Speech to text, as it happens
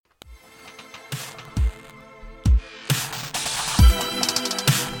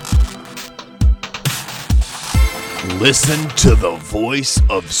Listen to the Voice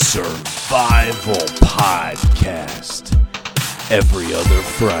of Survival podcast every other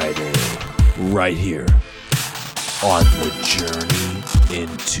Friday, right here on the Journey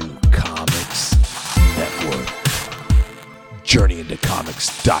into Comics Network.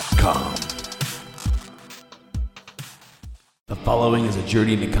 JourneyIntoComics.com. The following is a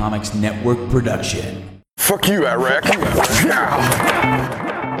Journey into Comics Network production. Fuck you, Iraq.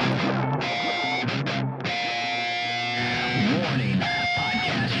 Warning,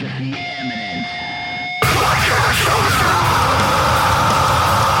 podcastrophe imminent.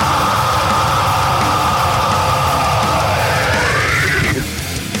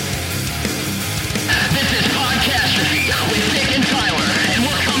 This is Podcastrophe with Dick and Tyler, and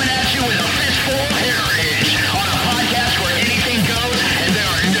we're coming at you with a fistful of heritage on a podcast where anything goes and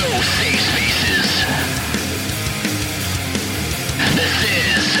there are no safe spaces. This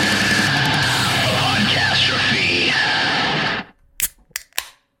is Podcastrophe.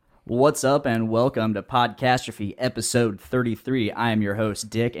 What's up and welcome to Podcastrophe episode 33. I am your host,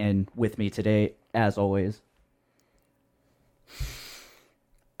 Dick, and with me today, as always...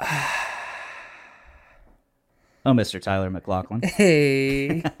 Oh, Mr. Tyler McLaughlin.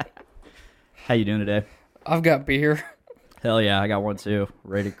 Hey, How you doing today? I've got beer. Hell yeah, I got one too.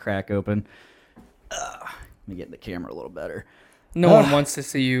 Ready to crack open. Let me get in the camera a little better. No one wants to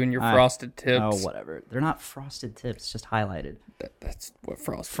see you in your frosted tips. Oh, whatever. They're not frosted tips, just highlighted. That's what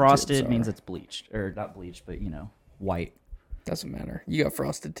frosted Frosted tips means are. it's bleached. Or not bleached, but, white. Doesn't matter. You got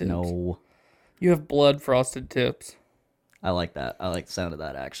frosted tips. No. You have blood frosted tips, I like that. I like the sound of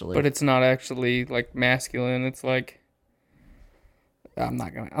that, actually. but it's not actually like masculine. It's like I'm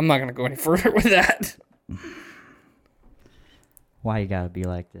not gonna go any further with that. Why you gotta be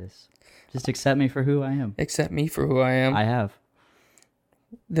like this? Just accept me for who I am. Accept me for who I am. I have.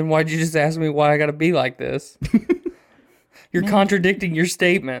 Then why'd you just ask me why I gotta be like this? You're contradicting your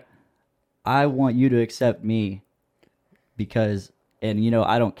statement. I want you to accept me because, and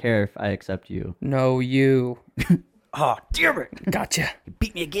I don't care if I accept you. No, you. Oh, damn it. Gotcha. You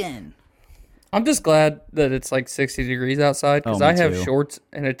beat me again. I'm just glad that it's like 60 degrees outside because Oh, me I have too. shorts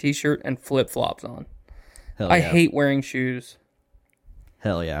and a t-shirt and flip-flops on. Hell I yeah. hate wearing shoes.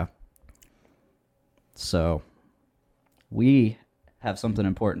 Hell yeah. So, we have something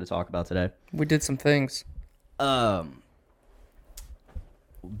important to talk about today. We did some things.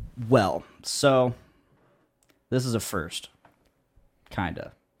 Well, so, this is a first.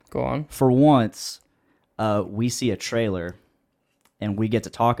 Kinda. Go on. For once, we see a trailer and we get to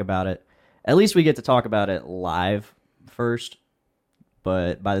talk about it. At least we get to talk about it live first.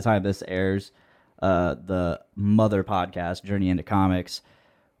 But by the time this airs, the mother podcast, Journey into Comics,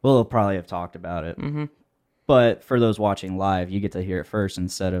 will probably have talked about it. Mm-hmm. But for those watching live, you get to hear it first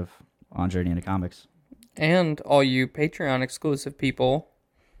instead of on Journey into Comics. And all you Patreon exclusive people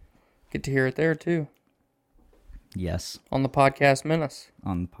get to hear it there too. Yes, On the podcast Menace.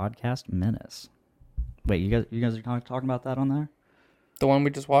 on the podcast Menace. Wait, you guys are talking about that on there? The one we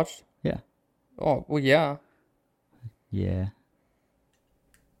just watched? Yeah. Oh, well, yeah. Yeah.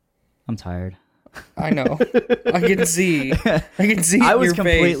 I'm tired. I know. I can see. I can see it in your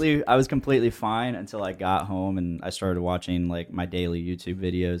face. I was completely fine until I got home and I started watching like my daily YouTube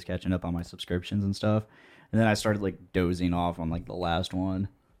videos, catching up on my subscriptions and stuff. And then I started like dozing off on like the last one.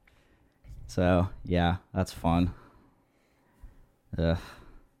 So yeah, that's fun. But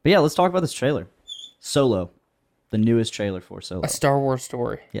yeah, let's talk about this trailer. Solo, the newest trailer for Solo. A Star Wars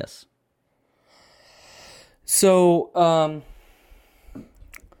story. Yes. So,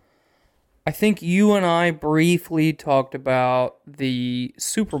 I think you and I briefly talked about the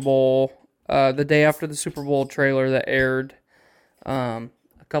Super Bowl, the day after the Super Bowl trailer that aired a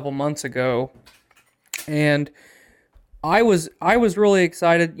couple months ago, and I was really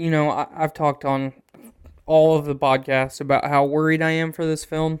excited. I've talked on all of the podcasts about how worried I am for this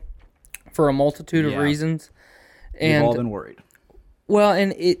film for a multitude of Yeah. reasons, We've and all been worried. well,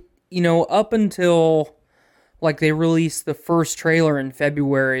 and it, up until like they released the first trailer in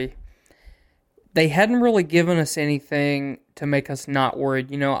February, they hadn't really given us anything to make us not worried.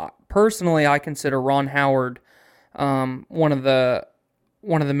 Personally, I consider Ron Howard one of the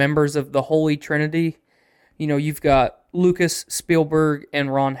members of the Holy Trinity. You've got Lucas, Spielberg,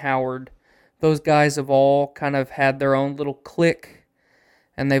 and Ron Howard. Those guys have all kind of had their own little clique,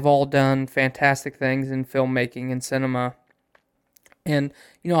 and they've all done fantastic things in filmmaking and cinema. And,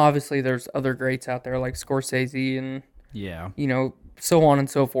 obviously there's other greats out there like Scorsese and, Yeah. so on and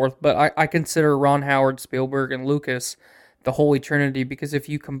so forth. But I consider Ron Howard, Spielberg, and Lucas the Holy Trinity because if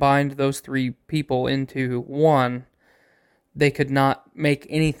you combined those three people into one, they could not make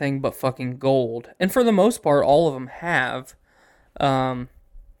anything but fucking gold. And for the most part, all of them have. I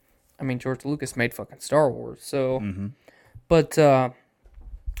mean, George Lucas made fucking Star Wars, so. But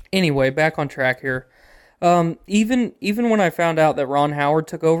anyway, back on track here. Even when I found out that Ron Howard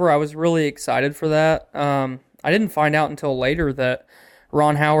took over, I was really excited for that. I didn't find out until later that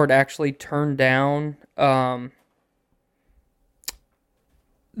Ron Howard actually turned down the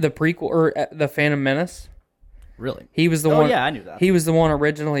prequel or the Phantom Menace. Really? He was the one. Yeah, I knew that. He was the one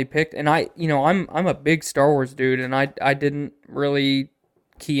originally picked, and I'm a big Star Wars dude, and I didn't really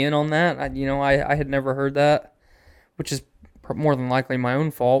key in on that. I had never heard that, which is more than likely my own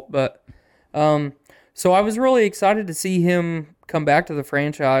fault. But so I was really excited to see him come back to the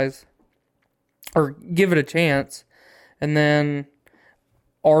franchise or give it a chance, and then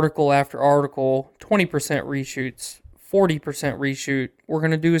article after article, 20% reshoots, 40% reshoot. We're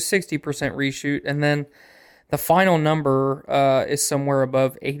gonna do a 60% reshoot, and then the final number is somewhere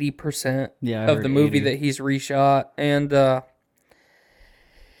above 80% of the movie that he's reshot, and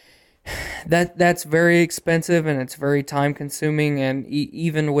that's very expensive and it's very time consuming. And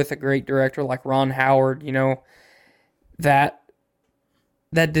even with a great director like Ron Howard, that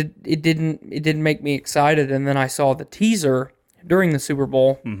didn't make me excited. And then I saw the teaser during the Super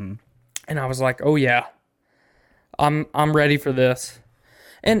Bowl, and I was like, oh yeah, I'm ready for this.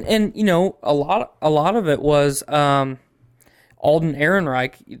 And a lot of it was Alden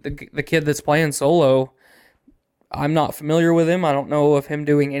Ehrenreich, the kid that's playing Solo. I'm not familiar with him. I don't know of him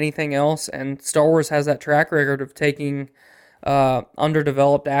doing anything else. And Star Wars has that track record of taking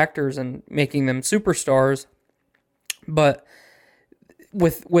underdeveloped actors and making them superstars. But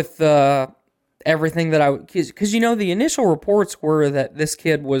with everything that because the initial reports were that this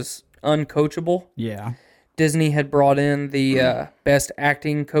kid was uncoachable. Yeah. Disney had brought in the best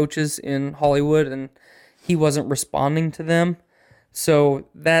acting coaches in Hollywood, and he wasn't responding to them. So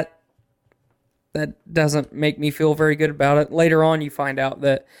that doesn't make me feel very good about it. Later on, you find out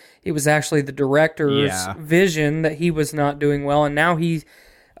that it was actually the director's vision that he was not doing well, and now he,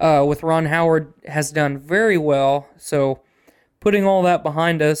 with Ron Howard, has done very well. So putting all that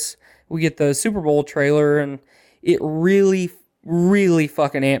behind us, we get the Super Bowl trailer, and it really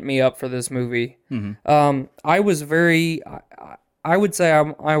fucking amped me up for this movie. I was I would say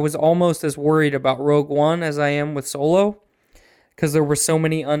I was almost as worried about Rogue One as I am with Solo, because there were so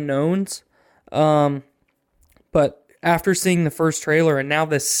many unknowns. But after seeing the first trailer and now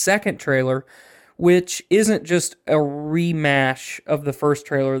this second trailer, which isn't just a remash of the first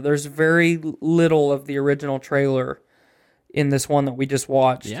trailer, there's very little of the original trailer in this one that we just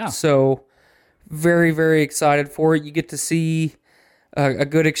watched. Yeah. So very, very excited for it. You get to see a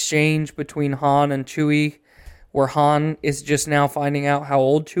good exchange between Han and Chewie, where Han is just now finding out how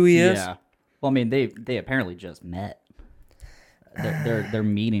old Chewie is. Yeah. Well, I mean, they apparently just met. They're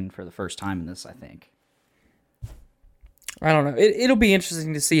meeting for the first time in this, I think. I don't know. It'll be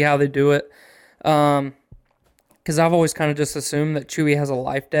interesting to see how they do it. Because I've always kind of just assumed that Chewie has a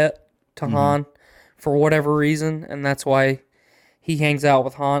life debt to Han for whatever reason, and that's why he hangs out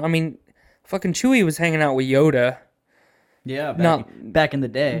with Han. I mean, fucking Chewie was hanging out with Yoda. Yeah, back in the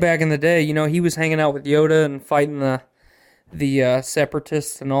day. Back in the day, he was hanging out with Yoda and fighting the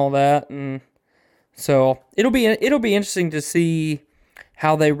separatists and all that, and so it'll be interesting to see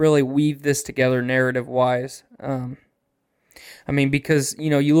how they really weave this together narrative wise. I mean, because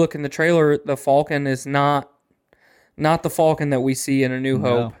you look in the trailer, the Falcon is not the Falcon that we see in A New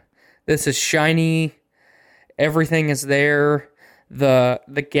Hope. This is shiny. Everything is there.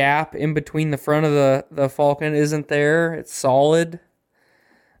 The gap in between the front of the Falcon isn't there. It's solid.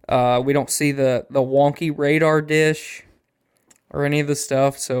 We don't see the wonky radar dish or any of the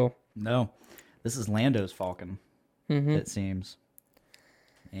stuff. So no, this is Lando's Falcon. It seems.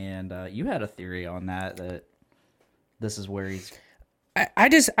 And you had a theory on that this is where he's. I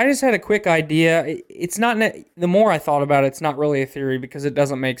just had a quick idea. It's not. The more I thought about it, it's not really a theory because it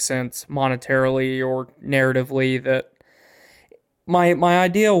doesn't make sense monetarily or narratively. That my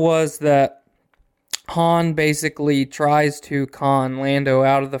idea was that Han basically tries to con Lando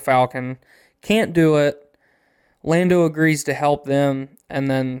out of the Falcon, can't do it. Lando agrees to help them, and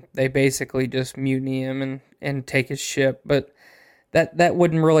then they basically just mutiny him and take his ship. But that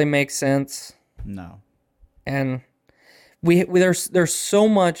wouldn't really make sense. No. And there's so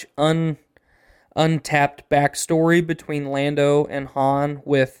much untapped backstory between Lando and Han.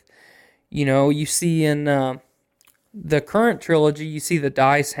 With you see in the current trilogy, you see the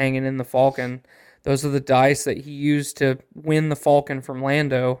dice hanging in the Falcon. Those are the dice that he used to win the Falcon from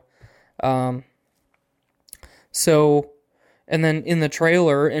Lando. And And then in the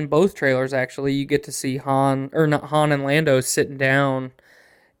trailer, in both trailers actually, you get to see Han and Lando sitting down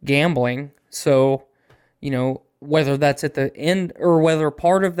gambling. So, whether that's at the end or whether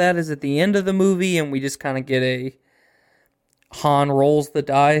part of that is at the end of the movie and we just kind of get a Han rolls the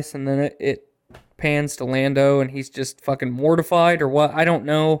dice and then it pans to Lando and he's just fucking mortified or what. I don't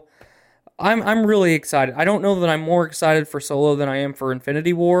know. I'm really excited. I don't know that I'm more excited for Solo than I am for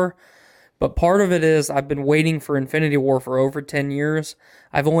Infinity War. But part of it is I've been waiting for Infinity War for over 10 years.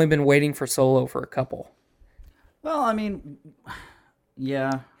 I've only been waiting for Solo for a couple. Well, I mean,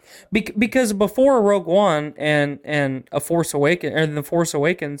 yeah. Because before Rogue One and The Force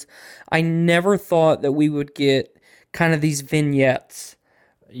Awakens, I never thought that we would get kind of these vignettes.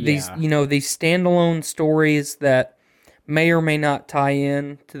 These standalone stories that may or may not tie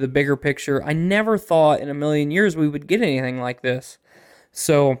in to the bigger picture. I never thought in a million years we would get anything like this.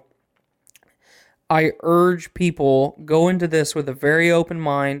 So I urge people, go into this with a very open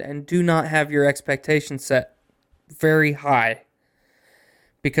mind and do not have your expectations set very high.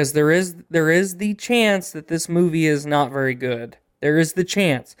 Because there is the chance that this movie is not very good. There is the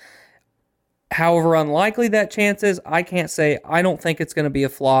chance. However unlikely that chance is, I can't say. I don't think it's going to be a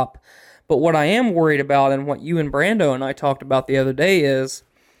flop. But what I am worried about, and what you and Brando and I talked about the other day, is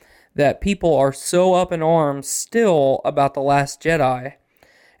that people are so up in arms still about The Last Jedi.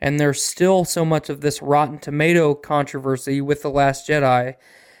 And there's still so much of this Rotten Tomato controversy with The Last Jedi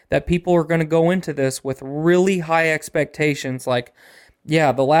that people are going to go into this with really high expectations. Like,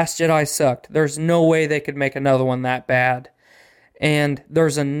 yeah, The Last Jedi sucked. There's no way they could make another one that bad. And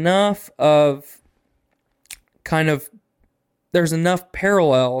there's enough parallels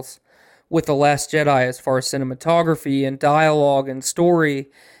with The Last Jedi as far as cinematography and dialogue and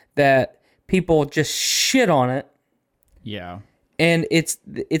story that people just shit on it. Yeah. And it's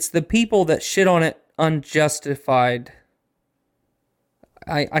the people that shit on it unjustified.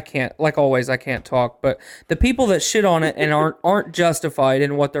 I can't, like always, I can't talk, but the people that shit on it and aren't justified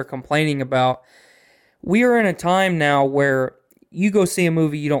in what they're complaining about. We are in a time now where you go see a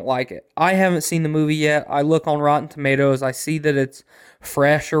movie, you don't like it. I haven't seen the movie yet. I look on Rotten Tomatoes, I see that it's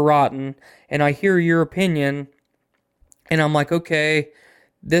fresh or rotten, and I hear your opinion, and I'm like, okay,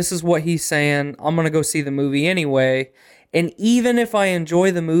 this is what he's saying. I'm going to go see the movie anyway. And even if I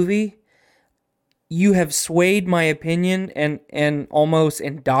enjoy the movie, you have swayed my opinion and almost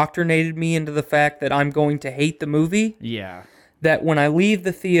indoctrinated me into the fact that I'm going to hate the movie. Yeah. That when I leave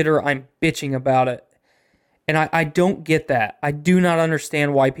the theater, I'm bitching about it. And I don't get that. I do not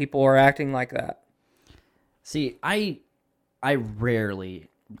understand why people are acting like that. See, I rarely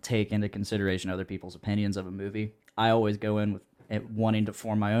take into consideration other people's opinions of a movie. I always go in with wanting to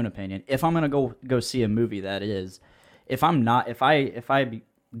form my own opinion. If I'm going to go see a movie, that is. If I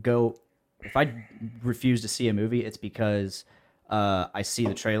refuse to see a movie, it's because I see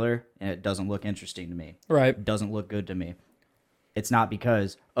the trailer and it doesn't look interesting to me. Right. It doesn't look good to me. It's not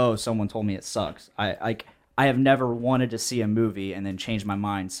because, someone told me it sucks. I have never wanted to see a movie and then change my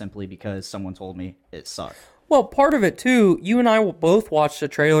mind simply because someone told me it sucked. Well, part of it too, you and I both watched a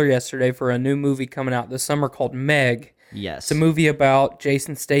trailer yesterday for a new movie coming out this summer called Meg. Yes. It's a movie about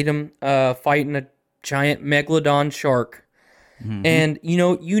Jason Statham fighting a giant megalodon shark. Mm-hmm. And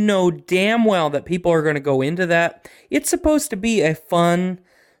you know damn well that people are going to go into that. It's supposed to be a fun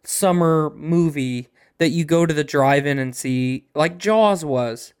summer movie that you go to the drive-in and see, like Jaws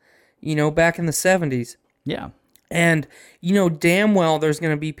was, back in the 70s. Yeah. And damn well there's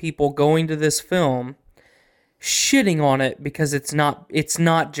going to be people going to this film shitting on it because it's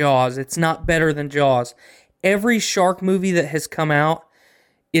not Jaws. It's not better than Jaws. Every shark movie that has come out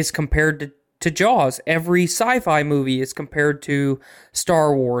is compared to Jaws. Every sci-fi movie is compared to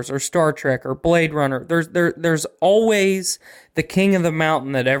Star Wars or Star Trek or Blade Runner. There's always the king of the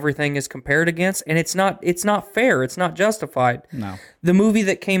mountain that everything is compared against, and it's not fair. It's not justified. No. The movie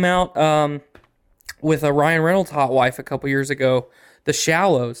that came out with a Ryan Reynolds hot wife a couple years ago, The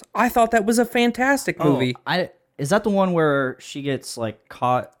Shallows, I thought that was a fantastic movie. Is that the one where she gets like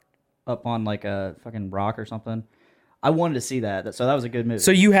caught up on like a fucking rock or something? I wanted to see that, so that was a good movie.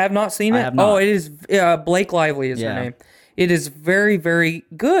 So you have not seen it? I have not. Oh, it is Blake Lively is her name. It is very, very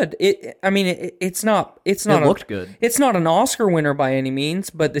good. It's not. It looked good. It's not an Oscar winner by any means,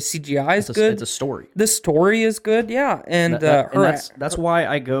 but the CGI is good. It's a story. The story is good, yeah. And, that's why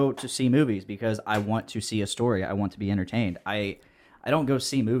I go to see movies, because I want to see a story. I want to be entertained. I don't go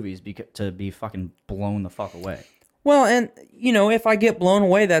see movies to be fucking blown the fuck away. Well, and if I get blown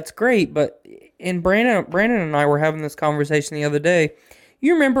away, that's great. But Brandon and I were having this conversation the other day.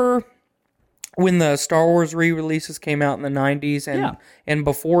 You remember when the Star Wars re-releases came out in the 90s, and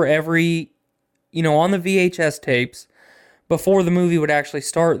before every, on the VHS tapes, before the movie would actually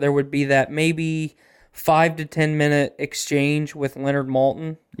start, there would be that maybe 5 to 10 minute exchange with Leonard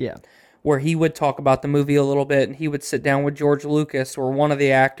Maltin, Yeah. where he would talk about the movie a little bit, and he would sit down with George Lucas or one of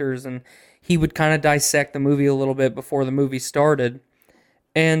the actors, and he would kind of dissect the movie a little bit before the movie started.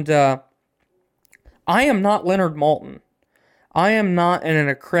 And I am not Leonard Maltin. I am not an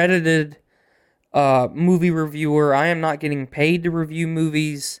accredited movie reviewer. I am not getting paid to review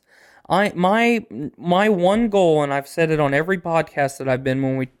movies. My one goal, and I've said it on every podcast that I've been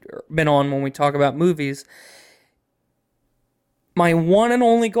on when we talk about movies, my one and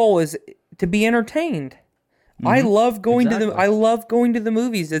only goal is to be entertained. I love going to the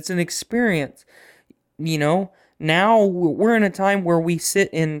movies. It's an experience. You know, now we're in a time where we sit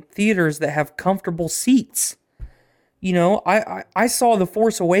in theaters that have comfortable seats. You know, I saw The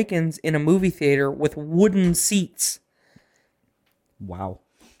Force Awakens in a movie theater with wooden seats. Wow.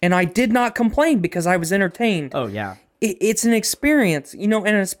 And I did not complain because I was entertained. Oh, yeah. It's an experience, you know,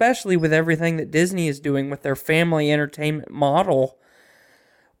 and especially with everything that Disney is doing with their family entertainment model.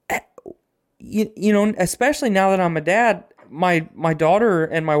 You know, especially now that I'm a dad, my daughter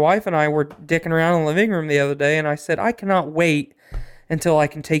and my wife and I were dicking around in the living room the other day, and I said, I cannot wait until I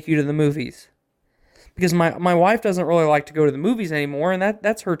can take you to the movies. Because my wife doesn't really like to go to the movies anymore, and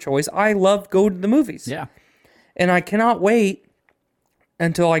that's her choice. I love going to the movies. Yeah. And I cannot wait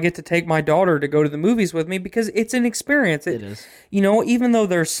until I get to take my daughter to go to the movies with me, because it's an experience. It is. You know, even though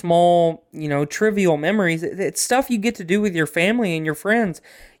they're small, you know, trivial memories, it's stuff you get to do with your family and your friends.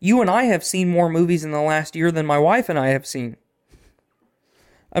 You and I have seen more movies in the last year than my wife and I have seen.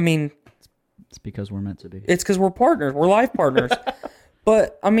 I mean, It's because we're meant to be. it's because we're partners. We're life partners.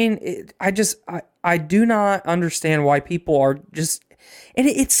 But, I mean, I do not understand why people are just... And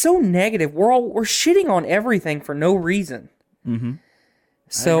it's so negative. We're shitting on everything for no reason. Mm-hmm.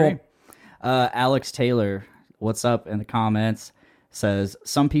 So, Alex Taylor, what's up in the comments, says,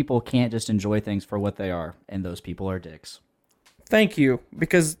 some people can't just enjoy things for what they are, and those people are dicks. thank you.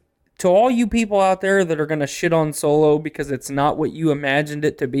 Because to all you people out there that are going to shit on Solo because it's not what you imagined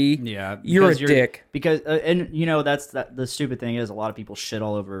it to be, Yeah. you're a dick. Because, and you know, the stupid thing is a lot of people shit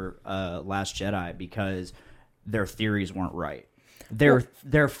all over Last Jedi because their theories weren't right. They're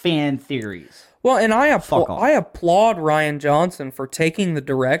fan theories. Well, and I Fuck off. applaud Ryan Johnson for taking the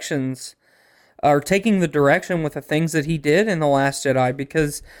direction with the things that he did in The Last Jedi,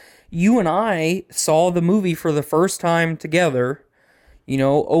 because you and I saw the movie for the first time together, you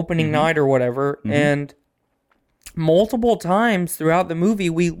know, opening night or whatever, and multiple times throughout the movie,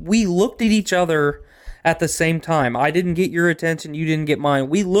 we looked at each other at the same time. I didn't get your attention, you didn't get mine.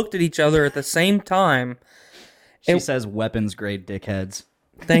 We looked at each other at the same time. She says weapons grade dickheads.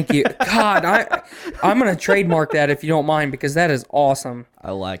 Thank you. God, I'm going to trademark that if you don't mind, because that is awesome.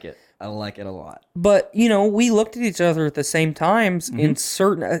 I like it. I like it a lot. But, you know, we looked at each other at the same times in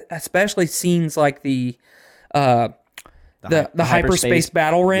certain, especially scenes like the hyperspace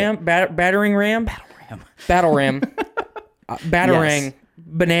battle ram, battering ram, battle ram, batarang, Yes.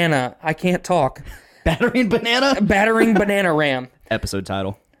 banana. I can't talk. Battering banana? Battering banana ram. Episode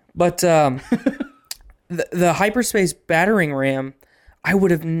title. But the hyperspace battering ram, I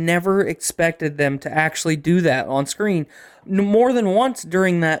would have never expected them to actually do that on screen. More than once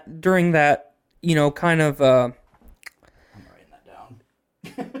during that, you know, kind of I'm writing that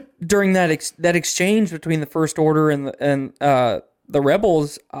down. during that that exchange between the First Order and the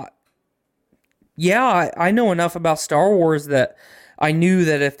rebels. Yeah, I know enough about Star Wars that I knew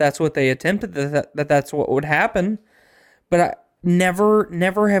that if that's what they attempted, that's what would happen. But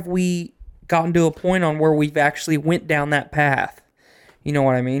never have we gotten to a point on where we've actually went down that path. You know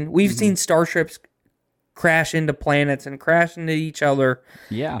what I mean? We've seen starships crash into planets and crash into each other,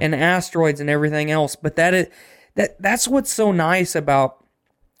 Yeah. and asteroids and everything else. But that's what's so nice about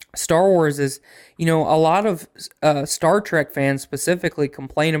Star Wars is, you know, a lot of Star Trek fans specifically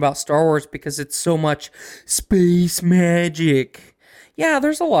complain about Star Wars because it's so much space magic. Yeah,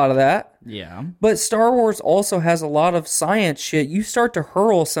 there's a lot of that. Yeah. But Star Wars also has a lot of science shit. You start to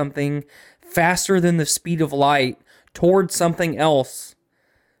hurl something faster than the speed of light towards something else,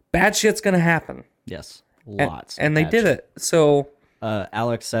 bad shit's gonna happen. Yes. Lots. And they did it. So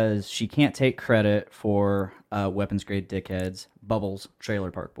Alex says she can't take credit for weapons grade dickheads. Bubbles,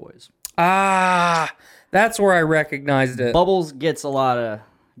 Trailer Park Boys. that's where I recognized it. Bubbles gets a lot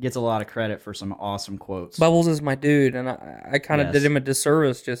of credit for some awesome quotes. Bubbles is my dude, and I kind of Yes. did him a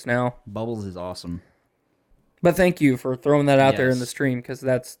disservice just now. Bubbles is awesome. But thank you for throwing that out there in Yes. the stream, because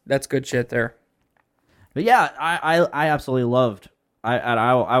that's good shit there. But yeah, I absolutely loved.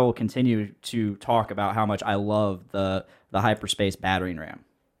 I will continue to talk about how much I love the hyperspace battering ram.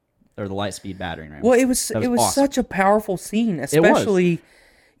 or the light speed battering ram. Well, it was That was awesome. such a powerful scene, especially,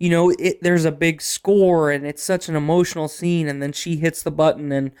 you know, there's a big score and it's such an emotional scene, and then she hits the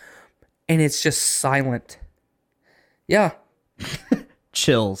button and it's just silent. Yeah.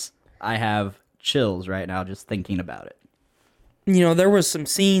 Chills. I have chills right now just thinking about it. You know, there was some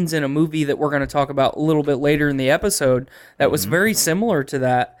scenes in a movie that we're going to talk about a little bit later in the episode that was very similar to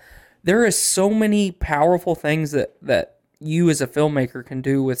that. There is so many powerful things that you as a filmmaker can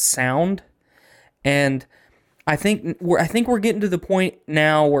do with sound, and I think we're getting to the point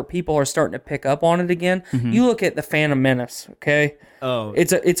now where people are starting to pick up on it again. You look at the Phantom Menace, okay? Oh,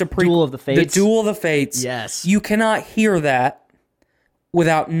 It's a Duel of the Fates? The Duel of the Fates. Yes. You cannot hear that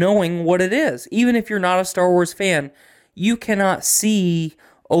without knowing what it is. Even if you're not a Star Wars fan, you cannot see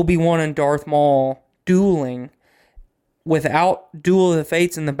Obi-Wan and Darth Maul dueling without Duel of the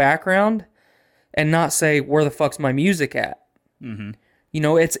Fates in the background and not say, where the fuck's my music at? Mm-hmm. You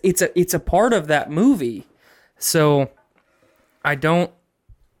know, it's a part of that movie. So I can't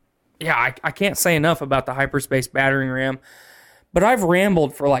say enough about the hyperspace battering ram, but I've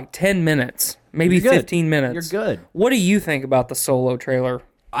rambled for like 10 minutes, maybe You're good. 15 minutes. You're good. What do you think about the Solo trailer?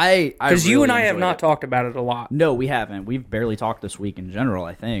 Because you and I have not talked about it a lot. No, we haven't. We've barely talked this week in general,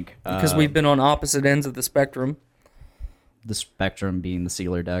 I think. Because we've been on opposite ends of the spectrum. The spectrum being the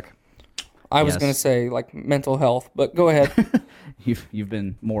sealer deck. I was Yes. going to say, like, mental health, but go ahead. You've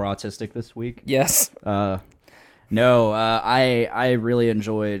been more autistic this week. Yes. No, I really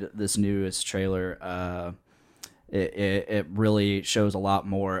enjoyed this newest trailer. It really shows a lot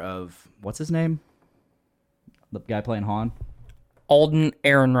more of, what's his name? The guy playing Han. Alden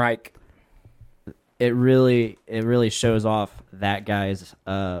Ehrenreich. It really shows off that guy's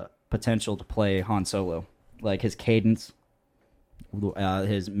potential to play Han Solo, like his cadence,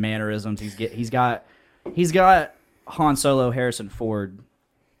 his mannerisms. He's got Han Solo, Harrison Ford,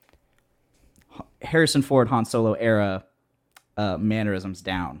 Han Solo era mannerisms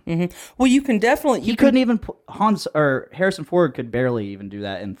down. Well, you can definitely... He couldn't even Harrison Ford could barely even do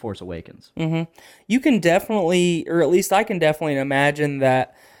that in Force Awakens. You can definitely, or at least I can definitely imagine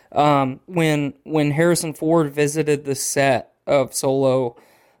that when Harrison Ford visited the set of Solo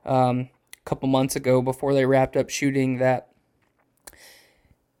a couple months ago before they wrapped up shooting, that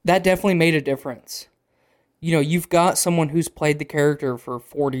definitely made a difference. You know, you've got someone who's played the character for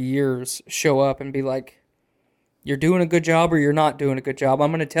 40 years show up and be like, you're doing a good job or you're not doing a good job.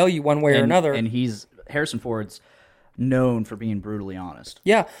 I'm going to tell you one way or another. And Harrison Ford's known for being brutally honest.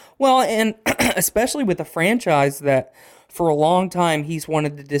 Yeah. Well, and especially with a franchise that for a long time he's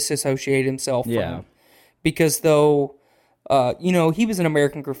wanted to disassociate himself from. Because though, you know, he was in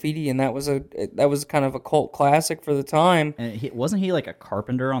American Graffiti and that was kind of a cult classic for the time. And wasn't he like a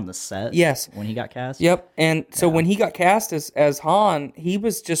carpenter on the set? Yes. When he got cast? Yep. And so when he got cast as Han, he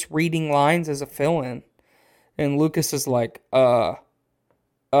was just reading lines as a fill-in. And Lucas is like, do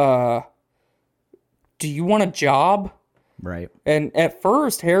you want a job? Right. And at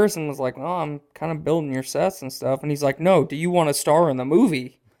first, Harrison was like, oh, I'm kind of building your sets and stuff. And he's like, no, do you want to star in the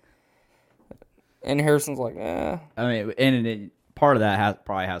movie? And Harrison's like, eh. I mean, and part of that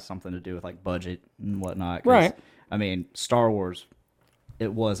probably has something to do with like budget and whatnot. 'Cause, Right. I mean, Star Wars,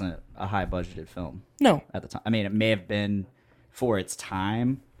 it wasn't a high budgeted film No. at the time. I mean, it may have been for its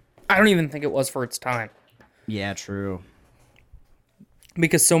time. I don't even think it was for its time. Yeah, true.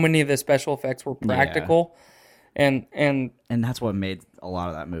 Because so many of the special effects were practical. And And that's what made a lot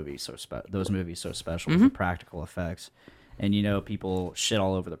of that movie those movies so special, was the practical effects. And you know, people shit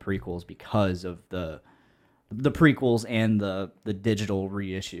all over the prequels because of the prequels and the digital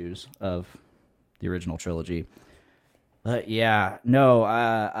reissues of the original trilogy. But yeah, no,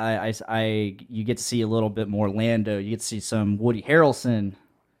 you get to see a little bit more Lando. You get to see some Woody Harrelson.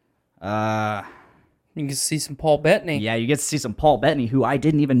 you can see some Paul Bettany. Yeah, you get to see some Paul Bettany, who I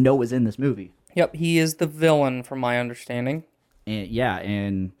didn't even know was in this movie. Yep, he is the villain, from my understanding. And yeah,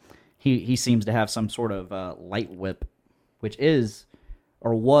 and he seems to have some sort of light whip, which is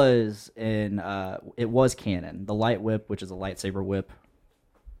or was in it was canon. The light whip, which is a lightsaber whip,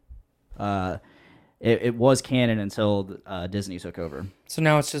 it was canon until Disney took over. So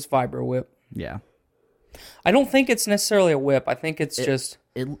now it's just Vibro Whip. Yeah, I don't think it's necessarily a whip. I think it's just...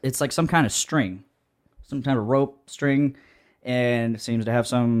 it's like some kind of string, some kind of rope string, and it seems to have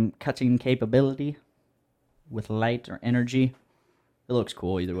some cutting capability with light or energy. It looks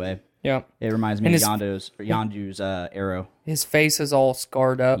cool either way. Yeah. It reminds me And of his- Yondu's arrow. His face is all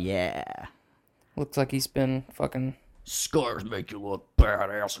scarred up. Yeah. Looks like he's been fucking... Scars make you look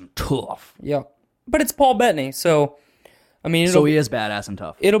badass and tough. Yeah. But it's Paul Bettany, so... I mean, So he is badass and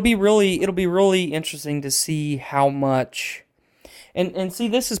tough. it'll be really interesting to see how much... And see,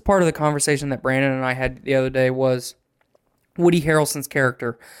 this is part of the conversation that Brandon and I had the other day was Woody Harrelson's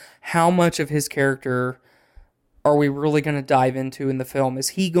character. How much of his character are we really going to dive into in the film? Is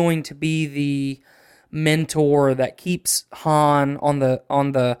he going to be the mentor that keeps Han on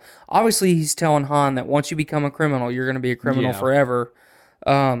the obviously he's telling Han that once you become a criminal, you're going to be a criminal forever.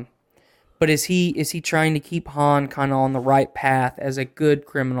 But is he trying to keep Han kind of on the right path as a good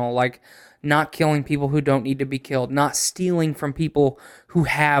criminal, like not killing people who don't need to be killed, not stealing from people who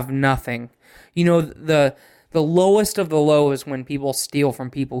have nothing? You know, the lowest of the low is when people steal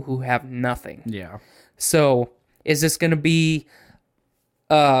from people who have nothing. Yeah. So is this going to be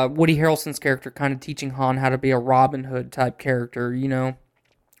Woody Harrelson's character kind of teaching Han how to be a Robin Hood type character, you know?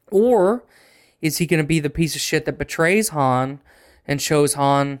 Or is he going to be the piece of shit that betrays Han and shows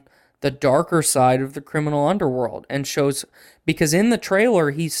Han the darker side of the criminal underworld and shows, because in the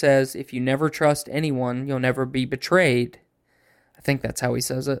trailer he says, if you never trust anyone, you'll never be betrayed. I think that's how he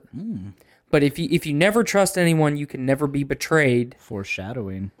says it. But if you never trust anyone, you can never be betrayed.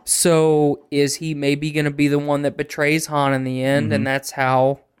 Foreshadowing. So is he maybe going to be the one that betrays Han in the end? And that's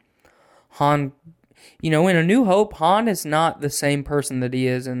how Han, you know, in A New Hope, Han is not the same person that he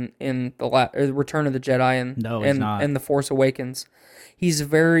is in the Return of the Jedi he's not. and The Force Awakens. He's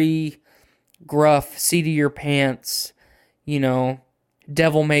very gruff, seat of your pants, you know,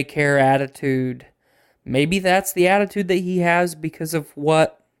 devil may care attitude. Maybe that's the attitude that he has because of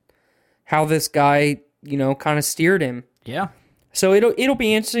how this guy, you know, kind of steered him. Yeah. So it'll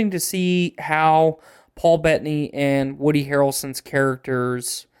be interesting to see how Paul Bettany and Woody Harrelson's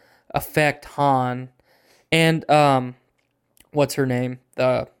characters affect Han, and what's her name,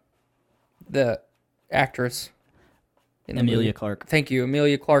 the actress, in the Emilia movie. Clarke. Thank you,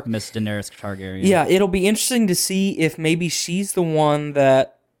 Emilia Clarke. Miss Daenerys Targaryen. Yeah, it'll be interesting to see if maybe she's the one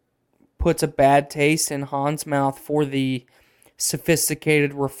that puts a bad taste in Han's mouth for the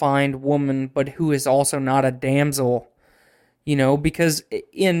sophisticated, refined woman, but who is also not a damsel. You know, because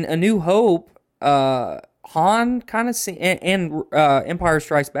in A New Hope, Han kind of and Empire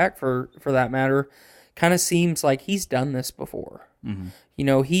Strikes Back for that matter, kind of seems like he's done this before. You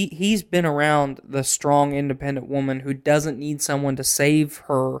know, he's been around the strong, independent woman who doesn't need someone to save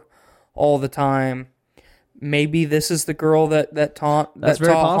her all the time. Maybe this is the girl that taught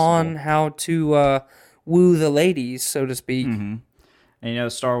Han how to woo the ladies, so to speak. And you know,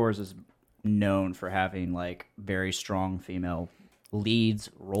 Star Wars is known for having like very strong female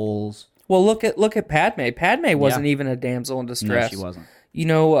leads, roles. Well, look at Padme. Padme wasn't even a damsel in distress. No, she wasn't. You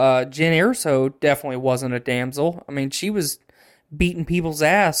know, Jyn Erso definitely wasn't a damsel. I mean, she was beating people's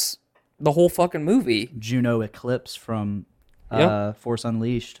ass the whole fucking movie. Juno Eclipse from Force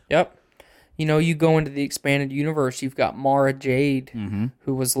Unleashed. Yep. You know, you go into the expanded universe, you've got Mara Jade,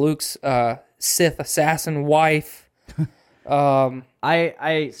 who was Luke's Sith assassin wife.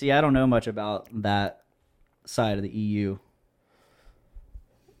 I see. I don't know much about that side of the EU.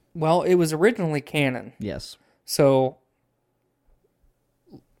 Well, it was originally canon. Yes. So,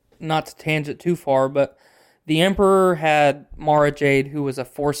 not to tangent too far, but the Emperor had Mara Jade, who was a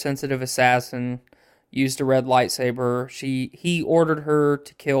Force-sensitive assassin, used a red lightsaber. He ordered her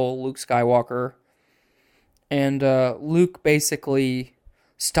to kill Luke Skywalker. And Luke basically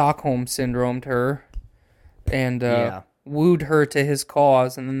Stockholm syndromed her and wooed her to his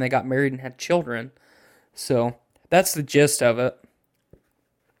cause, and then they got married and had children. So, that's the gist of it.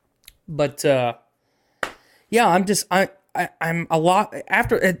 But yeah, I'm a lot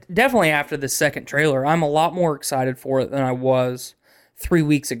definitely after the second trailer, I'm a lot more excited for it than I was 3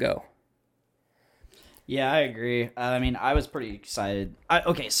 weeks ago. Yeah, I agree. I mean, I was pretty excited.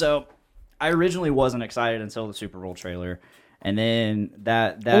 So I originally wasn't excited until the Super Bowl trailer, and then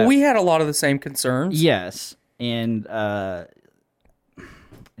that Well, we had a lot of the same concerns. yes, and yeah,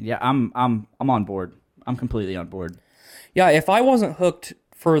 I'm on board. I'm completely on board. Yeah, if I wasn't hooked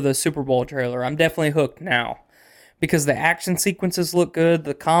for the Super Bowl trailer, I'm definitely hooked now. Because the action sequences look good,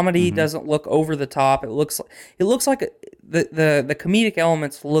 the comedy doesn't look over the top. It looks like the comedic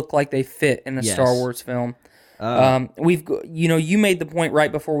elements look like they fit in a Star Wars film. You made the point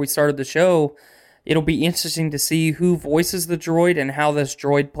right before we started the show. It'll be interesting to see who voices the droid and how this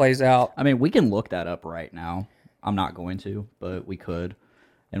droid plays out. I mean, we can look that up right now. I'm not going to, but we could,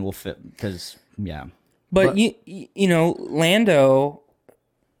 and we'll fit because But you know, Lando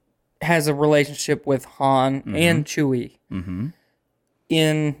has a relationship with Han and Chewie.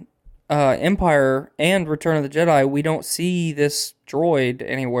 In Empire and Return of the Jedi, we don't see this droid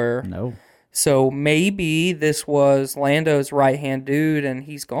anywhere. No. So maybe this was Lando's right-hand dude, and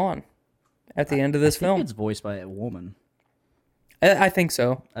he's gone at the end of this film. It's voiced by a woman. I think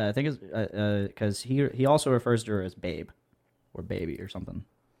so. I think it's because he also refers to her as Babe. or baby or something.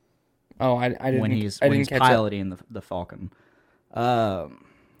 Oh, I didn't. When I he's didn't catch that. piloting the Falcon. But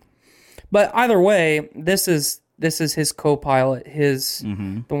either way, this is his co-pilot,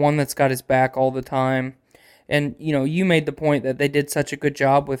 the one that's got his back all the time. And you made the point that they did such a good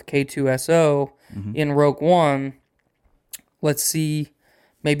job with K2SO in Rogue One. Let's see,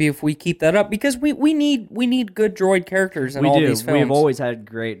 maybe if we keep that up, because we need good droid characters in all these films. We've always had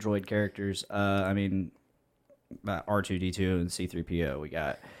great droid characters. I mean, R2D2 and C3PO. We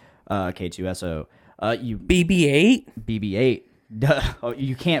got K2SO. BB-8. BB-8. Oh,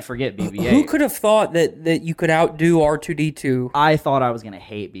 you can't forget BB-8. Who could have thought that you could outdo R2D2? I thought I was gonna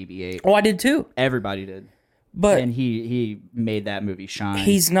hate BB-8. Oh, I did too. Everybody did. But And he made that movie shine.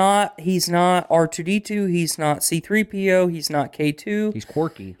 he's not R2D2. He's not C3PO. He's not K2. He's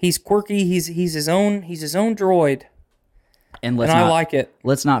quirky. He's quirky. He's his own droid, And I like it.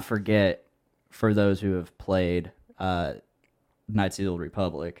 Let's not forget, for those who have played Knights of the Old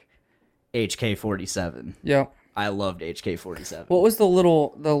Republic, HK-47. Yeah. I loved HK-47. What was the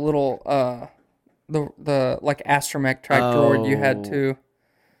little like astromech type droid you had too?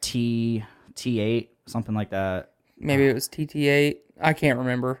 T8, something like that. Maybe it was TT8. I can't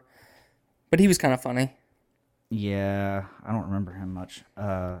remember. But he was kind of funny. Yeah, I don't remember him much.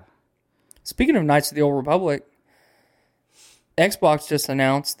 Speaking of Knights of the Old Republic, Xbox just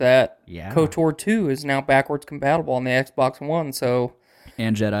announced that KOTOR 2 is now backwards compatible on the Xbox One. So,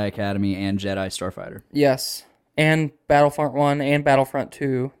 and Jedi Academy and Jedi Starfighter. yes. And Battlefront 1 and Battlefront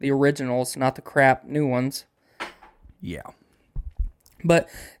 2, the originals, not the crap new ones. Yeah. But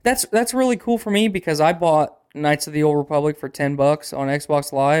that's really cool for me, because I bought Knights of the Old Republic for $10 on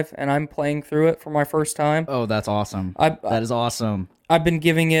Xbox Live, and I'm playing through it for my first time. Oh, that's awesome. That is awesome. I've been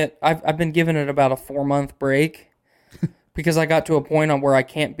giving it about a 4-month break because I got to a point on where I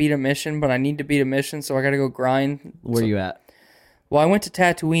can't beat a mission, but I need to beat a mission, so I got to go grind. Where are you at? Well, I went to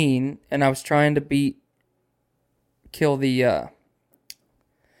Tatooine, and I was trying to kill the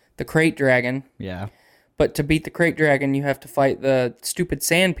crate dragon. Yeah. But to beat the crate dragon, you have to fight the stupid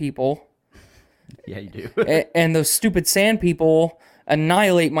sand people. Yeah, you do. And those stupid sand people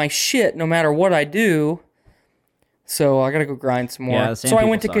annihilate my shit no matter what I do. So I gotta go grind some more. Yeah, the sand so I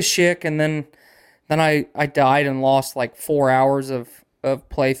went to people Kashyyyk, and then I died and lost like 4 hours of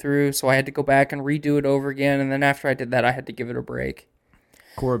playthrough. So I had to go back and redo it over again. And then after I did that, I had to give it a break.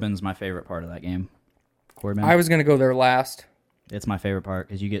 Korriban's my favorite part of that game. Korriban. I was gonna go there last. It's my favorite part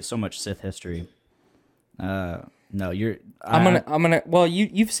because you get so much Sith history. No, you're. I'm gonna. Well,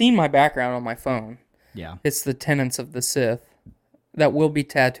 you've seen my background on my phone. Yeah. It's the tenets of the Sith that will be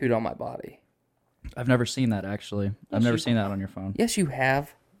tattooed on my body. I've never seen that, actually. I've never seen that on your phone. Yes, you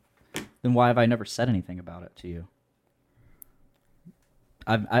have. Then why have I never said anything about it to you?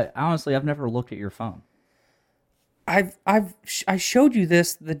 I honestly, I've never looked at your phone. I showed you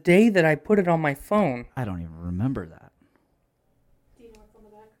this the day that I put it on my phone. I don't even remember that. Do you know what's on the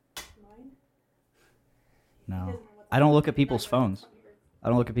back of mine? No. I don't look at people's phones.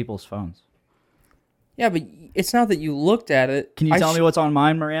 Yeah, but it's not that you looked at it. Can you tell me what's on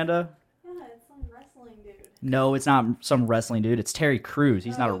mine, Miranda? Yeah, it's some wrestling dude. No, it's not some wrestling dude. It's Terry Crews.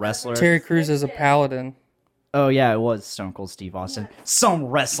 He's not a wrestler. Terry Crews is a paladin. Oh, yeah, it was Stone Cold Steve Austin. Yeah. Some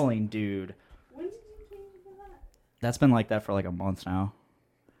wrestling dude. When did you change that? That's been like that for like a month now.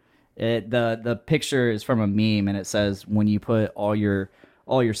 The picture is from a meme, and it says when you put all your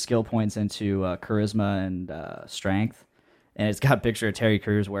skill points into charisma and strength, and it's got a picture of Terry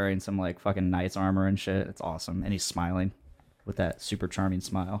Crews wearing some like fucking knight's armor and shit. It's awesome, and he's smiling with that super charming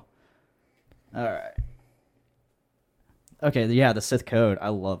smile. All right. Okay, yeah, the Sith Code. I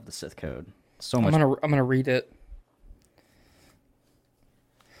love the Sith Code so much. I'm gonna read it.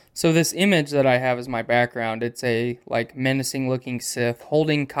 So this image that I have as my background, it's a like menacing looking Sith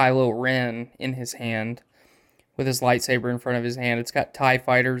holding Kylo Ren in his hand with his lightsaber in front of his hand. It's got TIE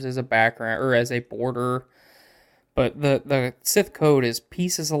fighters as a background or as a border. But the Sith Code is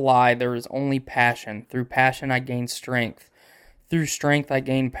peace is a lie, there is only passion. Through passion I gain strength. Through strength I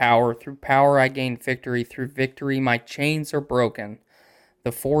gain power. Through power I gain victory. Through victory my chains are broken.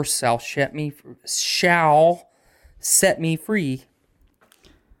 The Force shall set me free.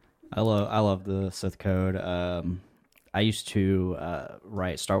 I love the Sith Code. I used to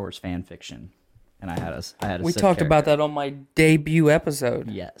write Star Wars fan fiction, and I had a We Sith talked about character. that on my debut episode.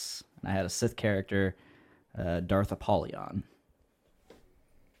 Yes, and I had a Sith character, Darth Apollyon.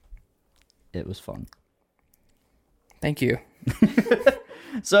 It was fun. Thank you.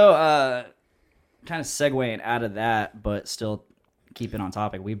 So, kind of segueing out of that, but still keeping on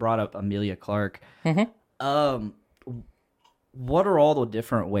topic, we brought up Emilia Clarke. Mm-hmm. What are all the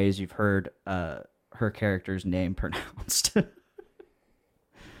different ways you've heard her character's name pronounced?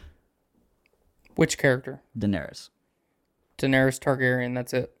 Which character? Daenerys. Daenerys Targaryen,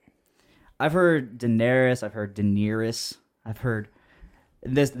 that's it. I've heard Daenerys. I've heard Daenerys. I've heard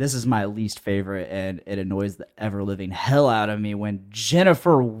this. This is my least favorite, and it annoys the ever living hell out of me when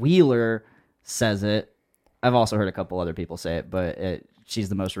Jennifer Wheeler says it. I've also heard a couple other people say it, but she's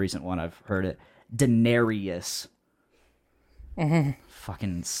the most recent one I've heard it. Daenerys.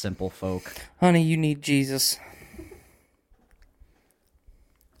 Fucking simple folk. Honey, you need Jesus.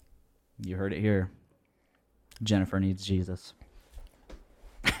 You heard it here. Jennifer needs Jesus.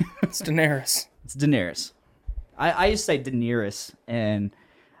 It's Daenerys. It's Daenerys. I used to say Daenerys, and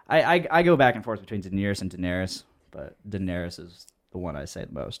I go back and forth between Daenerys and Daenerys, but Daenerys is the one I say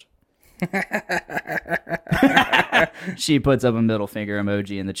the most. She puts up a middle finger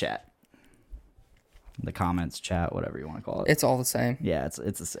emoji in the chat. The comments, chat, whatever you want to call it. It's all the same. Yeah, it's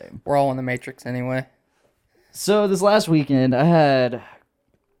the same. We're all in the Matrix anyway. So this last weekend, Miranda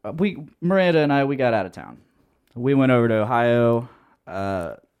and I got out of town. We went over to Ohio.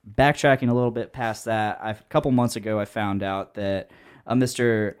 Backtracking a little bit past that, a couple months ago, I found out that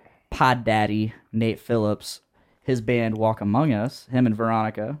Mr. Pod Daddy Nate Phillips, his band Walk Among Us, him and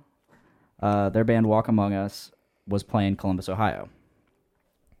Veronica, their band Walk Among Us was playing Columbus, Ohio.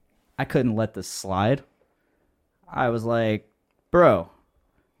 I couldn't let this slide. I was like, bro,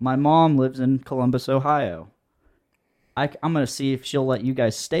 my mom lives in Columbus, Ohio. I'm going to see if she'll let you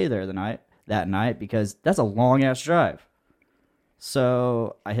guys stay there that night because that's a long-ass drive.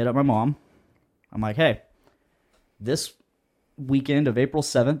 So I hit up my mom. I'm like, hey, this weekend of April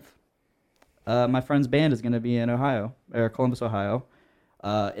 7th, my friend's band is going to be in Columbus, Ohio.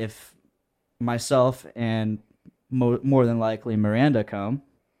 If myself and more than likely Miranda come,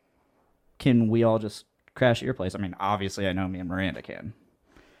 can we all just crash at your place? I mean, obviously I know me and Miranda can.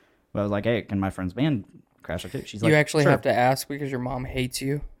 But I was like, hey, can my friend's band crash at it? She's like, You actually sure. have to ask because your mom hates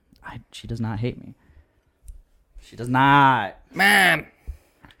you. She does not hate me. She does not. Mom!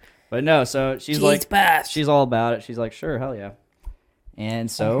 But no, so she's she's all about it. She's like, sure, hell yeah. And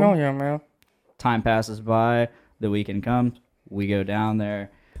so Hell yeah, man. time passes by, the weekend comes, we go down there.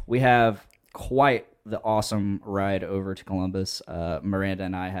 We have quite the awesome ride over to Columbus. Miranda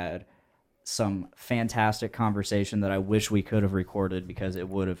and I had some fantastic conversation that I wish we could have recorded because it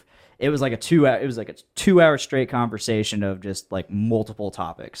was like a 2-hour straight conversation of just like multiple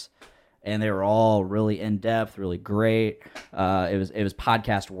topics. And they were all really in depth, really great. It was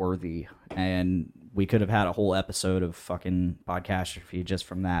podcast worthy, and we could have had a whole episode of fucking podcastrophe just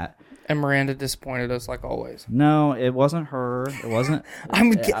from that. And Miranda disappointed us like always. No, it wasn't her. It wasn't.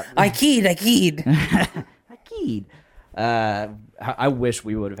 I keyed. I keyed. I wish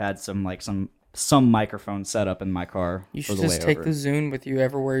we would have had some microphone set up in my car. You for should the just way take over. the Zune with you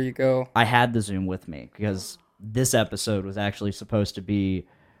everywhere you go. I had the Zoom with me because this episode was actually supposed to be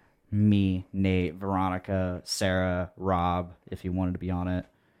me, Nate, Veronica, Sarah, Rob, if you wanted to be on it.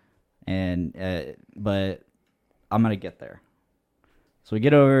 And but I'm gonna get there. So we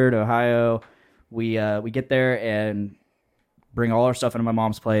get over to Ohio. We get there and bring all our stuff into my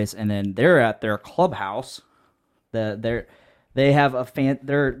mom's place, and then they're at their clubhouse. They have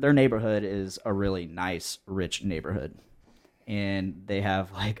their neighborhood is a really nice, rich neighborhood, and they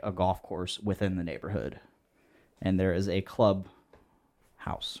have like a golf course within the neighborhood, and there is a club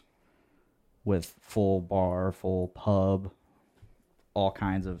house with full bar, full pub, all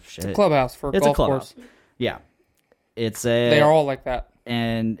kinds of shit. It's a clubhouse for a It's golf a clubhouse. course. Yeah, They are all like that.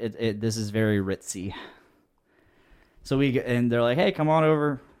 and this is very ritzy. So they're like, hey, come on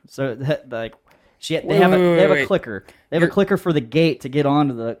over. So like, they have a clicker. They have a clicker for the gate to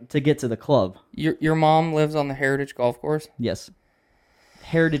get to the club. Your mom lives on the Heritage Golf Course? Yes,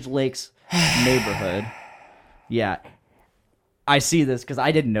 Heritage Lakes neighborhood. Yeah, I see this because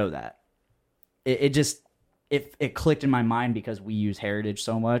I didn't know that. It clicked in my mind because we use Heritage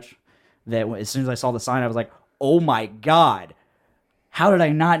so much that as soon as I saw the sign, I was like, oh my God, how did I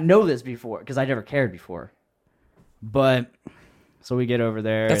not know this before? Because I never cared before. But so we get over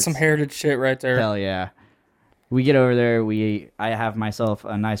there. That's some Heritage shit right there. Hell yeah. We get over there. I have myself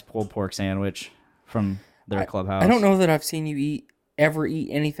a nice pulled pork sandwich from their clubhouse. I don't know that I've seen you ever eat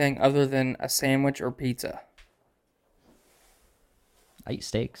anything other than a sandwich or pizza. I eat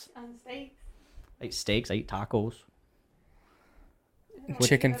steaks. On steaks. I eat steaks. I eat tacos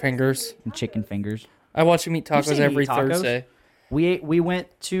Chicken fingers. and chicken fingers. I watch him eat You've tacos seen me every eat tacos? Thursday. We went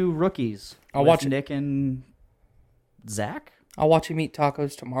to Rookies. I'll with watch it. Nick and Zach. I'll watch him eat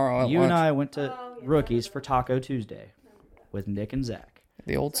tacos tomorrow at You lunch. and I went to Rookies for Taco Tuesday with Nick and Zach.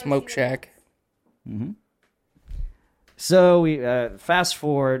 The old smoke shack. So we fast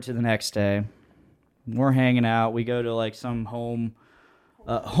forward to the next day. We're hanging out. We go to like some home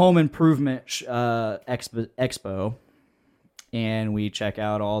home improvement expo, and we check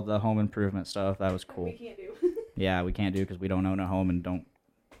out all the home improvement stuff. That was cool. We can't do. Yeah, we can't do because we don't own a home and don't.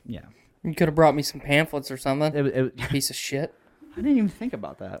 Yeah, You could have brought me some pamphlets or something. I Piece of shit. didn't even think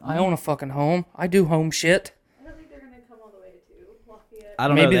about that. I own a fucking home. I do home shit. I don't think they're gonna come all the way to Lafayette. I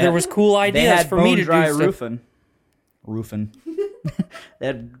don't know. Maybe They there had- was cool They ideas had for me to do Bone Dry stuff. Roofing. They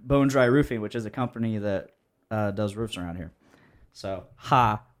had Bone Dry Roofing, which is a company that does roofs around here. So,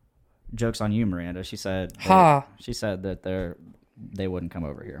 joke's on you, Miranda. She said, She said that they wouldn't come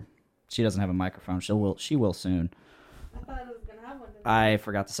over here. She doesn't have a microphone. She will soon. I thought I was gonna have one. Today. I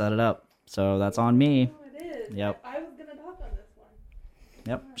forgot to set it up, so that's on me. Oh, it is. Yep. I was gonna talk on this one.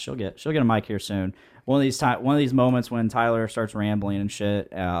 Yep, she'll get a mic here soon. One of these moments when Tyler starts rambling and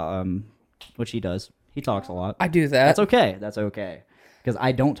shit, which he does. He talks a lot. I do that. That's okay. That's okay. Because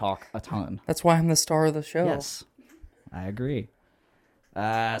I don't talk a ton. That's why I'm the star of the show. Yes, I agree.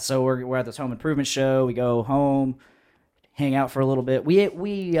 So we're at this home improvement show. We go home, hang out for a little bit. We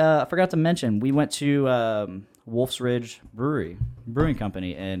forgot to mention we went to Wolf's Ridge Brewing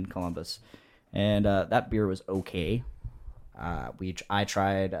Company in Columbus, and that beer was okay. I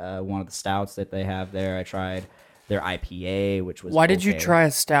tried one of the stouts that they have there. I tried their IPA, which was Why did you okay. try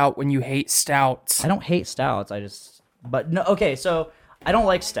a stout when you hate stouts? I don't hate stouts. But no. Okay, so I don't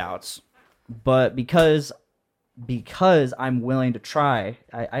like stouts, but because I'm willing to try,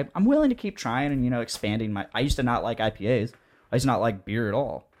 I'm willing to keep trying and expanding my. I used to not like IPAs. I used to not like beer at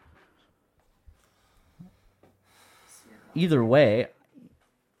all. Either way,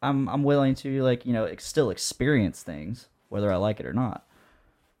 I'm willing to still experience things, whether I like it or not,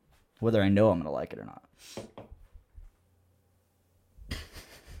 whether I know I'm gonna like it or not.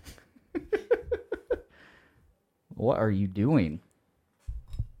 What are you doing?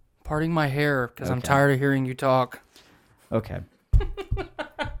 Parting my hair because I'm Okay. tired of hearing you talk. Okay.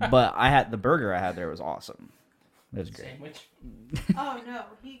 But the burger I had there was awesome. It was great. Oh no,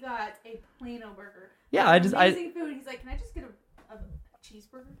 he got a Plano burger. Yeah, Amazing food. He's like, can I just get a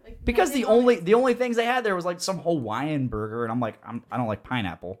cheeseburger? Like, because nothing the on only things they had there was like some Hawaiian burger, and I'm like, I don't like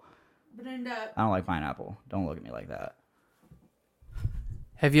pineapple. it. But ended up, I don't like pineapple. Don't look at me like that.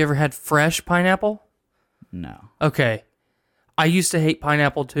 Have you ever had fresh pineapple? No. Okay. I used to hate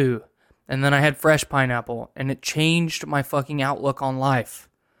pineapple too. And then I had fresh pineapple, and it changed my fucking outlook on life.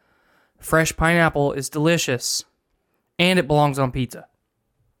 Fresh pineapple is delicious, and it belongs on pizza.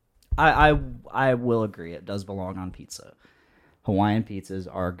 I will agree. It does belong on pizza. Hawaiian pizzas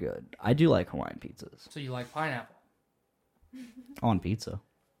are good. I do like Hawaiian pizzas So you like pineapple? on pizza.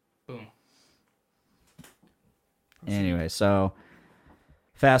 Boom. Anyway, so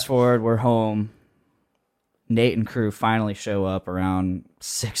fast forward, we're home. Nate and crew finally show up around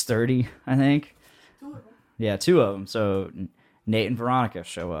 6:30, I think. Yeah, two of them. So Nate and Veronica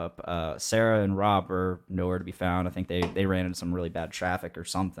show up. Sarah and Rob are nowhere to be found. I think they ran into some really bad traffic or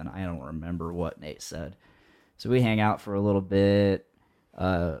something. I don't remember what Nate said. So we hang out for a little bit.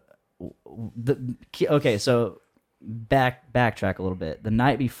 Okay, so backtrack a little bit. The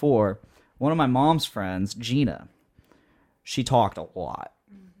night before, one of my mom's friends, Gina, she talked a lot.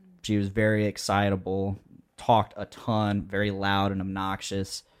 She was very excitable, talked a ton, very loud and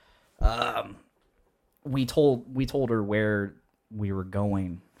obnoxious. We told her where we were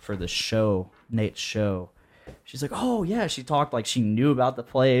going for the show, Nate's show. She's like, oh yeah, she talked like she knew about the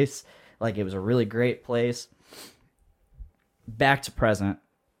place, like it was a really great place. Back to present,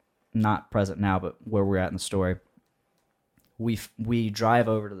 not present now, but where we're at in the story. We drive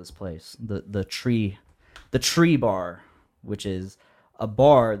over to this place, the tree bar, which is a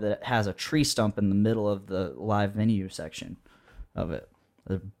bar that has a tree stump in the middle of the live venue section of it.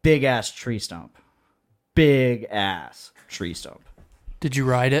 A big ass tree stump. Big ass tree stump. Did you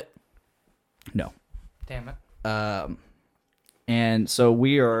ride it? No. Damn it. And so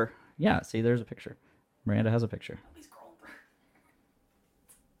we are, yeah, see, there's a picture. Miranda has a picture.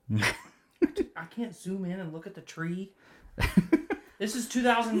 I can't zoom in and look at the tree. This is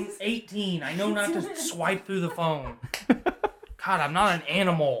 2018. I know not to swipe through the phone. God, I'm not an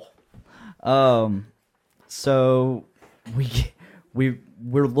animal. So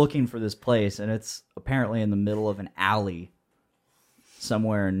we're looking for this place, and it's apparently in the middle of an alley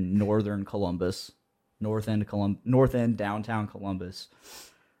somewhere in northern Columbus, north end downtown Columbus,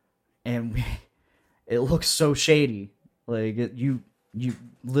 and it looks so shady. Like you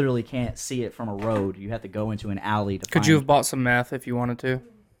literally can't see it from a road. You have to go into an alley to. Could you have bought some meth if you wanted to?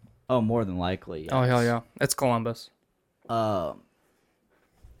 Oh, more than likely. Oh, yes. hell yeah. It's Columbus.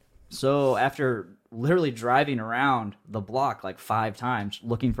 So after literally driving around the block like 5 times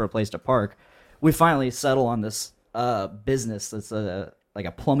looking for a place to park, we finally settle on this business that's like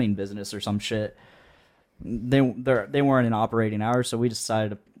a plumbing business or some shit. They weren't in operating hours, so we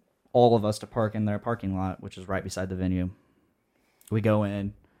decided all of us to park in their parking lot, which is right beside the venue. We go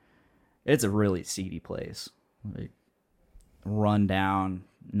in. It's a really seedy place. Like, run down,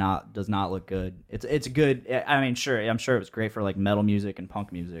 does not look good. It's good. I mean, sure, I'm sure it was great for like metal music and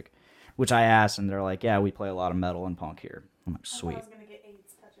punk music, which I asked, and they're like, yeah, we play a lot of metal and punk here. I'm like, sweet. I was gonna get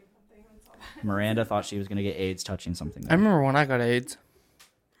AIDS touching something. That's all that. Miranda thought she was gonna get AIDS touching something. I remember when I got AIDS.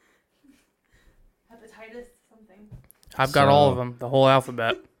 Hepatitis something. I've got all of them, the whole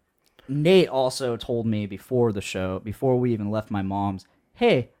alphabet. Nate also told me before the show, before we even left my mom's,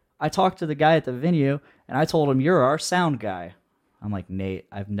 hey, I talked to the guy at the venue, and I told him, you're our sound guy. I'm like, Nate,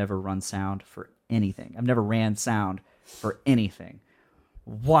 I've never run sound for anything. I've never ran sound for anything.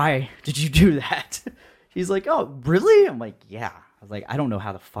 Why did you do that? He's like, oh, really? I'm like, yeah. I was like, I don't know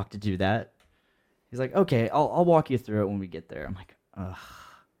how the fuck to do that. He's like, okay, I'll walk you through it when we get there. I'm like, ugh.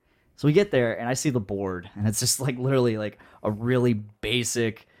 So we get there, and I see the board, and it's just like literally like a really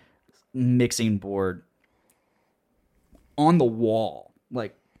basic mixing board on the wall,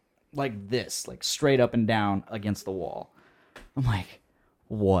 like this, like straight up and down against the wall. I'm like,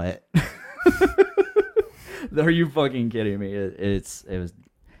 what? Are you fucking kidding me? It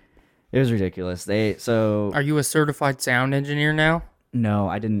was ridiculous. Are you a certified sound engineer now? No,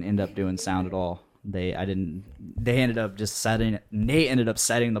 I didn't end up doing sound at all. They ended up just Nate ended up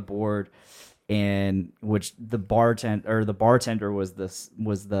setting the board, and which the bartender was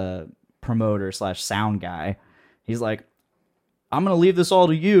the promoter / sound guy. He's like, I'm gonna leave this all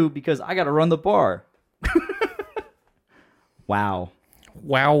to you because I gotta run the bar. Wow.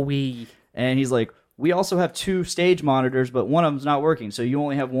 Wowee. And he's like, we also have 2 stage monitors, but one of them's not working, so you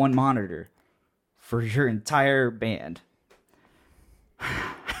only have 1 monitor for your entire band.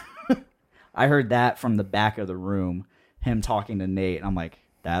 I heard that from the back of the room, him talking to Nate, and I'm like,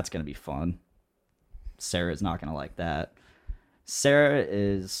 that's going to be fun. Sarah's not going to like that. Sarah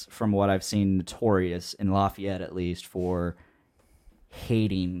is, from what I've seen, notorious, in Lafayette at least, for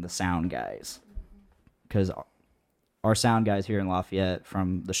hating the sound guys. Because our sound guys here in Lafayette,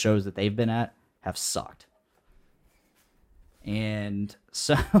 from the shows that they've been at, have sucked. And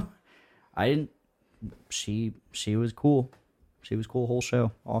so she was cool. She was cool whole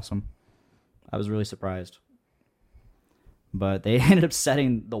show. Awesome. I was really surprised. But they ended up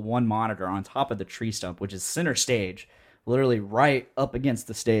setting the 1 monitor on top of the tree stump, which is center stage, literally right up against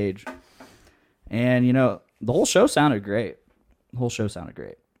the stage. And, the whole show sounded great.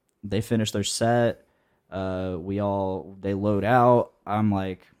 They finished their set. They load out. I'm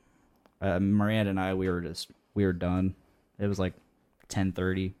like, Miranda and I, we were done. It was like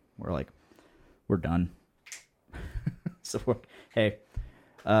 10:30. We're like, we're done. So we're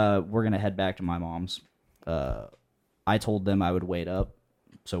going to head back to my mom's. I told them I would wait up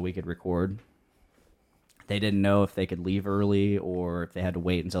so we could record. They didn't know if they could leave early or if they had to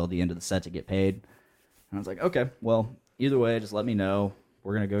wait until the end of the set to get paid. And I was like, okay, well, either way, just let me know.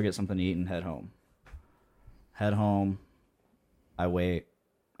 We're going to go get something to eat and head home. I wait.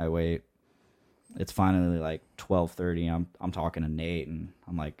 It's finally like 12:30. I'm talking to Nate, and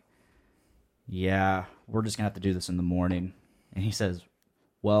I'm like, yeah, we're just going to have to do this in the morning. And he says,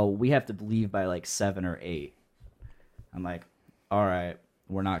 well, we have to leave by like 7 or 8. I'm like, all right,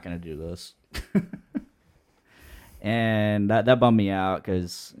 we're not going to do this. And that bummed me out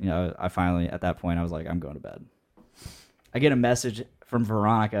because, I finally, at that point, I was like, I'm going to bed. I get a message from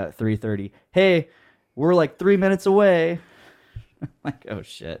Veronica at 3:30. Hey, we're like 3 minutes away. I'm like, oh,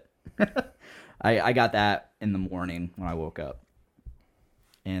 shit. I got that in the morning when I woke up.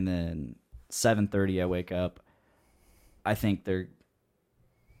 And then 7:30 I wake up. I think they're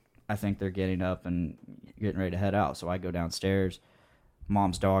getting up and getting ready to head out. So I go downstairs.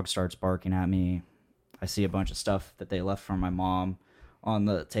 Mom's dog starts barking at me. I see a bunch of stuff that they left from my mom on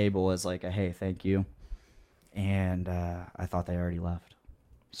the table as like a, hey, thank you. And I thought they already left.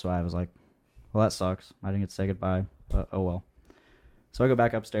 So I was like, well, that sucks. I didn't get to say goodbye, but oh well. So I go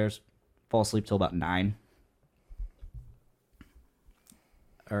back upstairs, fall asleep till about 9.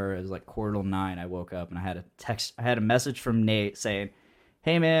 Or it was like 8:45. I woke up and I had a message from Nate saying,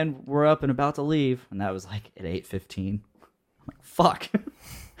 hey man, we're up and about to leave. And that was like at 8:15. I'm like, fuck.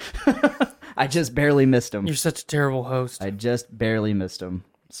 I just barely missed him. You're such a terrible host. I just barely missed him.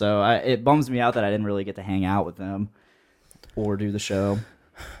 So it bums me out that I didn't really get to hang out with them or do the show.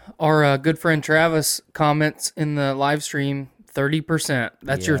 Our good friend Travis comments in the live stream, 30%.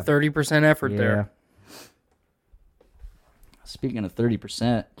 That's your 30% effort there. Speaking of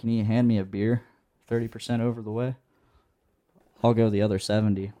 30%, can you hand me a beer? 30% over the way? I'll go the other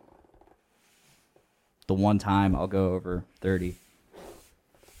 70. The one time I'll go over 30.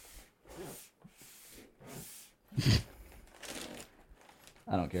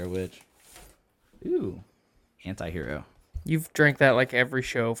 I don't care which. Ooh, Anti-Hero. You've drank that like every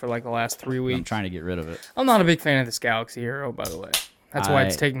show for like the last 3 weeks. I'm trying to get rid of it. I'm not a big fan of this Galaxy Hero, by the way. That's why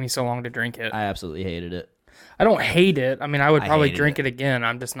it's I- taking me so long to drink it. I absolutely hated it. I don't hate it. I mean, I would I probably hated drink it again.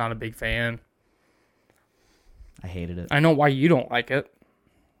 I'm just not a big fan. I hated it. I know why you don't like it.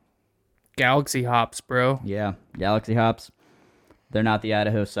 Galaxy hops, bro. Yeah, Galaxy hops. They're not the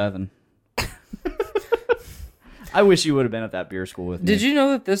Idaho 7. I wish you would have been at that beer school with me. Did you know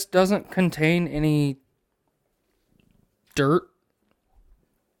that this doesn't contain any dirt?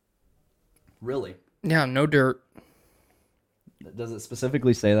 Really? Yeah, no dirt. Does it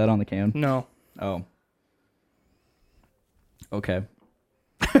specifically say that on the can? No. Oh. Okay.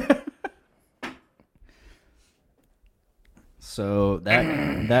 So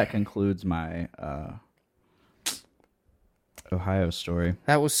that concludes my Ohio story.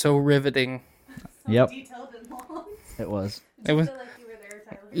 That was so riveting. So Yep. detailed and long. It was. It was I feel like you were there,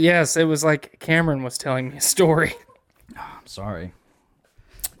 Tyler. Yes, it was like Cameron was telling me a story. I'm sorry.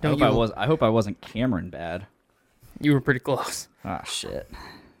 No, I hope I wasn't Cameron bad. You were pretty close. Ah shit.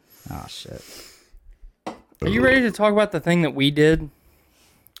 Ah shit. Are you ready to talk about the thing that we did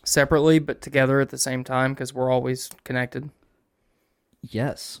separately but together at the same time because we're always connected?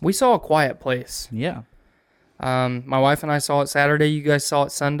 Yes. We saw A Quiet Place. Yeah. My wife and I saw it Saturday. You guys saw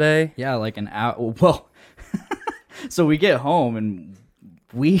it Sunday. Yeah, like an hour. Well, so we get home and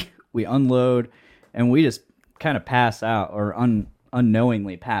we unload and we just kind of pass out or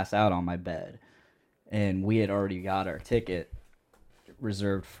unknowingly pass out on my bed. And we had already got our ticket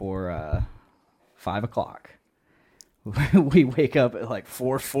reserved for 5 o'clock. We wake up at like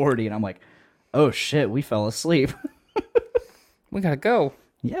 4:40 and I'm like, oh shit, we fell asleep. We gotta go.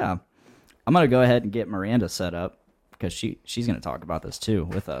 Yeah. I'm going to go ahead and get Miranda set up because she's going to talk about this too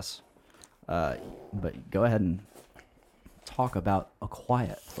with us. But go ahead and talk about A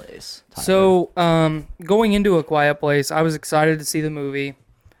Quiet Place, Tyler. So, going into A Quiet Place, I was excited to see the movie.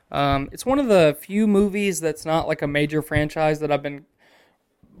 It's one of the few movies that's not like a major franchise that I've been,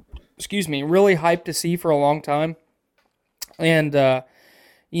 really hyped to see for a long time. And,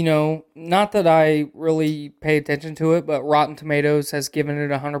 not that I really pay attention to it, but Rotten Tomatoes has given it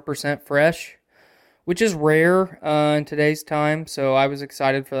 100% fresh, which is rare in today's time, so I was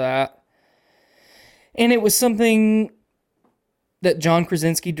excited for that. And it was something that John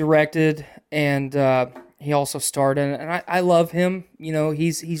Krasinski directed, and he also starred in it, and I love him. You know,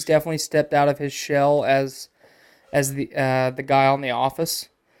 he's definitely stepped out of his shell as the guy on The Office,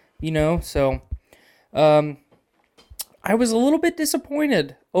 so I was a little bit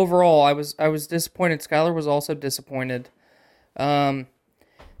disappointed overall. I was disappointed. Skylar was also disappointed. You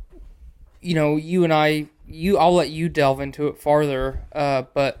and I'll let you delve into it farther.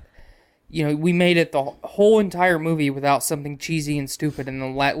 But we made it the whole entire movie without something cheesy and stupid.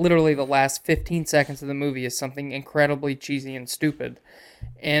 And literally the last 15 seconds of the movie is something incredibly cheesy and stupid.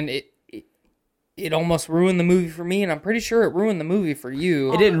 And it almost ruined the movie for me. And I'm pretty sure it ruined the movie for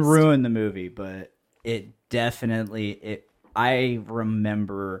you. It didn't ruin the movie, but it definitely I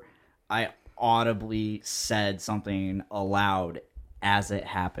remember I audibly said something aloud as it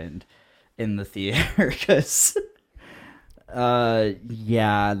happened in the theater because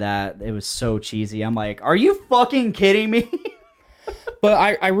that it was so cheesy. I'm like, are you fucking kidding me?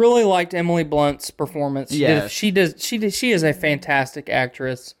 But I really liked Emily Blunt's performance. Yes. She is a fantastic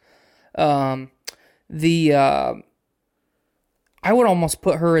actress. I would almost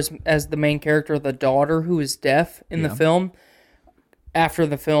put her as the main character, the daughter who is deaf in the film. After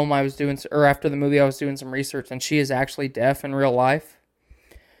the movie, I was doing some research, and she is actually deaf in real life.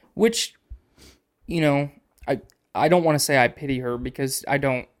 Which, I don't want to say I pity her because I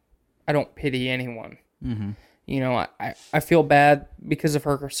don't pity anyone. Mm-hmm. I feel bad because of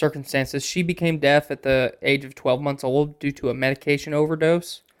her circumstances. She became deaf at the age of 12 months old due to a medication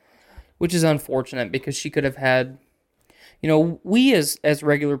overdose, which is unfortunate because she could have had. We as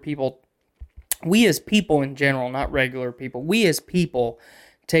regular people, we as people in general, not regular people, we as people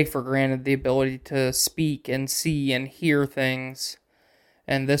take for granted the ability to speak and see and hear things.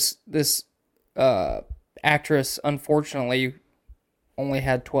 And this actress, unfortunately, only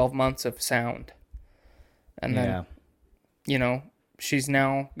had 12 months of sound. And then, she's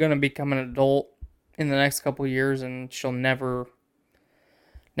now going to become an adult in the next couple of years, and she'll never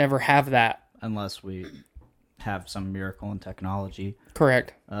have that. Unless we have some miracle in technology.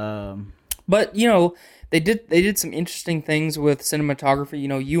 Correct. But they did some interesting things with cinematography.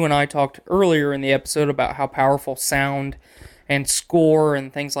 You and I talked earlier in the episode about how powerful sound and score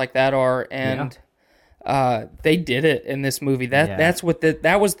and things like that are, and they did it in this movie. That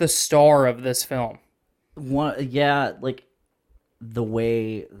was the star of this film. Like the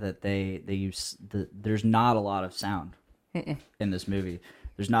way that they use there's not a lot of sound in this movie.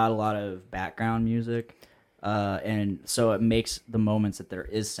 There's not a lot of background music. And so it makes the moments that there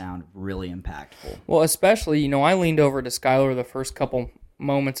is sound really impactful. Well, especially, I leaned over to Skylar the first couple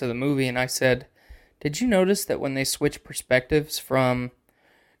moments of the movie and I said, did you notice that when they switch perspectives from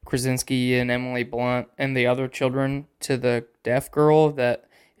Krasinski and Emily Blunt and the other children to the deaf girl, that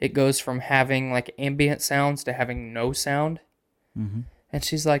it goes from having like ambient sounds to having no sound? Mm-hmm. And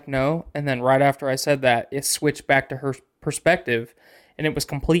she's like, no. And then right after I said that, it switched back to her perspective and it was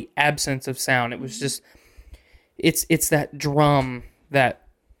complete absence of sound. It was just, it's that drum that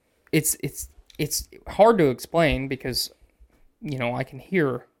it's hard to explain because, I can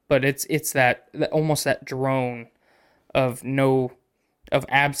hear, but it's that almost that drone of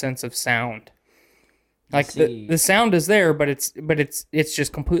absence of sound. Like the sound is there, but it's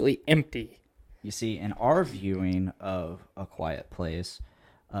just completely empty. You see, in our viewing of A Quiet Place,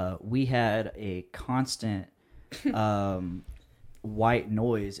 we had a constant white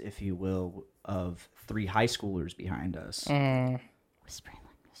noise, if you will, of 3 high schoolers behind us. Whispering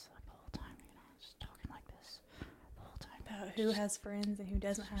like this the whole time, just talking like this the whole time. About who has friends and who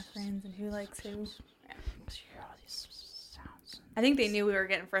doesn't have friends and who likes who. Yeah. Because you hear all these sounds. I think they knew we were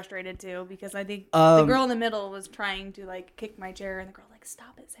getting frustrated too, because I think the girl in the middle was trying to like kick my chair, and the girl like,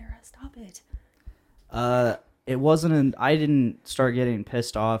 "Stop it, Sarah! Stop it!" It wasn't. I didn't start getting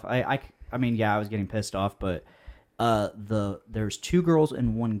pissed off. I mean, yeah, I was getting pissed off, but there's 2 girls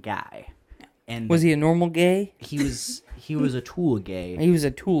and 1 guy. And was he a normal gay? He was a tool gay. He was a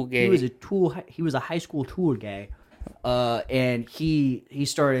tool gay. He was a high school tool gay. And he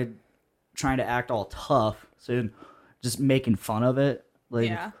started trying to act all tough, so just making fun of it,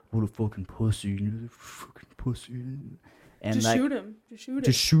 like, what a fucking pussy, fucking pussy. And just like, shoot him.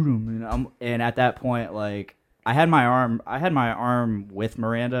 Just shoot him. And at that point, like, I had my arm with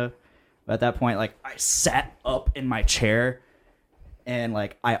Miranda, but at that point, like, I sat up in my chair and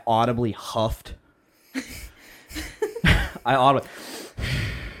like I audibly huffed.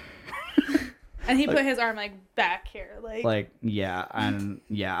 And he put his arm like back here, like yeah, and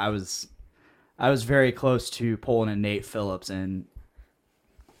yeah, I was very close to pulling a Nate Phillips and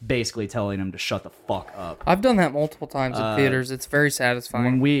basically telling him to shut the fuck up. I've done that multiple times in theaters. It's very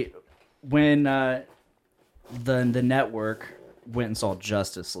satisfying. When the network went and saw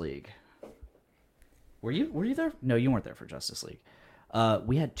Justice League. Were you there? No, you weren't there for Justice League.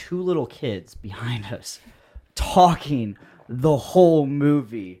 We had 2 little kids behind us talking the whole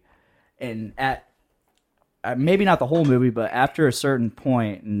movie, and at maybe not the whole movie, but after a certain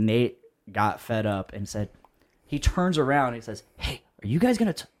point, Nate got fed up and said, he turns around and he says, "Hey, are you guys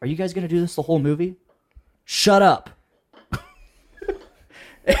gonna do this the whole movie? Shut up!"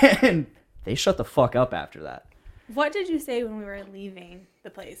 And they shut the fuck up after that. What did you say when we were leaving the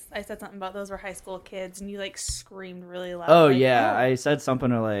place? I said something about those were high school kids, and you like screamed really loud. Oh, like, yeah. Oh. I said something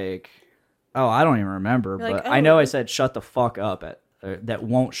to like, I don't even remember, You're but like, I know I oh. said shut the fuck up that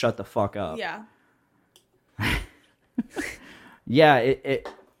won't shut the fuck up. Yeah. Yeah, it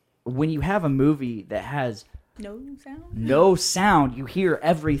when you have a movie that has no sound, you hear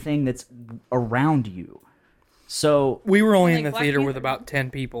everything that's around you. So we were only Like in the Black theater with Panther. about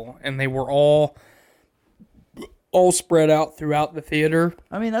 10 people, and they were all spread out throughout the theater.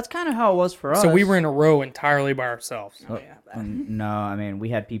 I mean, that's kind of how it was for us. So we were in a row entirely by ourselves. Oh, yeah. No, I mean, we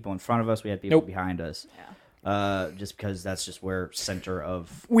had people in front of us, we had people Nope. behind us. Yeah. Just because that's just where center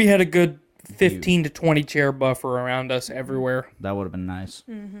of We had a good 15 to 20 chair buffer around us everywhere. that would have been nice.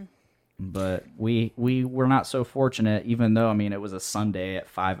 Mm-hmm. But we were not so fortunate, even though, I mean, it was a Sunday at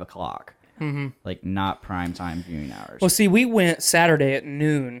 5 o'clock. Mm-hmm. Like, not prime time viewing hours. Well, see, we went Saturday at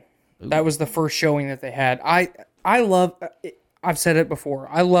noon. Ooh. That was the first showing that they had. I love, I've said it before,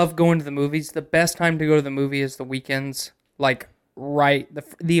 I love going to the movies. The best time to go to the movie is the weekends, like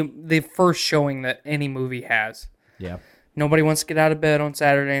the first showing that any movie has. Yeah. Nobody wants to get out of bed on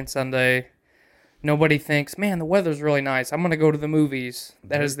Saturday and Sunday. Nobody thinks, man, the weather's really nice, I'm going to go to the movies.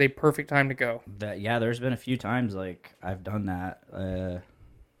 That is the perfect time to go. There's been a few times, like, I've done that. I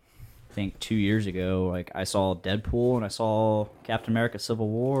think 2 years ago, like, I saw Deadpool and I saw Captain America Civil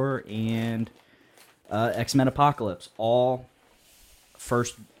War and X-Men Apocalypse, all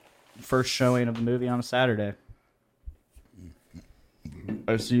first showing of the movie on a Saturday.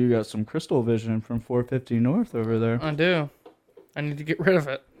 I see you got some crystal vision from 450 North over there. I do. I need to get rid of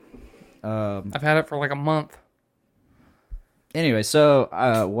it. I've had it for like a month. Anyway, so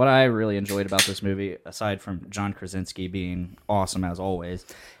what I really enjoyed about this movie, aside from John Krasinski being awesome as always,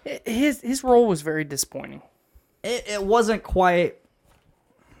 His role was very disappointing. it wasn't quite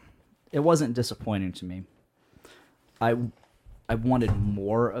it wasn't disappointing to me. I wanted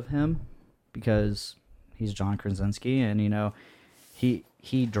more of him because he's John Krasinski, and you know, he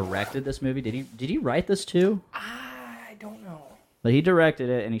directed this movie. Did he write this too? I don't know. But he directed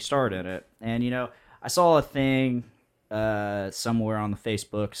it and he starred in it. And you know, I saw a thing somewhere on the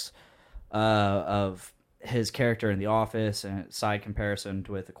Facebooks of his character in The Office and side comparison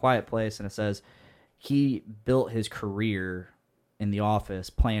with A Quiet Place, and it says he built his career in The Office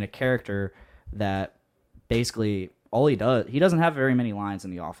playing a character that basically all he doesn't have very many lines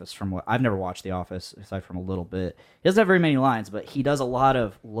in The Office. From what I've never watched The Office aside from a little bit, he doesn't have very many lines, but he does a lot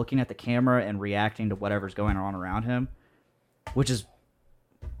of looking at the camera and reacting to whatever's going on around him, which is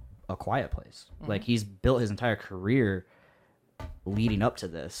A Quiet Place. Mm-hmm. Like, he's built his entire career leading up to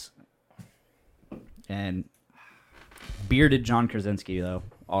this. And bearded John Krasinski, though,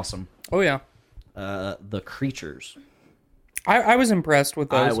 awesome. Oh yeah. The creatures. I was impressed with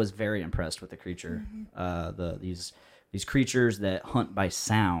those. I was very impressed with the creature. These creatures that hunt by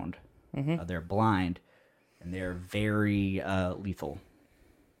sound. Mm-hmm. They're blind, and they're very lethal.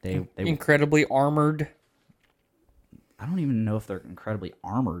 They incredibly armored. I don't even know if they're incredibly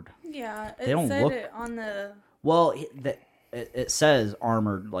armored. Yeah, they don't said look it on the. Well, it says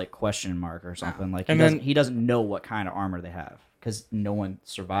armored, like question mark or something. Like he doesn't know what kind of armor they have because no one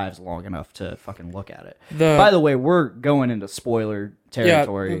survives long enough to fucking look at it. By the way, we're going into spoiler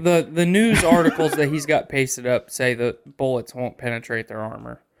territory. Yeah, the news articles that he's got pasted up say that bullets won't penetrate their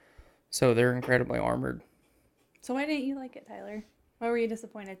armor, so they're incredibly armored. So why didn't you like it, Tyler? Why were you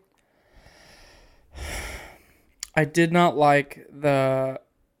disappointed? I did not like the.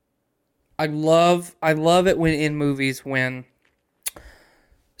 I love it when in movies when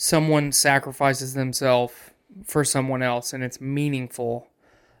someone sacrifices themselves for someone else and it's meaningful.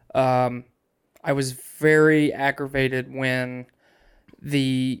 I was very aggravated when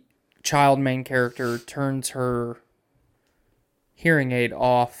the child main character turns her hearing aid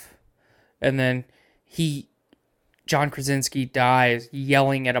off and then John Krasinski dies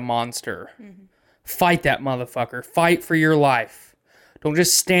yelling at a monster. Mm-hmm. Fight that motherfucker. Fight for your life. Don't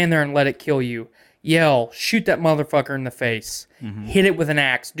just stand there and let it kill you. Yell. Shoot that motherfucker in the face. Mm-hmm. Hit it with an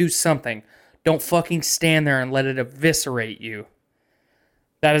axe. Do something. Don't fucking stand there and let it eviscerate you.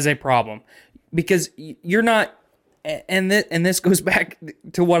 That is a problem. Because you're not... And this goes back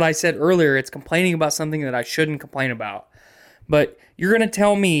to what I said earlier. It's complaining about something that I shouldn't complain about. But you're going to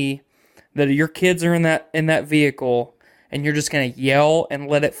tell me that your kids are in that vehicle and you're just going to yell and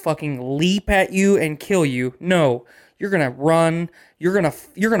let it fucking leap at you and kill you. No. You're going to run. You're going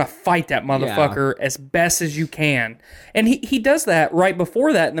to fight that motherfucker as best as you can. And he does that right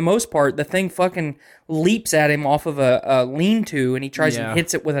before that. In the most part, the thing fucking leaps at him off of a lean-to and he tries and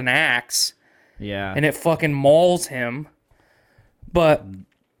hits it with an axe. Yeah. And it fucking mauls him. But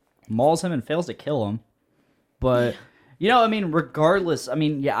mauls him and fails to kill him. But you know, I mean, regardless, I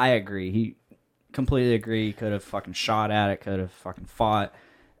mean, yeah, I agree. Completely agree. He could have fucking shot at it, could have fucking fought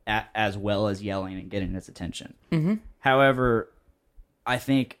as well as yelling and getting its attention. Mm-hmm. However, I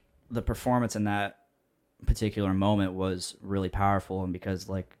think the performance in that particular moment was really powerful, and because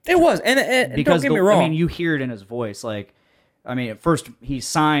like it was, and don't get me wrong. I mean, you hear it in his voice. Like, I mean, at first he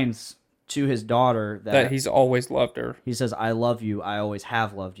signs to his daughter that he's always loved her. He says, "I love you. I always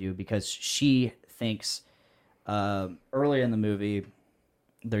have loved you," because she thinks early in the movie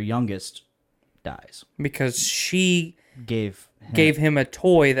their youngest dies because she gave him a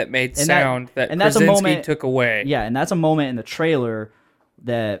toy that made sound that Krasinski took away. Yeah, and that's a moment in the trailer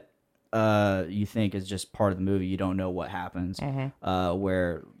that you think is just part of the movie. You don't know what happens,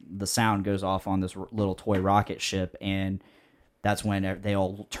 where the sound goes off on this little toy rocket ship, and that's when they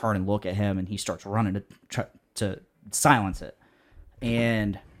all turn and look at him, and he starts running to try to silence it.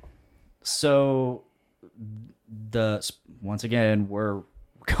 And so, once again, we're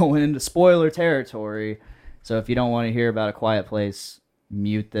going into spoiler territory. So if you don't want to hear about A Quiet Place,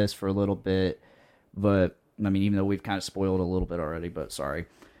 mute this for a little bit. But, I mean, even though we've kind of spoiled a little bit already, but sorry.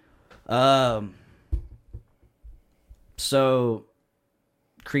 So,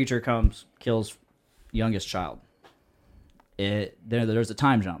 creature comes, kills youngest child. There's a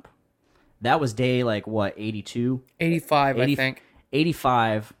time jump. That was day, like, what, 82? 85, I think.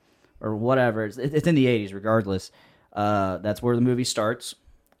 85, or whatever. It's in the 80s, regardless. That's where the movie starts.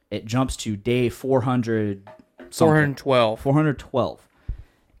 It jumps to day 412. 412.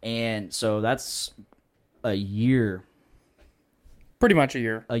 And so that's a year. Pretty much a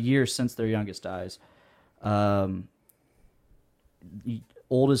year. A year since their youngest dies. His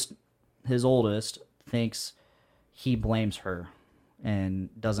oldest thinks he blames her and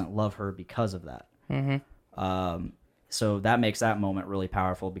doesn't love her because of that. Mm-hmm. So that makes that moment really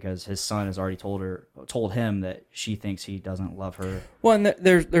powerful because his son has already told him that she thinks he doesn't love her. Well, and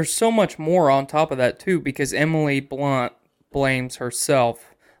there's so much more on top of that too, because Emily Blunt blames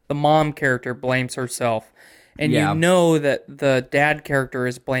herself. The mom character blames herself, and you know that the dad character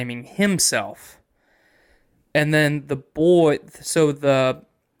is blaming himself. And then the boy, so the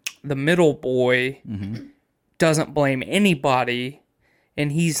middle boy doesn't blame anybody,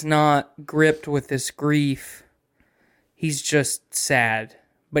 and he's not gripped with this grief. He's just sad,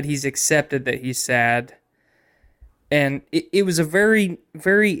 but he's accepted that he's sad. And it was a very,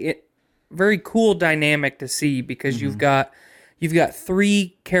 very, very cool dynamic to see because you've got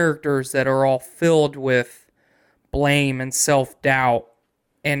 3 characters that are all filled with blame and self-doubt,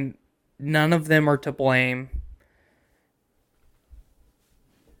 and none of them are to blame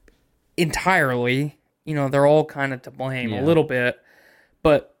entirely. You know, they're all kind of to blame a little bit,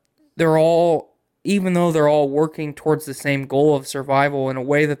 but they're all, even though they're all working towards the same goal of survival in a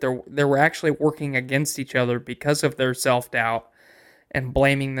way that they were actually working against each other because of their self-doubt and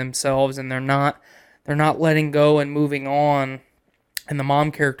blaming themselves, and they're not letting go and moving on. And the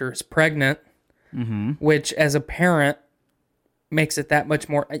mom character is pregnant, which as a parent makes it that much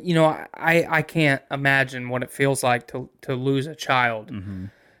more, you know, I can't imagine what it feels like to lose a child.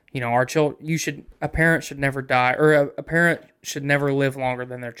 You know, a parent should never die, or a parent should never live longer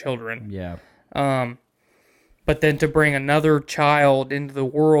than their children. Yeah. But then to bring another child into the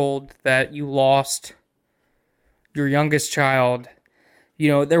world that you lost your youngest child, you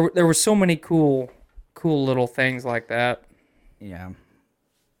know, there were so many cool little things like that. Yeah.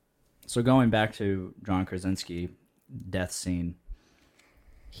 So going back to John Krasinski, death scene,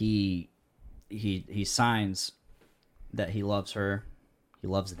 he signs that he loves her, he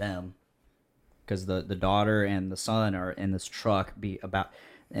loves them, because the daughter and the son are in this truck,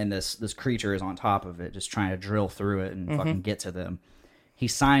 and this creature is on top of it, just trying to drill through it and fucking get to them. He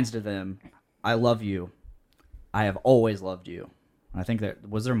signs to them, "I love you. I have always loved you." And I think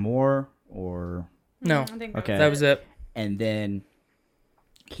was there more or No, I think okay, that was it. And then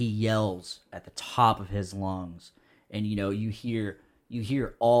he yells at the top of his lungs, and you know, you hear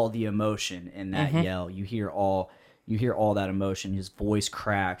all the emotion in that yell. You hear all that emotion. His voice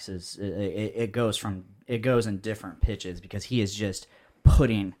cracks. It goes in different pitches because he is just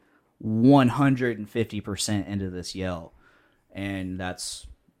putting 150% into this yell, and that's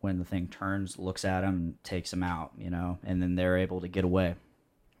when the thing turns, looks at him, and takes him out. You know, and then they're able to get away.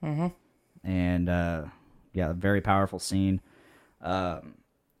 And yeah, very powerful scene. So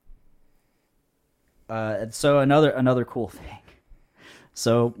another cool thing.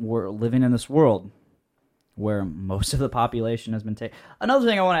 So we're living in this world where most of the population has been taken. Another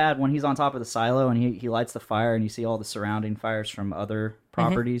thing I want to add, when he's on top of the silo and he lights the fire and you see all the surrounding fires from other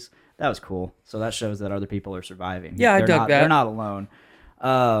properties, that was cool. So that shows that other people are surviving. Yeah, I dug that. They're not alone.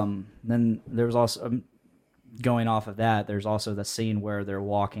 Then there was also, going off of that, there's also the scene where they're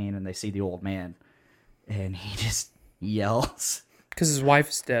walking and they see the old man and he just yells. Because his wife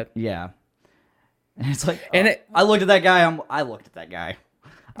is dead. Yeah. And it's like, And I looked at that guy. I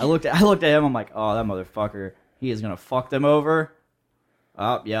looked at him. I'm like, oh, that motherfucker. He is gonna fuck them over.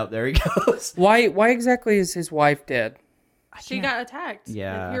 Oh, yep, there he goes. Why exactly is his wife dead? She got attacked.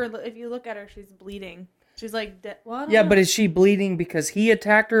 Yeah. If you look at her, she's bleeding. She's like, what? Yeah, but is she bleeding because he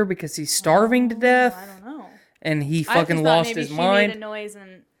attacked her, because he's starving to death? I don't know. And he I fucking just thought lost maybe his she mind. made a noise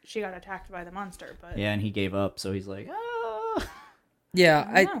and she got attacked by the monster. But Yeah, and he gave up. So he's like, ah. Yeah,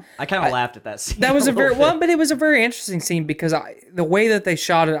 I kind of laughed at that scene. that was a very little well, bit. but it was a very interesting scene because the way that they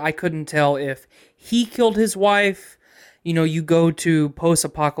shot it, I couldn't tell if he killed his wife. You know, you go to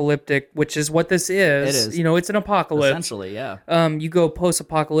post-apocalyptic, which is what this is. It is. You know, it's an apocalypse. Essentially, yeah. You go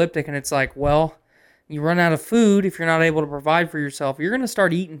post-apocalyptic, and it's like, well, you run out of food. If you're not able to provide for yourself, you're going to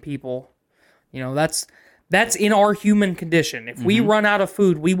start eating people. You know, that's in our human condition. If we run out of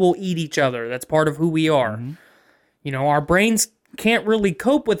food, we will eat each other. That's part of who we are. You know, our brains can't really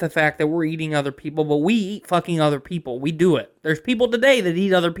cope with the fact that we're eating other people, but we eat fucking other people. We do it. There's people today that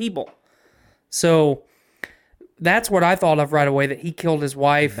eat other people. So that's what I thought of right away, that he killed his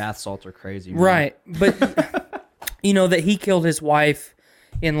wife. Bath salts are crazy. Man. Right. But, you know, that he killed his wife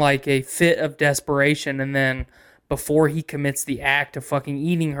in like a fit of desperation, and then before he commits the act of fucking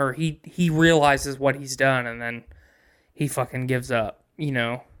eating her, he realizes what he's done, and then he fucking gives up, you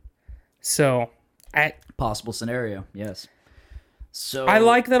know. So Possible scenario, yes. So I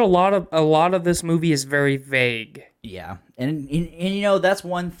like that a lot of this movie is very vague. Yeah, and you know, that's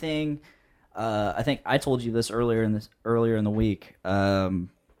one thing. I think I told you this earlier in the week.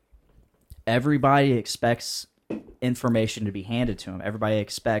 Everybody expects information to be handed to them. Everybody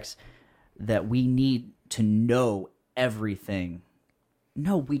expects that we need to know everything.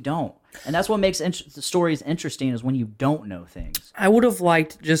 No, we don't. And that's what makes the stories interesting, is when you don't know things. I would have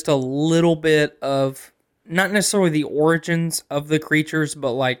liked just a little bit of, not necessarily the origins of the creatures,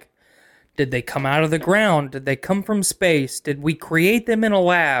 but like, did they come out of the ground? Did they come from space? Did we create them in a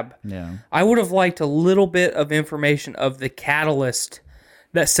lab? Yeah. I would have liked a little bit of information of the catalyst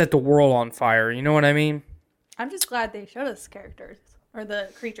that set the world on fire. You know what I mean? I'm just glad they showed us characters or the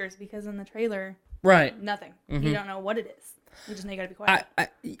creatures, because in the trailer, Right. nothing. You don't know what it is. You just know you gotta be quiet.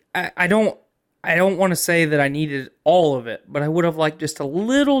 I don't want to say that I needed all of it, but I would have liked just a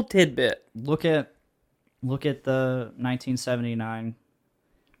little tidbit. Look at the 1979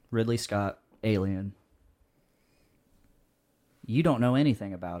 Ridley Scott Alien. You don't know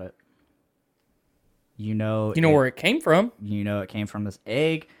anything about it. You know where it came from. You know it came from this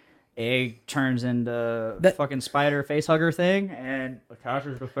egg. Egg turns into fucking spider face hugger thing and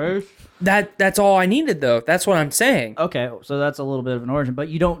attaches the face. That's all I needed, though. That's what I'm saying. Okay, so that's a little bit of an origin, but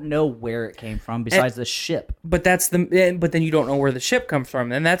you don't know where it came from besides the ship. But then you don't know where the ship comes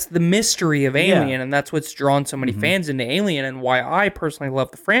from, and that's the mystery of Alien, and that's what's drawn so many fans into Alien, and why I personally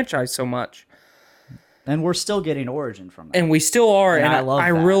love the franchise so much. And we're still getting origin from that. And we still are, and I love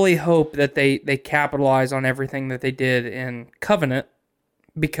I that. really hope that they capitalize on everything that they did in Covenant,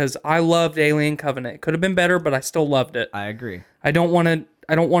 because I loved Alien Covenant. It could have been better, but I still loved it. I agree. I don't want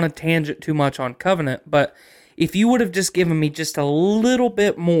to tangent too much on Covenant, but if you would have just given me just a little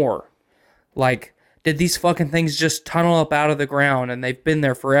bit more, like, did these fucking things just tunnel up out of the ground and they've been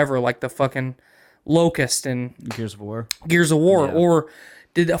there forever, like the fucking Locust and Gears of War. Yeah. Or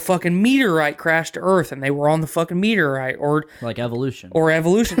did a fucking meteorite crash to Earth and they were on the fucking meteorite? Or like evolution.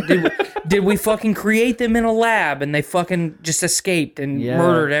 Did we fucking create them in a lab and they fucking just escaped and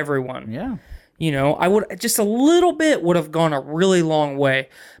murdered everyone? Yeah. You know, I would just a little bit would have gone a really long way.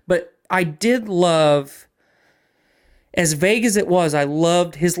 But I did love, as vague as it was, I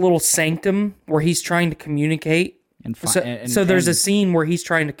loved his little sanctum where he's trying to communicate. So there's a scene where he's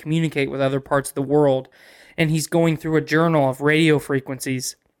trying to communicate with other parts of the world, and he's going through a journal of radio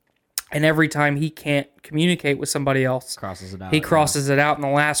frequencies. And every time he can't communicate with somebody else, crosses it out. He crosses it out, and the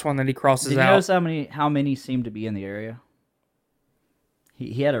last one that he crosses Did you out. notice how many seem to be in the area?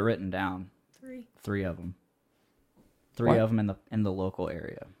 He had it written down. 3 of them. Three of them in the local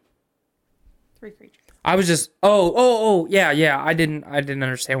area. 3 creatures. I was just yeah. I didn't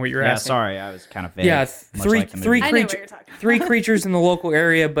understand what you were asking. Sorry, I was kind of vague. Yeah, much like the movie. I know what you're talking about. 3 creatures in the local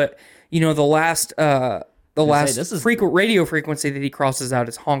area, but you know the last frequent radio frequency that he crosses out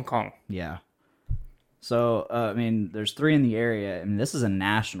is Hong Kong. Yeah. So I mean, there's 3 in the area, and this is a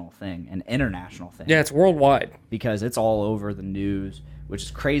national thing, an international thing. Yeah, it's worldwide because it's all over the news, which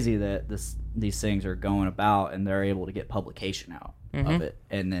is crazy that these things are going about and they're able to get publication out of it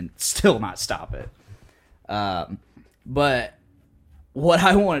and then still not stop it. But what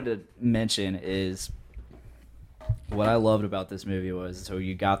I wanted to mention is what I loved about this movie was, so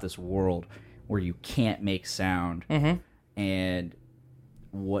you got this world where you can't make sound, and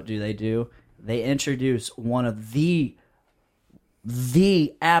what do? They introduce one of the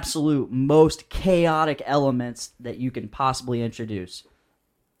absolute most chaotic elements that you can possibly introduce: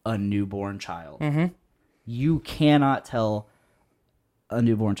 a newborn child. You cannot tell a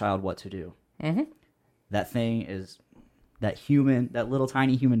newborn child what to do. That thing is, that little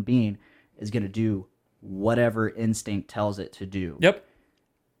tiny human being is going to do whatever instinct tells it to do. Yep.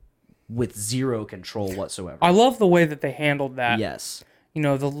 With zero control whatsoever. I love the way that they handled that. Yes. You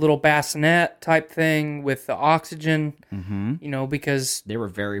know, the little bassinet type thing with the oxygen, you know, because they were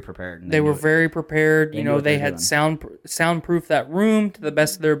very prepared. They were very prepared. You know, they had soundproof that room to the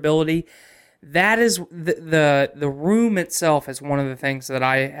best of their ability. That is the room itself is one of the things that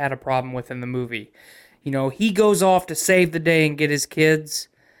I had a problem with in the movie. You know, he goes off to save the day and get his kids.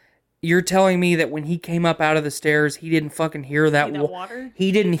 You're telling me that when he came up out of the stairs, he didn't fucking hear that water?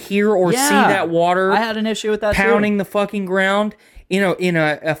 He didn't hear or see that water. I had an issue with that pounding the fucking ground. You know, in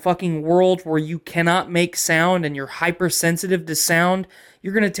a fucking world where you cannot make sound and you're hypersensitive to sound,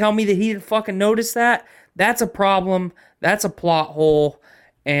 you're gonna tell me that he didn't fucking notice that? That's a problem. That's a plot hole.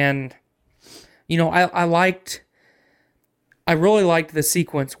 And you know, I really liked the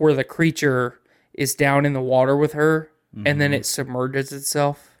sequence where the creature is down in the water with her, and then it submerges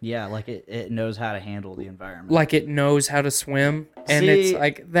itself. Yeah, like it knows how to handle the environment. Like it knows how to swim. And it's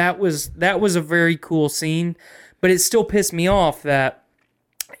like that was a very cool scene, but it still pissed me off that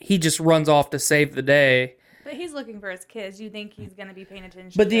he just runs off to save the day. But he's looking for his kids. You think he's going to be paying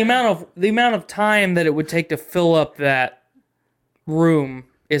attention? But the amount of time that it would take to fill up that room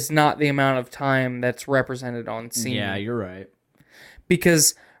is not the amount of time that's represented on scene. Yeah, you're right.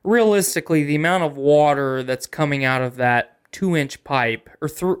 Because realistically, the amount of water that's coming out of that 2-inch pipe,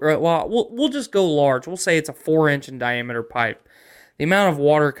 we'll just go large. We'll say it's a 4-inch in diameter pipe. The amount of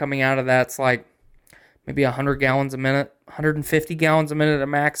water coming out of that's like maybe 100 gallons a minute, 150 gallons a minute at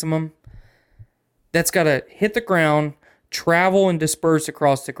maximum. That's got to hit the ground, travel and disperse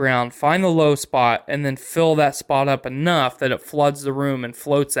across the ground, find the low spot, and then fill that spot up enough that it floods the room and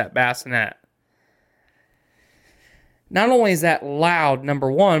floats that bassinet. Not only is that loud,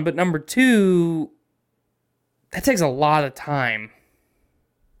 number one, but number two, that takes a lot of time.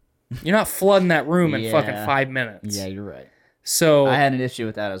 You're not flooding that room in fucking 5 minutes. Yeah, you're right. So I had an issue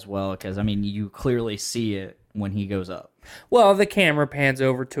with that as well because, I mean, you clearly see it when he goes up. well, the camera pans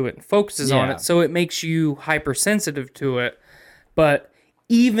over to it and focuses on Yeah. it, so it makes you hypersensitive to it. But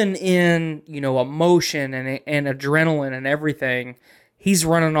even in, emotion and adrenaline and everything, he's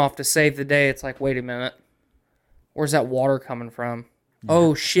running off to save the day. It's like, wait a minute. Where's that water coming from? Yeah.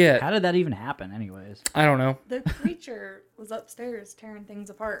 Oh, shit. How did that even happen, anyways? I don't know. The creature was upstairs tearing things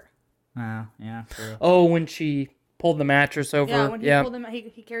apart. Yeah, true. Oh, when she pulled the mattress over. Yeah, when he pulled him,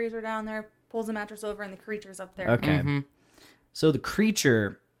 he carries her down there, pulls the mattress over, and the creature's up there. Okay. Mm-hmm. So the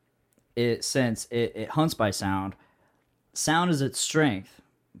creature, since it hunts by sound, sound is its strength,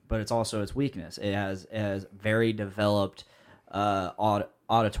 but it's also its weakness. It has very developed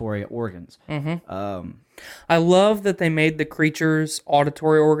auditory organs. Mm-hmm. I love that they made the creature's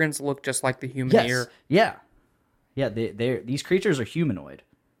auditory organs look just like the human ear. Yeah. These creatures are humanoid.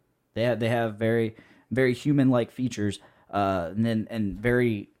 They have very, very human-like features, and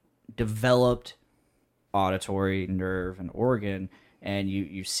very developed auditory nerve and organ. And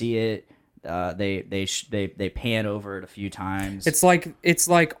you see it. They pan over it a few times. It's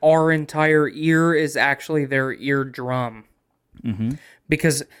like our entire ear is actually their eardrum. Mm-hmm.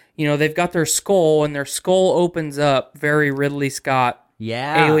 Because they've got their skull, and their skull opens up very Ridley Scott,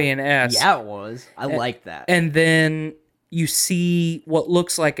 Alien-esque. Yeah, it was. I like that. And then you see what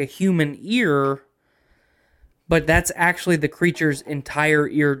looks like a human ear, but that's actually the creature's entire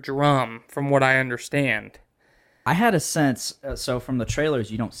eardrum, from what I understand. I had a sense. So from the trailers,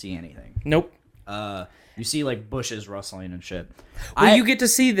 you don't see anything. Nope. You see like bushes rustling and shit. Well, you get to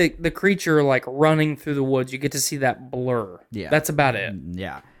see the creature like running through the woods. You get to see that blur. Yeah. That's about it.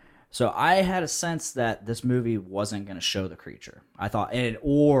 Yeah. So I had a sense that this movie wasn't going to show the creature. I thought,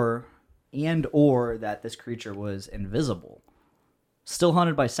 or that this creature was invisible, still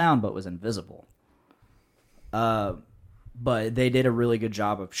hunted by sound, but was invisible. But they did a really good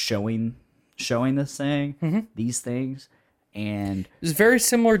job of showing this thing, these things, and it's very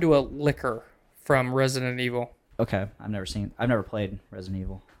similar to a liquor from Resident Evil. Okay, I've never played Resident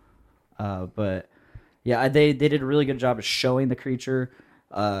Evil, but yeah, they did a really good job of showing the creature,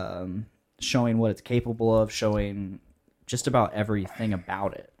 showing what it's capable of, showing just about everything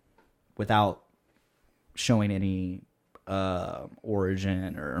about it, without showing any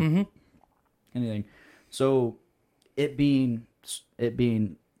origin or anything. So it being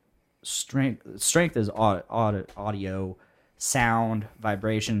strength is audio, sound,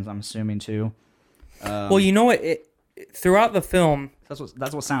 vibrations. I'm assuming too. Well, you know what? Throughout the film, that's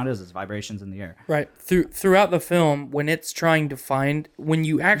what sound is vibrations in the air. Right. Throughout the film, when it's trying to find, when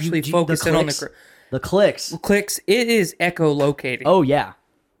you actually focus in on the clicks, it is echolocating. Oh yeah.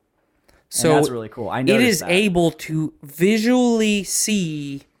 So and that's really cool. I noticed it is that. able to visually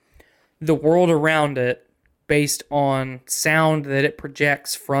see the world around it based on sound that it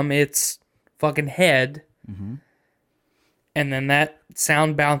projects from its fucking head. Mm-hmm. And then that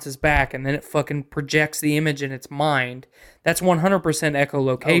sound bounces back, and then it fucking projects the image in its mind. That's 100%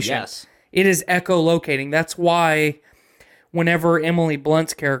 echolocation. Oh, yes. It is echolocating. That's why whenever Emily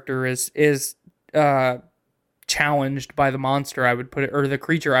Blunt's character is challenged by the monster, I would put it, or the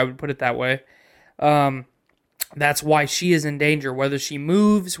creature, I would put it that way. That's why she is in danger. Whether she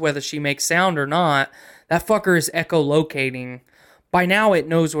moves, whether she makes sound or not, that fucker is echolocating. By now, it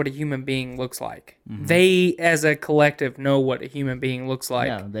knows what a human being looks like. Mm-hmm. They, as a collective, know what a human being looks like.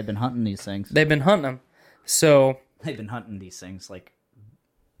 Yeah, they've been hunting these things. They've been hunting them. So they've been hunting these things. Like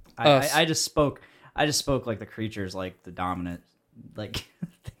I just spoke like the creature's like the dominant. Like,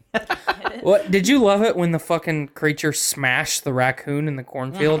 what did you love it when the fucking creature smashed the raccoon in the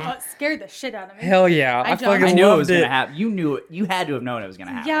cornfield? Oh, it scared the shit out of me. Hell yeah! I fucking knew loved it was gonna happen. You knew it. You had to have known it was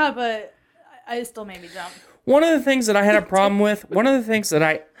gonna happen. Yeah, but it still made me jump. One of the things that I had a problem with, one of the things that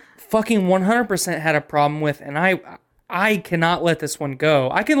I fucking 100% had a problem with, and I cannot let this one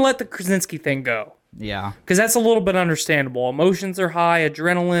go. I can let the Krasinski thing go. Yeah. Because that's a little bit understandable. Emotions are high,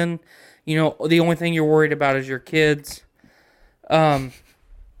 adrenaline. You know, the only thing you're worried about is your kids. When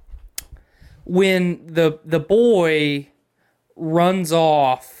the boy runs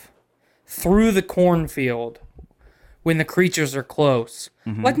off through the cornfield when the creatures are close.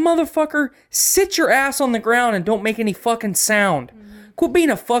 Like, motherfucker, sit your ass on the ground and don't make any fucking sound. Quit being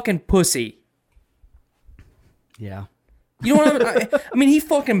a fucking pussy. Yeah. You know what I mean? He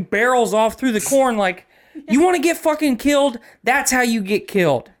fucking barrels off through the corn like, you want to get fucking killed? That's how you get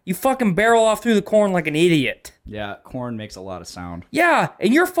killed. You fucking barrel off through the corn like an idiot. Yeah, corn makes a lot of sound. Yeah,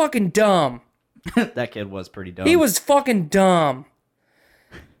 and you're fucking dumb. That kid was pretty dumb. He was fucking dumb.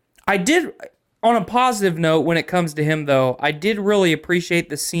 I did, on a positive note, when it comes to him, though, I did really appreciate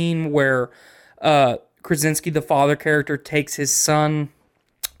the scene where Krasinski, the father character, takes his son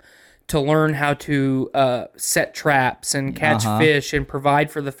to learn how to set traps and catch fish and provide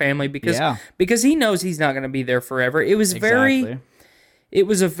for the family because he knows he's not going to be there forever. It was Exactly. it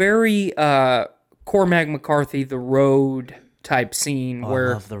was a very Cormac McCarthy, The Road type scene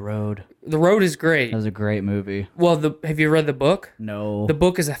where I love The Road. The Road is great. That was a great movie. Well, have you read the book? No. The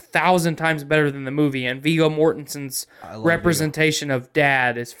book is 1,000 times better than the movie, and Viggo Mortensen's representation of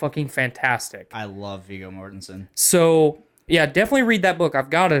Dad is fucking fantastic. I love Viggo Mortensen. So, yeah, definitely read that book. I've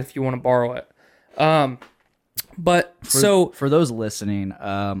got it if you want to borrow it. For those listening,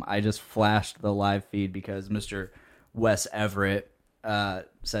 I just flashed the live feed because Mr. Wes Everett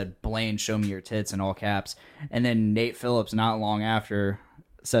said, "Blaine, show me your tits," in all caps. And then Nate Phillips, not long after,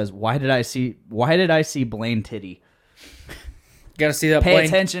 says, why did I see Blaine titty? Gotta see that Pay Blaine.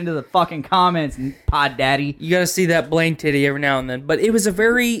 attention to the fucking comments, pod daddy. You gotta see that Blaine titty every now and then. But it was a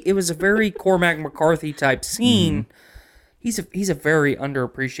very Cormac McCarthy type scene. He's a very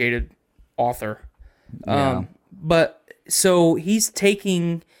underappreciated author. Yeah. But so he's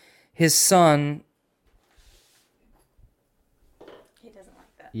taking his son. He doesn't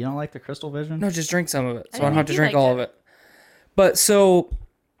like that. You don't like the Crystal Vision? No, just drink some of it, so I didn't don't have to think he drink all of liked it. But so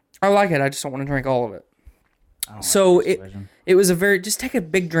I like it. I just don't want to drink all of it. So it was a very, just take a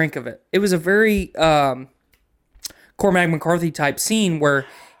big drink of it. It was a very Cormac McCarthy type scene where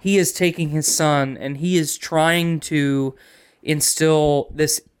he is taking his son and he is trying to instill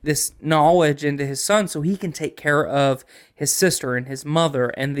this knowledge into his son so he can take care of his sister and his mother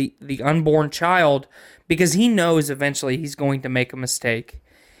and the unborn child, because he knows eventually he's going to make a mistake.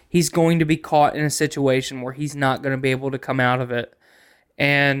 He's going to be caught in a situation where he's not going to be able to come out of it.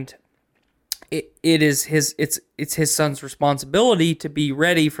 And it's his son's responsibility to be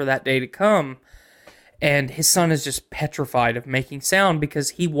ready for that day to come. And his son is just petrified of making sound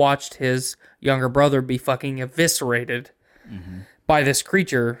because he watched his younger brother be fucking eviscerated by this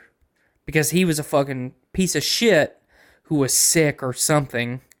creature because he was a fucking piece of shit who was sick or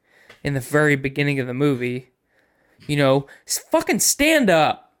something in the very beginning of the movie. You know, fucking stand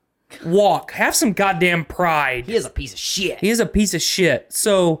up, walk, have some goddamn pride. He is a piece of shit. He is a piece of shit.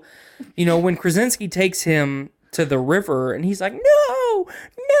 So, you know, when Krasinski takes him to the river and he's like, no,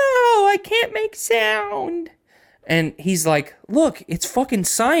 I can't make sound. And he's like, look, it's fucking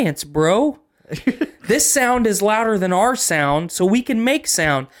science, bro. This sound is louder than our sound, so we can make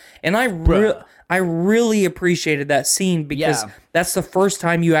sound. And I really appreciated that scene because that's the first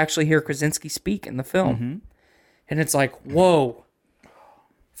time you actually hear Krasinski speak in the film. And it's like, whoa,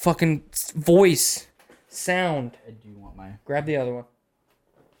 fucking voice, sound. Do you want my Grab the other one.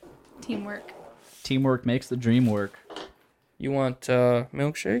 Teamwork. teamwork makes the dream work? You want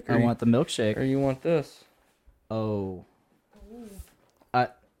milkshake? Or I want the milkshake. Or you want this? Oh.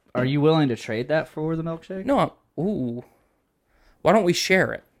 Are you willing to trade that for the milkshake? No. Ooh. Why don't we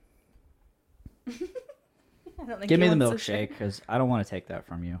share it? I don't think Give he me the wants to share. milkshake, because I don't want to take that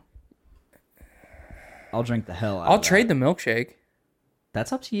from you. I'll drink the hell out I'll of that. trade the milkshake.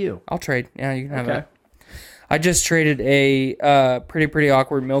 That's up to you. I'll trade. Yeah, you can have Okay. it. I just traded a pretty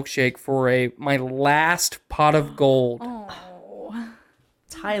awkward milkshake for my last pot of gold. Oh.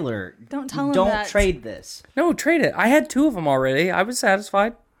 Tyler, Don't tell him don't that. trade this. No, trade it. I had 2 of them already. I was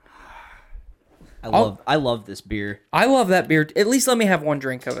satisfied. I love this beer. I love that beer. At least let me have one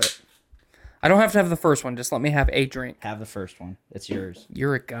drink of it. I don't have to have the first one. Just let me have a drink. Have the first one. It's yours.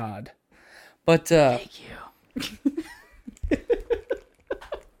 You're a god. But Thank you.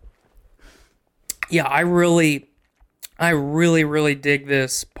 yeah, I really dig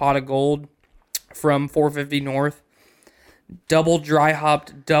this pot of gold from 450 North. Double dry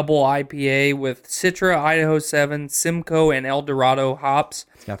hopped, double IPA with Citra, Idaho 7, Simcoe, and El Dorado hops.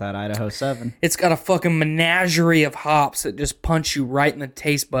 It's got that Idaho 7. It's got a fucking menagerie of hops that just punch you right in the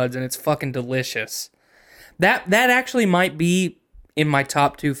taste buds, and it's fucking delicious. That actually might be in my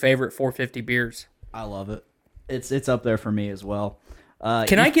top 2 favorite 450 beers. I love it. It's up there for me as well.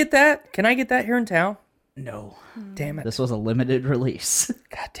 Can I get that? Can I get that here in town? No. Damn it. This was a limited release.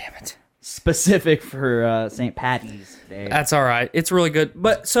 God damn it. specific for St. Patty's Day. That's all right. It's really good.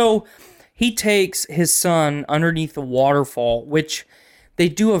 But so he takes his son underneath the waterfall, which they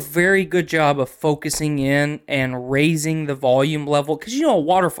do a very good job of focusing in and raising the volume level. Because, you know,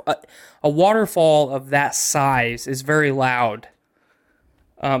 a waterfall of that size is very loud.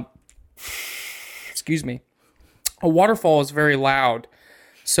 Excuse me. A waterfall is very loud.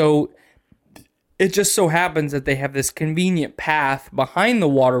 So it just so happens that they have this convenient path behind the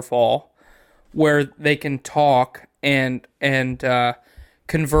waterfall where they can talk and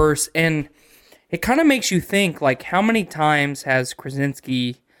converse. And it kind of makes you think, like, how many times has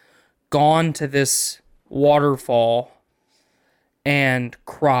Krasinski gone to this waterfall and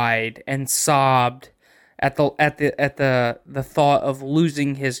cried and sobbed at the thought of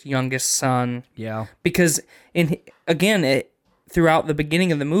losing his youngest son? Yeah. Because throughout the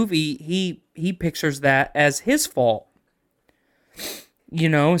beginning of the movie, he pictures that as his fault. You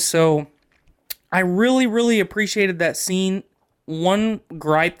know, so I really, really appreciated that scene. One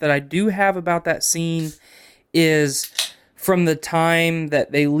gripe that I do have about that scene is from the time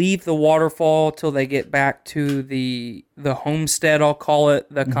that they leave the waterfall till they get back to the homestead, I'll call it,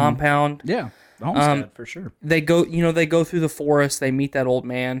 the compound. Yeah. The homestead, for sure. They go through the forest. They meet that old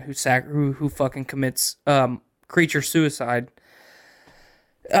man who fucking commits creature suicide.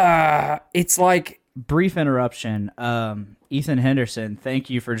 It's like, brief interruption. Ethan Henderson, thank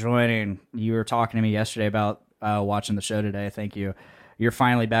you for joining. You were talking to me yesterday about watching the show today. Thank you. You're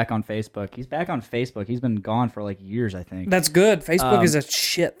finally back on Facebook. He's back on Facebook. He's been gone for like years, I think. that's good. Facebook is a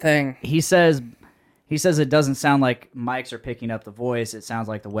shit thing. He says it doesn't sound like mics are picking up the voice. It sounds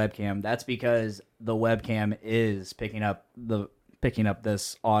like the webcam. That's because the webcam is picking up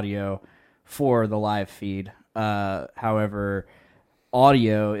this audio for the live feed. However,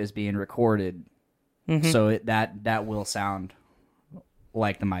 audio is being recorded, so that will sound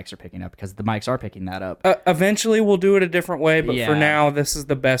like the mics are picking up, because the mics are picking that up. Eventually, we'll do it a different way, but Yeah. for now, this is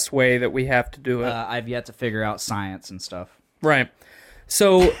the best way that we have to do it. I've yet to figure out science and stuff. Right.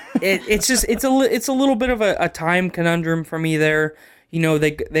 So it's a little bit of a time conundrum for me there. You know,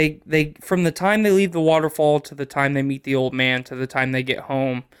 they from the time they leave the waterfall to the time they meet the old man to the time they get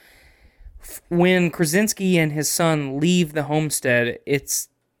home. When Krasinski and his son leave the homestead, it's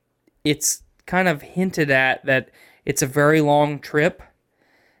kind of hinted at that it's a very long trip,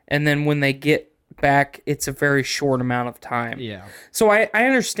 and then when they get back, it's a very short amount of time. Yeah. So I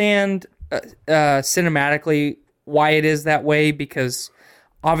understand cinematically why it is that way, because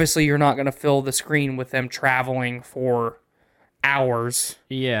obviously you're not going to fill the screen with them traveling for hours.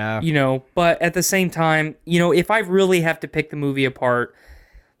 Yeah. You know, but at the same time, you know, if I really have to pick the movie apart,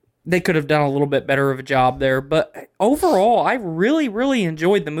 they could have done a little bit better of a job there. But overall, I really, really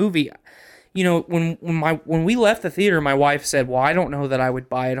enjoyed the movie. You know, when we left the theater, my wife said, "Well, I don't know that I would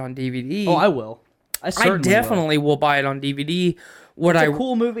buy it on DVD." Oh, I will. I certainly definitely will buy it on DVD. It's a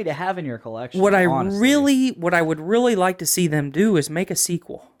cool movie to have in your collection. What I honestly. would really like to see them do is make a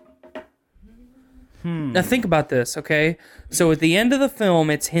sequel. Now think about this, okay? So at the end of the film,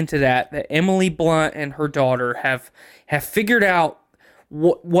 it's hinted at that Emily Blunt and her daughter have figured out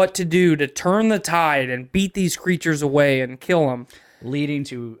what to do to turn the tide and beat these creatures away and kill them. Leading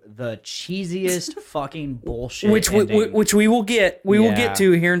to the cheesiest fucking bullshit Which we will get. We will get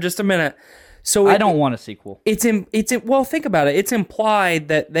to here in just a minute. So I don't want a sequel. Well, think about it. It's implied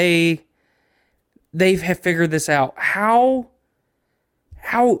that they have figured this out. How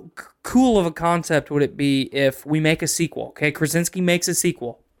cool of a concept would it be if we make a sequel? Okay, Krasinski makes a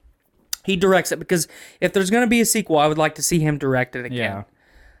sequel. He directs it, because if there's going to be a sequel, I would like to see him direct it again.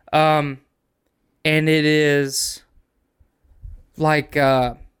 Yeah. And it is like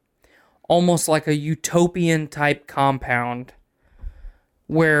almost like a utopian type compound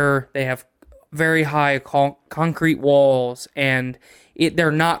where they have very high concrete walls, and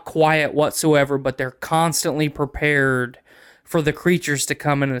they're not quiet whatsoever, but they're constantly prepared for the creatures to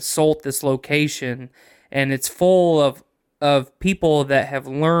come and assault this location. And it's full of people that have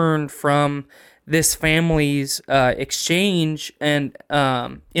learned from this family's exchange and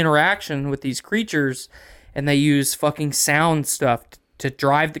interaction with these creatures, and they use fucking sound stuff to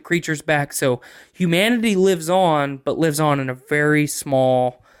drive the creatures back. So humanity lives on, but lives on in a very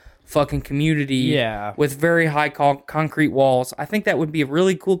small fucking community with very high concrete walls. I think that would be a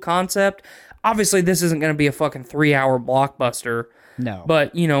really cool concept. Obviously, this isn't going to be a fucking 3-hour blockbuster. No.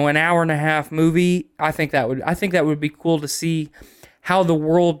 But, you know, an hour and a half movie, I think that would be cool to see how the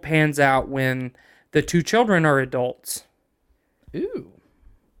world pans out when the two children are adults. Ooh.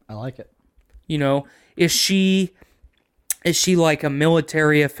 I like it. You know, is she like a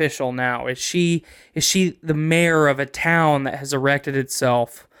military official now? Is she the mayor of a town that has erected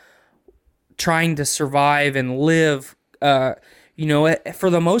itself trying to survive and live, for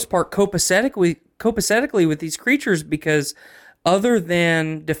the most part, copacetically with these creatures, because other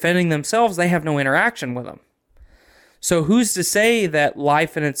than defending themselves, they have no interaction with them. So who's to say that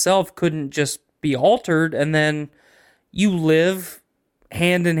life in itself couldn't just be altered, and then you live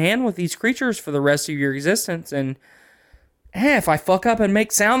hand in hand with these creatures for the rest of your existence? And if I fuck up and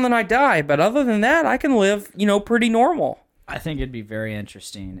make sound, then I die. But other than that, I can live, pretty normal. I think it'd be very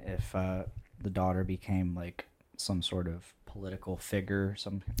interesting if the daughter became like some sort of political figure,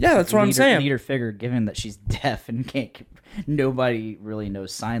 that's what I'm saying. Leader figure, given that she's deaf and nobody really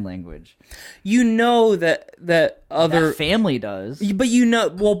knows sign language. That other that family does, but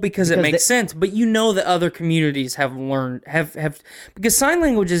because it makes sense. But that other communities have learned because sign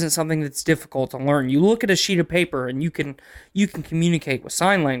language isn't something that's difficult to learn. You look at a sheet of paper and you can communicate with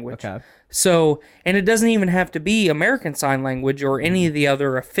sign language. Okay. So, and it doesn't even have to be American Sign Language or any of the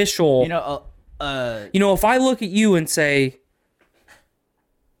other official. If I look at you and say,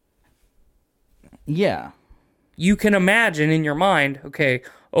 yeah, you can imagine in your mind, okay,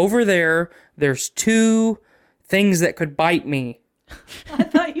 over there's 2 things that could bite me. I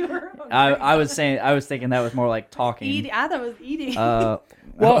thought you were. I was thinking that was more like talking. I thought it was eating.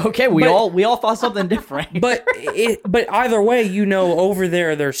 Well, okay, we all thought something different. But either way, over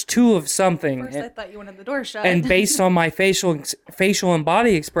there's 2 of something. First, I thought you wanted the door shut. And based on my facial and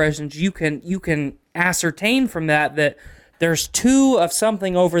body expressions, you can ascertain from that there's 2 of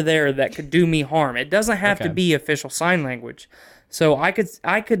something over there that could do me harm. It doesn't have to be official sign language. So I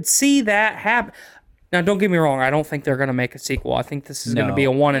could see that happen. Now, don't get me wrong. I don't think they're going to make a sequel. I think this is going to be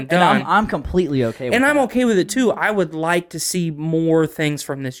a one and done. And I'm completely okay with it. And I'm okay with it, too. I would like to see more things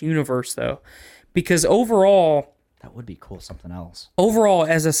from this universe, though. Because overall... That would be cool, something else. Overall,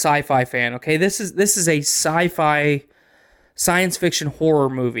 as a sci-fi fan, okay, this is a sci-fi science fiction horror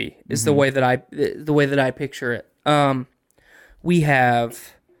movie, is the way that I picture it. We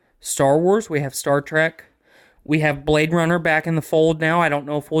have Star Wars, we have Star Trek, we have Blade Runner back in the fold now. I don't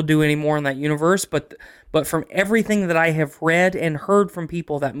know if we'll do any more in that universe, but from everything that I have read and heard from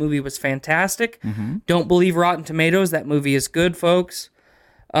people, that movie was fantastic. Mm-hmm. Don't believe Rotten Tomatoes. That movie is good, folks.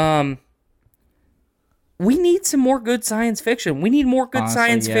 We need some more good science fiction. We need more good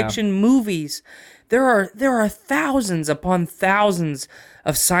science fiction movies. There are thousands upon thousands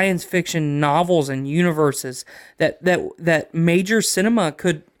of science fiction novels and universes that major cinema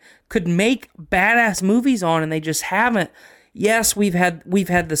could make badass movies on, and they just haven't. Yes, we've had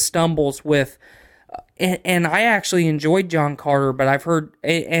the stumbles with, and I actually enjoyed John Carter, but I've heard,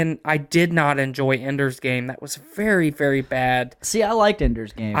 and I did not enjoy Ender's Game. That was very, very bad. See, I liked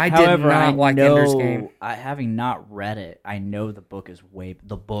Ender's Game. However, did not like Ender's Game. Having not read it, I know the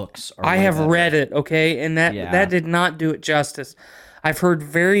books are. I have read it, okay, and that did not do it justice. I've heard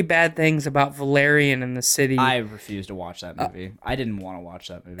very bad things about Valerian and the City. I refuse to watch that movie. I didn't want to watch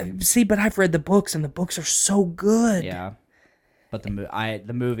that movie. See, but I've read the books, and the books are so good. Yeah, but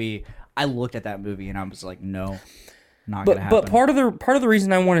the movie, I looked at that movie and I was like, no, not gonna happen. But part of the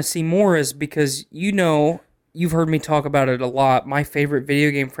reason I want to see more is because you've heard me talk about it a lot. My favorite video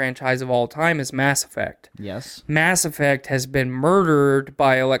game franchise of all time is Mass Effect. Yes, Mass Effect has been murdered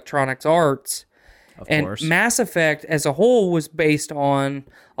by Electronic Arts. Of course. Mass Effect as a whole was based on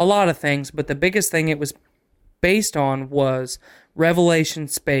a lot of things, but the biggest thing it was based on was Revelation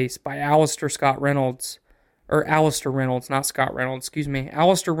Space by Alistair Reynolds, not Scott Reynolds, excuse me,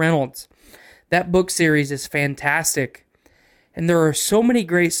 Alistair Reynolds. That book series is fantastic, and there are so many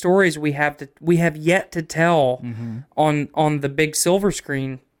great stories we have yet to tell on the big silver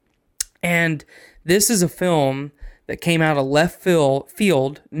screen, and this is a film that came out of left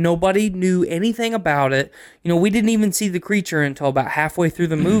field. Nobody knew anything about it. We didn't even see the creature until about halfway through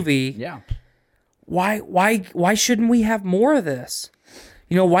the movie. Yeah. Why shouldn't we have more of this?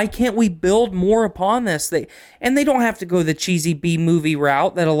 Why can't we build more upon this? They don't have to go the cheesy B movie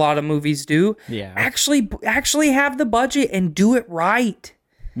route that a lot of movies do. Yeah. Actually have the budget and do it right.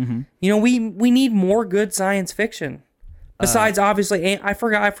 Mm-hmm. We need more good science fiction. Besides, obviously, I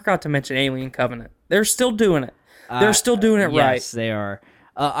forgot to mention Alien Covenant. They're still doing it. They're still doing it right. Yes, they are.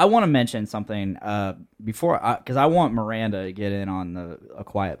 I want to mention something before, because I want Miranda to get in on A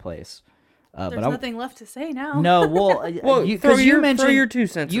Quiet Place. There's nothing left to say now. No, well, throw your 2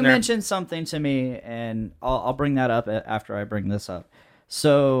 cents. You mentioned something to me, and I'll bring that up after I bring this up.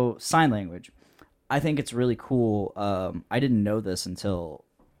 So, sign language. I think it's really cool. I didn't know this until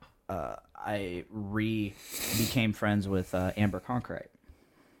I became friends with Amber Concrete.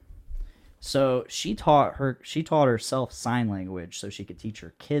 So she taught herself sign language so she could teach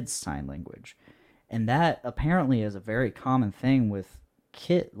her kids sign language. And that apparently is a very common thing with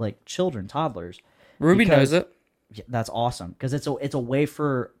children, toddlers. Ruby knows it. Yeah, that's awesome because it's a way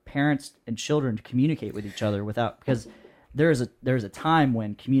for parents and children to communicate with each other because there's a time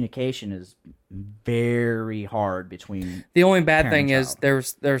when communication is very hard between. The only bad parent thing and is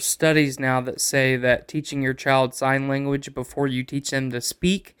child. there's studies now that say that teaching your child sign language before you teach them to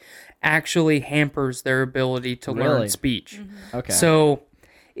speak actually hampers their ability to learn Really? speech. Okay. So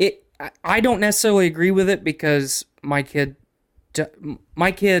I don't necessarily agree with it because my kid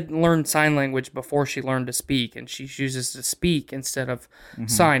learned sign language before she learned to speak, and she chooses to speak instead of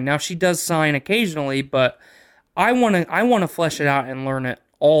sign. Now she does sign occasionally, but I want to flesh it out and learn it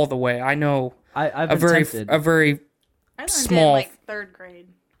all the way. I know I've a been very tempted. a very I learned small. it in like 3rd grade,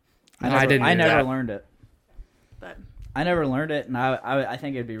 I didn't. I do never that. learned it. but I never learned it, and I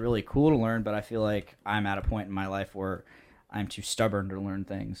think it'd be really cool to learn, but I feel like I'm at a point in my life where I'm too stubborn to learn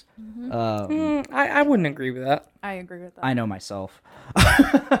things. I wouldn't agree with that. I agree with that. I know myself.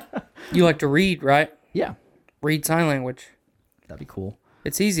 You like to read, right? Yeah, Read sign language. that'd be cool.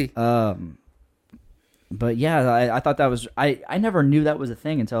 It's easy. But yeah, I thought that was I never knew that was a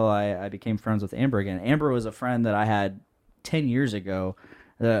thing until I became friends with Amber again. Amber was a friend that I had 10 years ago.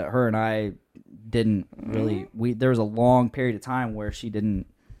 Her and I didn't really there was a long period of time where she didn't.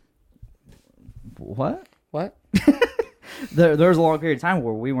 What? There was a long period of time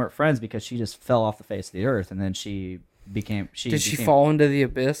where we weren't friends because she just fell off the face of the earth, and then she became. Did she fall into the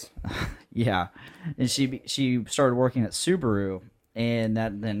abyss? Yeah, and she started working at Subaru, and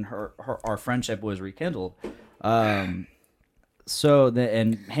then our friendship was rekindled. And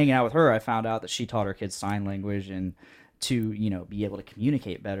hanging out with her, I found out that she taught her kids sign language and to be able to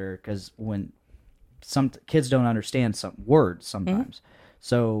communicate better because when some kids don't understand some words sometimes.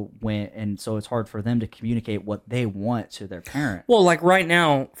 So it's hard for them to communicate what they want to their parent. Well, like right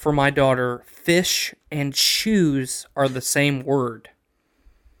now, for my daughter, fish and shoes are the same word.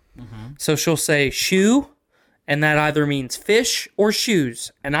 So she'll say shoe, and that either means fish or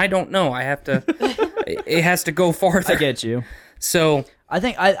shoes. And I don't know. I have to. It has to go farther. I get you. So I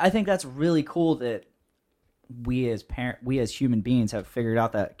think that's really cool that we as human beings have figured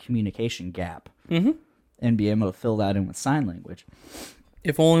out that communication gap and be able to fill that in with sign language.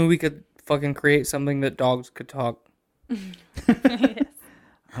 if only we could fucking create something that dogs could talk. I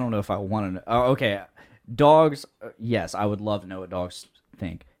don't know if I want to know. Oh, okay. Dogs, yes, I would love to know what dogs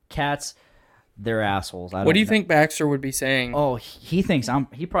think. Cats, they're assholes. What do you think Baxter would be saying? Oh, he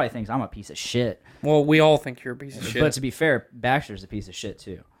probably thinks I'm a piece of shit. Well, we all think you're a piece of shit. But to be fair, Baxter's a piece of shit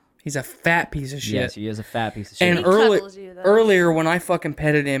too. He's a fat piece of shit. Yes, he is a fat piece of shit. And He cuddles you, though. earlier when I fucking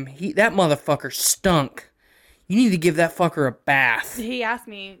petted him, that motherfucker stunk. You need to give that fucker a bath. He asked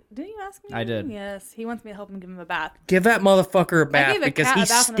me. Did you ask me? I did. Yes. He wants me to help him give him a bath. Give that motherfucker a bath gave a because cat he a bath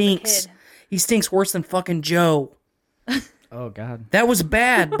when I was a stinks. kid. He stinks worse than fucking Joe. Oh God. That was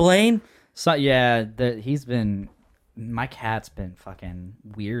bad, Blaine. So yeah, my cat's been fucking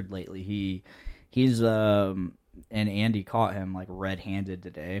weird lately. He's and Andy caught him like red-handed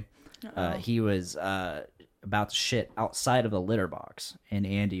today. He was about to shit outside of the litter box, and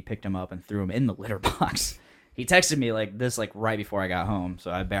Andy picked him up and threw him in the litter box. He texted me like this right before I got home,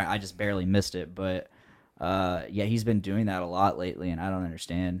 so I just barely missed it. But yeah, he's been doing that a lot lately, and I don't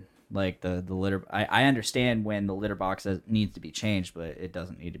understand. Like the litter, I understand when the litter box needs to be changed, but it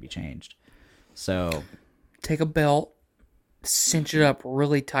doesn't need to be changed. So Take a belt, cinch it up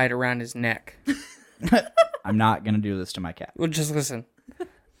really tight around his neck. I'm not gonna do this to my cat. Well, just listen.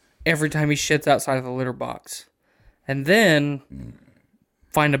 Every time he shits outside of the litter box. And then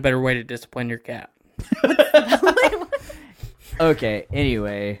find a better way to discipline your cat. Okay,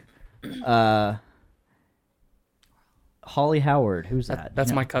 anyway, Holly Howard, who's that? That's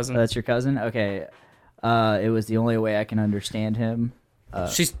You know- my cousin. That's your cousin? Okay. It was the only way I can understand him.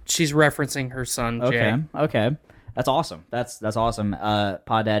 She's referencing her son, Jay. Okay. That's awesome. That's awesome.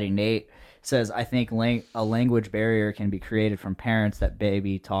 Pod Daddy Nate says, I think a language barrier can be created from parents that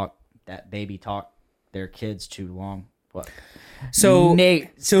baby talk their kids too long. What? So Nate,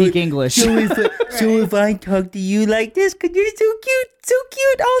 speak English. So if I talk to you like this, because you're so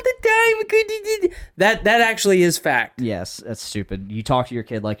cute all the time. That actually is fact. Yes, that's stupid. You talk to your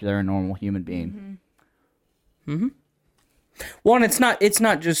kid like they're a normal human being. Well, and it's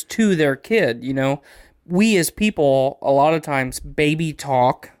not just to their kid, you know. We as people, a lot of times, baby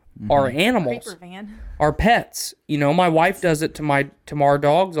talk our animals, Creeper van. our pets. You know, my wife does it to our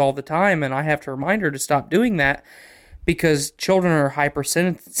dogs all the time, and I have to remind her to stop doing that because children are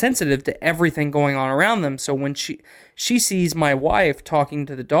hypersensitive to everything going on around them. So when she sees my wife talking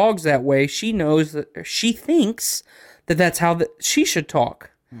to the dogs that way, she knows that she thinks that that's how she should talk.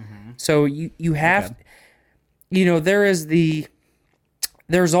 So you have, you know, there is the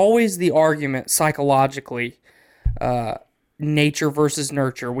there's always the argument psychologically, nature versus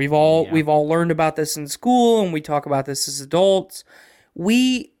nurture. We've all learned about this in school, and we talk about this as adults.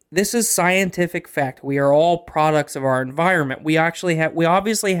 This is scientific fact. We are all products of our environment. We obviously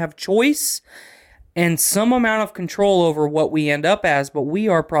have choice and some amount of control over what we end up as, but we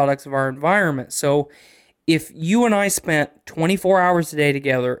are products of our environment. So if you and I spent 24 hours a day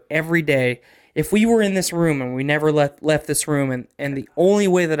together every day, if we were in this room and we never left this room, and the only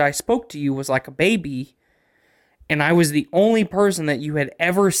way that I spoke to you was like a baby, and I was the only person that you had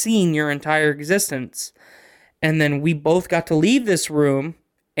ever seen your entire existence, and then we both got to leave this room,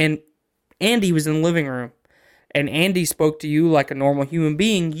 and Andy was in the living room, and Andy spoke to you like a normal human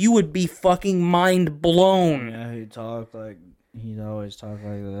being, you would be fucking mind blown. Yeah, he'd always talk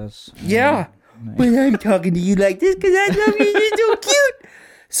like this. Yeah. But I'm talking to you like this because I love you. You're so cute.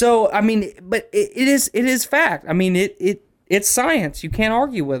 So, I mean, but it is fact. I mean, it's science. You can't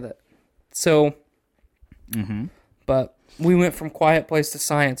argue with it. So, but we went from quiet place to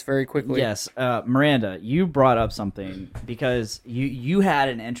science very quickly. Yes. Miranda, you brought up something because you had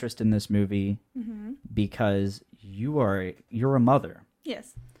an interest in this movie because you're a mother.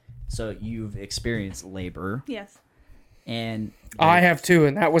 Yes. So you've experienced labor. Yes. And I have too,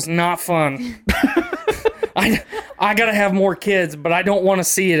 and that was not fun. I gotta have more kids, but I don't want to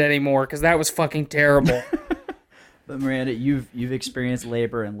see it anymore because that was fucking terrible. But Miranda, you've experienced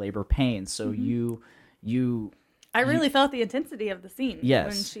labor and labor pain, so you I really felt the intensity of the scene.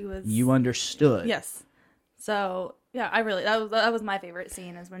 Yes, when she was. You understood. Yes. So yeah, that was my favorite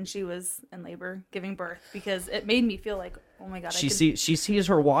scene is when she was in labor giving birth because it made me feel like, oh my god, she sees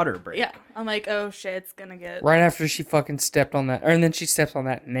her water break. Yeah, I'm like, oh shit, it's gonna get Right after she fucking stepped on that, and then she steps on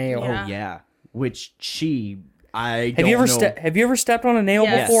that nail. Yeah. Oh yeah, which have you ever stepped on a nail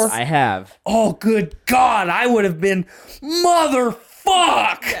Yes. before? Yes, I have. Oh, good God! I would have been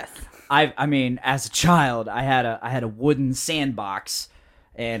motherfuck. Yes. I mean, as a child, I had a wooden sandbox,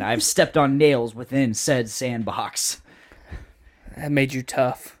 and I've stepped on nails within said sandbox. That made you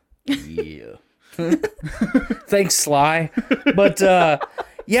tough. Yeah. Thanks, Sly. But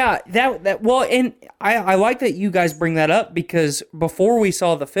yeah, that well, and I like that you guys bring that up because before we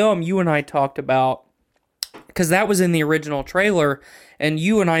saw the film, you and I talked about because that was in the original trailer, and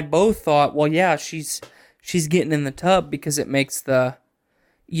you and I both thought, well, yeah, she's getting in the tub because it makes the.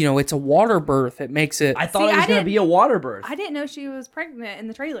 It's a water birth. It makes it. I thought it was going to be a water birth. I didn't know she was pregnant in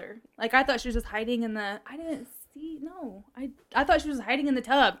the trailer. Like I thought she was just hiding in the. I didn't see. No, I thought she was hiding in the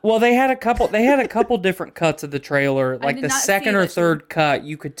tub. Well, they had a couple different cuts of the trailer. Like the second or third cut,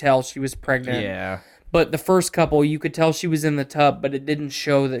 you could tell she was pregnant. Yeah. But the first couple, you could tell she was in the tub, but it didn't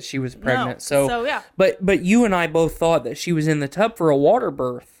show that she was pregnant. No. So yeah. But you and I both thought that she was in the tub for a water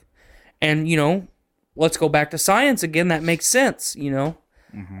birth, and let's go back to science again. That makes sense.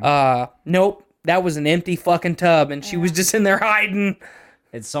 Nope, that was an empty fucking tub, and she was just in there hiding.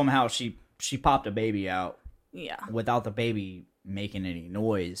 And somehow she popped a baby out. Yeah. Without the baby making any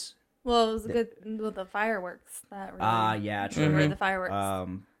noise. Well, it was good with the fireworks. That really, yeah, true. where the fireworks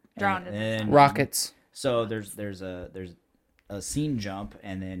drowned in and rockets. So there's a scene jump,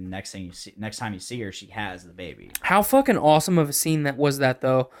 and then next time you see her, she has the baby. How fucking awesome of a scene that was that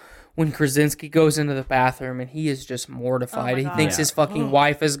though. When Krasinski goes into the bathroom and he is just mortified. He thinks his fucking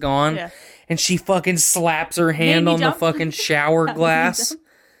wife is gone. Yeah. And she fucking slaps her hand on the fucking shower glass.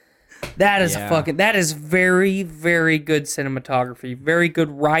 That is that is very, very good cinematography. Very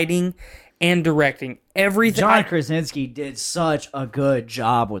good writing and directing. Everything. John Krasinski did such a good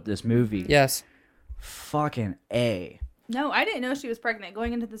job with this movie. Yes. Fucking A. No, I didn't know she was pregnant.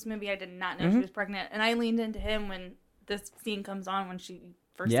 Going into this movie, I did not know she was pregnant. And I leaned into him when this scene comes on when she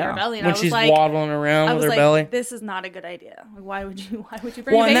first her belly. And when she's waddling around with her belly. This is not a good idea. Like, why would you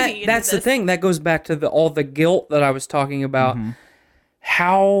bring a baby that's into the thing. That goes back to all the guilt that I was talking about. Mm-hmm.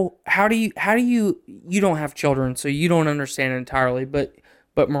 How do you don't have children, so you don't understand entirely, but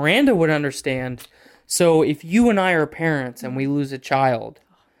Miranda would understand. So if you and I are parents and we lose a child,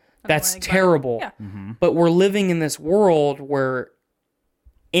 that's terrible. Yeah. Mm-hmm. But we're living in this world where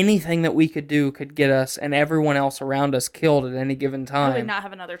anything that we could do could get us and everyone else around us killed at any given time. I would not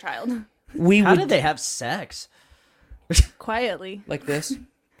have another child. How did they have sex? Quietly. Like this?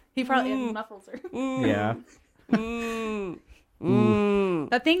 He probably muffles her. Yeah.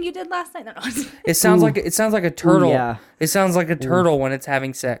 That thing you did last night? No. It sounds like a turtle. Ooh, yeah. It sounds like a turtle when it's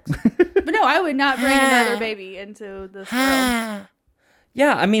having sex. But no, I would not bring another baby into this world.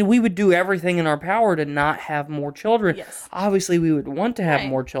 Yeah, I mean, we would do everything in our power to not have more children. Yes. Obviously, we would want to have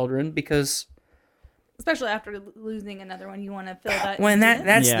more children because... Especially after losing another one, you want to fill that...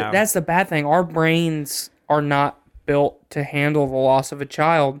 That's the bad thing. Our brains are not built to handle the loss of a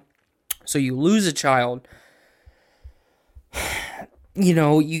child. So you lose a child. You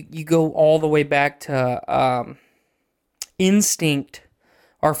know, you go all the way back to instinct.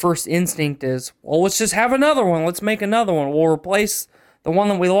 Our first instinct is, well, let's just have another one. Let's make another one. We'll replace the one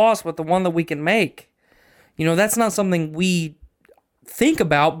that we lost with the one that we can make. You know, that's not something we think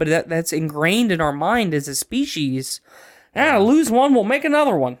about, but that's ingrained in our mind as a species. Lose one, we'll make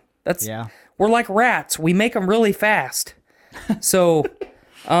another one. We're like rats. We make them really fast. So,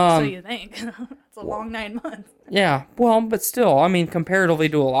 so you think. It's a long 9 months. Yeah, well, but still, I mean, comparatively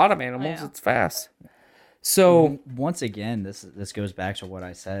to a lot of animals, it's fast. So once again, this goes back to what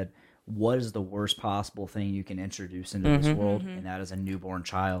I said. What is the worst possible thing you can introduce into this world, and that is a newborn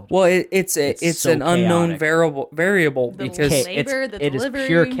child? Well, it's so an unknown chaotic. variable The because labor, the it is delivery.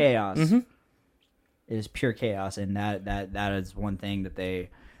 pure chaos. It is pure chaos, and that is one thing that they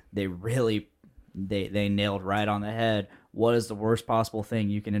really nailed right on the head. What is the worst possible thing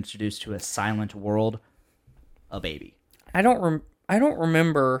you can introduce to a silent world? A baby. I don't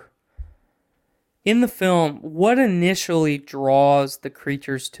remember in the film what initially draws the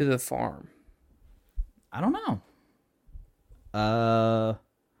creatures to the farm. I don't know.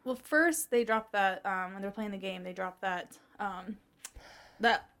 Well, first they dropped that when they're playing the game. They dropped that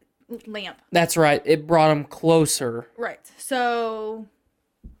that lamp. That's right. It brought them closer. Right. So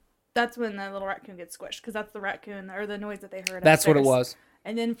that's when the little raccoon gets squished because that's the raccoon or the noise that they heard. That's what it upstairs. was.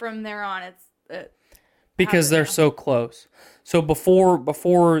 And then from there on, it's because they're so close. So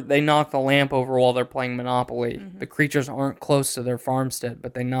before they knock the lamp over while they're playing Monopoly, the creatures aren't close to their farmstead,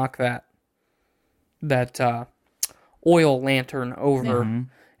 but they knock that oil lantern over, and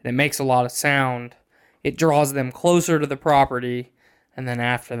it makes a lot of sound. It draws them closer to the property, and then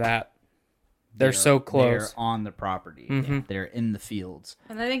after that, they're so close. They're on the property. They're in the fields.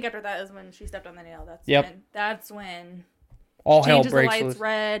 And I think after that is when she stepped on the nail. That's when all hell changes the breaks lights loose.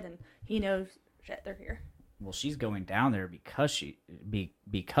 red, and he knows shit. They're here. Well, she's going down there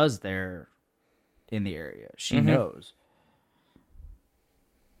because they're in the area. She knows.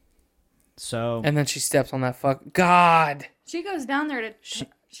 So And then she steps on that God. She goes down there to.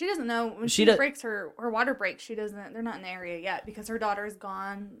 She doesn't know when she breaks her water break. She doesn't. They're not in the area yet because her daughter's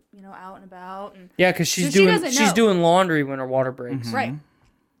gone. You know, out and about. And Yeah, because she's know. doing laundry when her water breaks. Right.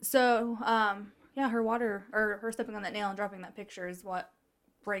 So, yeah, her water or her stepping on that nail and dropping that picture is what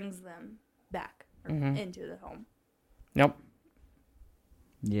brings them back into the home. Yep.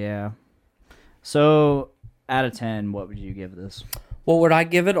 yeah. So out of 10, what would you give this? What would I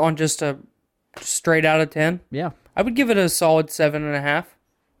give it on just a straight out of 10? Yeah. I would give it a solid 7.5.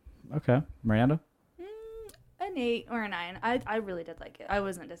 Okay. Miranda? An 8 or a 9. I really did like it. I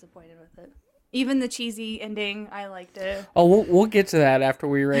wasn't disappointed with it. Even the cheesy ending, I liked it. Oh, we'll get to that after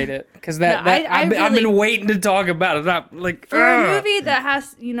we rate it because I've been waiting to talk about it. Not like for a movie that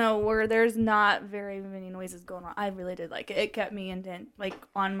has where there's not very many noises going on. I really did like it. It kept me intent, like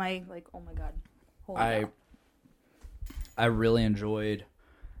on my oh my god. Holy cow. I really enjoyed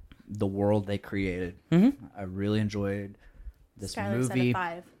the world they created. I really enjoyed this Skylar said movie. a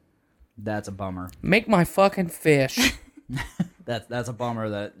 5. That's a bummer. make my fucking fish. That's a bummer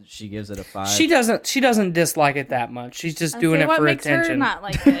that she gives it a 5. She doesn't dislike it that much. She's just doing it what for makes attention. her not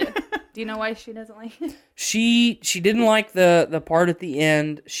like it? Do you know why she doesn't like it? She didn't like the part at the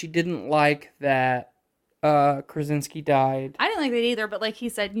end. She didn't like that Krasinski died. I didn't like that either, but like he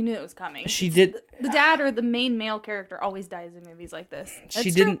said, you knew it was coming. She did. The dad or the main male character always dies in movies like this.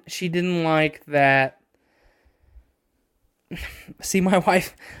 She didn't like that. See, my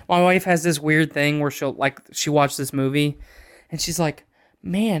wife has this weird thing where she watched this movie and she's like,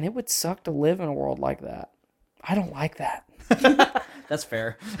 man, it would suck to live in a world like that. I don't like that. That's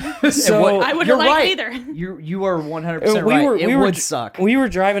fair. So I wouldn't you're like right. either. You are 100% right. It would suck. We were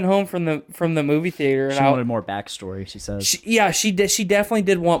driving home from the movie theater. And She wanted more backstory, she says. She definitely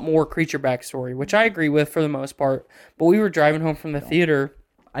did want more creature backstory, which I agree with for the most part. But we were driving home from the theater.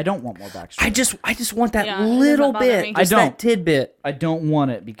 I don't want more backstory. I just want that Yeah, it little doesn't bother bit. me. Just I don't. that tidbit. I don't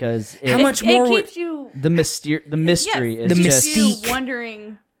want it because How much more It would keeps you the mystery yes, is The just mystique. you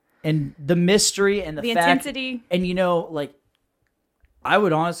wondering and the mystery and the fact intensity. and like I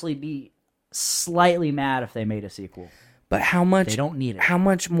would honestly be slightly mad if they made a sequel. But how much They don't need it. How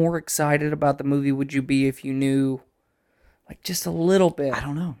much more excited about the movie would you be if you knew, like, just a little bit? I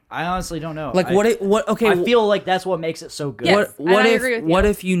don't know. I honestly don't know. Like, okay, I feel like that's what makes it so good. Yes. what I if agree with you. what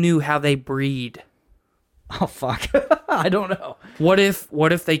if you knew how they breed? Oh fuck. I don't know. What if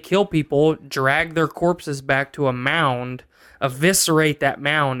they kill people, drag their corpses back to a mound, eviscerate that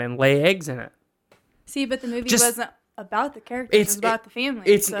mound, and lay eggs in it? See, but the movie Just- wasn't about the characters. It's about the family.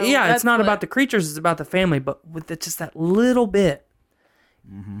 It's so it's not what- about the creatures. It's about the family. But with just that little bit,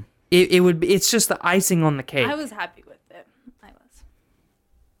 it would be. It's just the icing on the cake. I was happy with it. I was.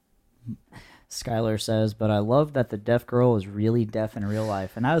 Skylar says, but I love that the deaf girl is really deaf in real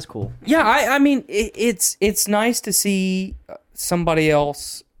life, and that was cool. Yeah, I mean, it's nice to see somebody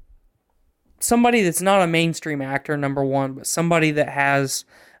else, somebody that's not a mainstream actor, number one, but somebody that has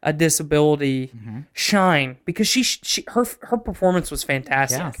a disability shine, because her performance was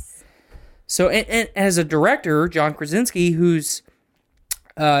fantastic. Yeah. So, and as a director, John Krasinski, who's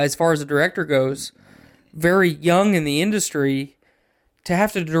as far as a director goes, very young in the industry, to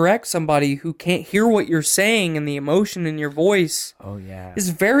have to direct somebody who can't hear what you're saying and the emotion in your voice Oh yeah, is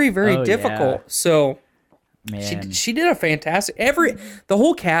very, very Oh, difficult. yeah. So man. she did a fantastic. The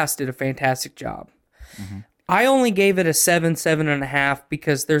whole cast did a fantastic job. I only gave it a 7.5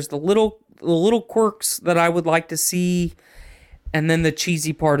 because there's the little quirks that I would like to see, and then the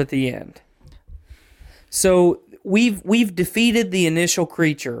cheesy part at the end. So we've defeated the initial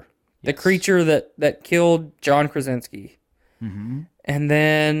creature, the creature that killed John Krasinski, and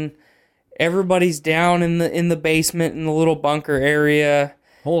then everybody's down in the basement in the little bunker area.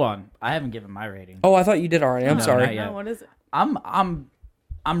 Hold on, I haven't given my rating. Oh, I thought you did already. I'm No, sorry. not yet. No, what is it? I'm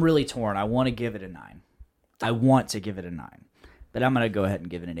really torn. I want to give it a 9. I want to give it a 9, but I'm gonna go ahead and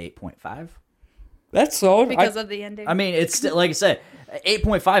give it an 8.5. That's solid. Because of the ending. I mean, it's still, like I said,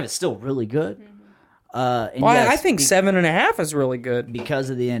 8.5 is still really good. And Well, yes, I think 7.5 is really good. because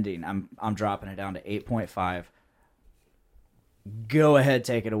of the ending, I'm dropping it down to 8.5. Go ahead,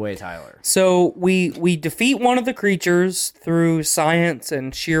 take it away, Tyler. So we defeat one of the creatures through science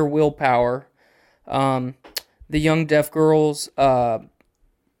and sheer willpower. The young deaf girls, and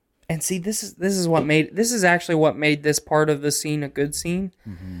see, this is actually what made this part of the scene a good scene,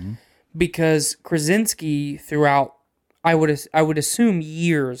 because Krasinski throughout, I would assume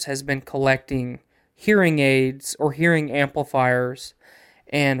years, has been collecting hearing aids or hearing amplifiers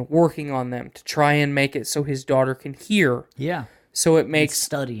and working on them to try and make it so his daughter can hear. Yeah, So it makes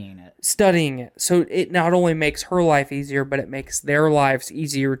studying it. studying it. So it not only makes her life easier, but it makes their lives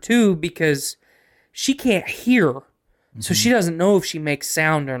easier too, because she can't hear. So she doesn't know if she makes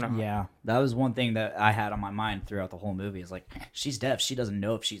sound or not. Yeah, that was one thing that I had on my mind throughout the whole movie. Is like, she's deaf. She doesn't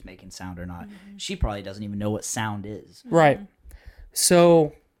know if she's making sound or not. She probably doesn't even know what sound is. Right.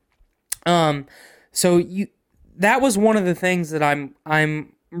 So that was one of the things that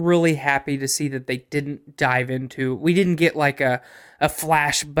I'm really happy to see that they didn't dive into. We didn't get like a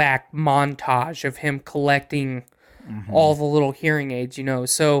flashback montage of him collecting all the little hearing aids,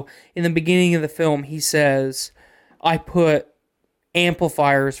 So in the beginning of the film, he says, I put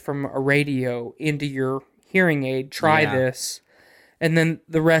amplifiers from a radio into your hearing aid. Try Yeah. this. And then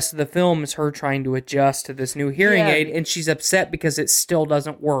the rest of the film is her trying to adjust to this new hearing Yeah. aid, and she's upset because it still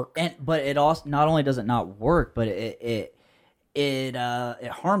doesn't work. But it also, not only does it not work, but it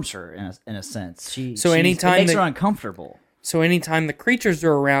harms her in a sense. It makes her uncomfortable. So anytime the creatures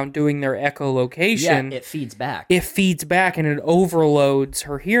are around doing their echolocation, Yeah, it feeds back. it feeds back and it overloads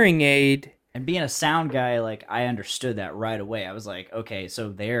her hearing aid. And being a sound guy, like, I understood that right away. I was like, okay, so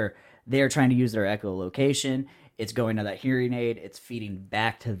they're trying to use their echolocation. It's going to that hearing aid. It's feeding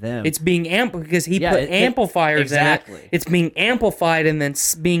back to them. It's being because he Yeah, put amplifiers exactly. in it. It's being amplified and then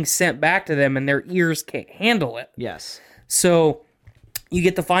being sent back to them, and their ears can't handle it. Yes. So you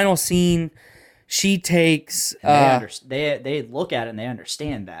get the final scene. She takes They look at it and they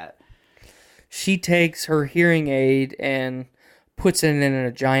understand that. she takes her hearing aid and puts it in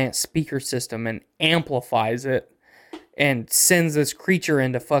a giant speaker system and amplifies it and sends this creature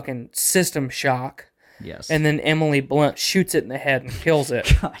into fucking system shock. Yes. And then Emily Blunt shoots it in the head and kills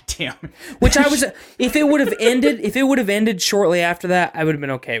it. God damn it. Which if it would have ended shortly after that, I would have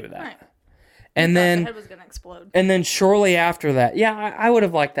been okay with that. Right. And the then head was gonna explode. and then shortly after that, yeah, I would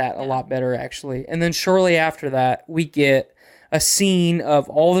have liked that a lot better actually. And then shortly after that, we get a scene of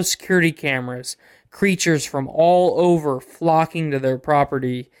all the security cameras, creatures from all over flocking to their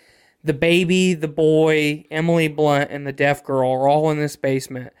property. The baby, the boy, Emily Blunt, and the deaf girl are all in this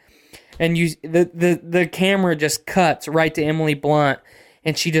basement. And the camera just cuts right to Emily Blunt,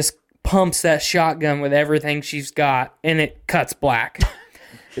 and she just pumps that shotgun with everything she's got, and it cuts black.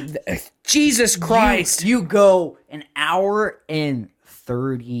 Jesus Christ! You go an hour and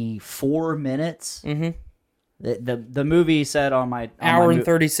 34 minutes. Mm-hmm. The movie said on my Hour and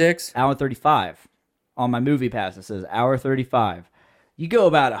 36. hour 35 on my movie pass. It says hour 35. You go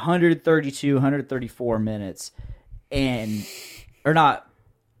about 132, 134 minutes, or not.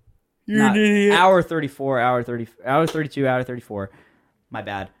 You're an idiot. Hour 34, hour 32, hour 34. My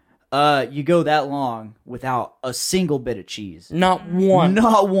bad. You go that long without a single bit of cheese. Not one.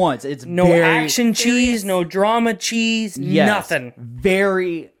 Not once. It's No very, action cheese, no drama cheese, yes, nothing.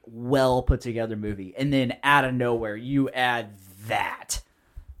 Very well put together movie. And then out of nowhere, you add that.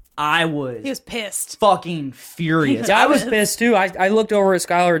 He was pissed. fucking furious. I was pissed too. I looked over at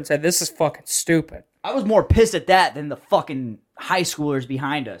Skylar and said, "This is fucking stupid." I was more pissed at that than the fucking high schoolers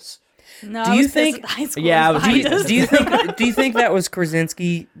behind us. No, Do I you was pissed think- at the high schoolers Yeah, I was behind pissed. us. Do you think that was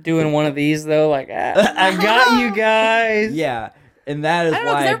Krasinski doing one of these though? Like, I got you guys. Yeah, and that is I don't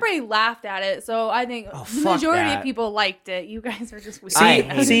know, why because everybody laughed at it, so I think the fuck majority that. of people liked it. You guys are just weird. I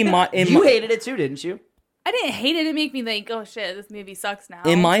hated See, it. in you my- hated it too, didn't you? I didn't hate it. It made me think, oh shit, this movie sucks now.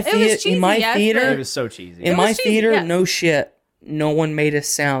 In my It was thea- cheesy, in my yes, theater- but It was so cheesy. In my was cheesy, theater, yeah. no shit. No one made a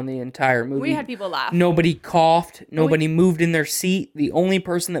sound the entire movie. we had people laugh. Nobody coughed. Nobody moved in their seat. The only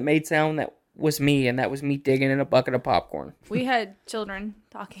person that made sound that was me, and that was me digging in a bucket of popcorn. We had children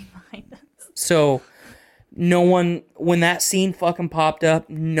talking behind us. So, no one, when that scene fucking popped up,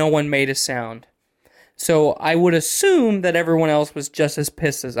 no one made a sound. So, I would assume that everyone else was just as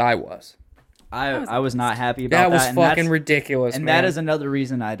pissed as I was. I was not happy about That that. was and fucking that's- ridiculous, And man. that is another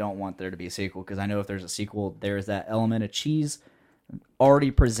reason I don't want there to be a sequel, because I know if there's a sequel, there's that element of cheese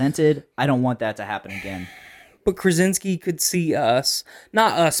already presented. I don't want that to happen again. But Krasinski could see us.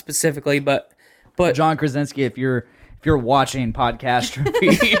 Not us specifically, but John Krasinski, if you're watching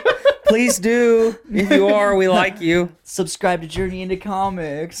Podcastrophe, please do. If you are, we like you. subscribe to Journey into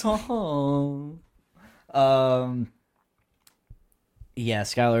Comics. Yeah,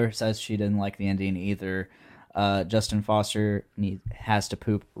 Skylar says she didn't like the ending either. Justin Foster has to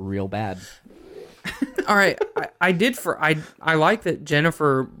poop real bad. All right, I like that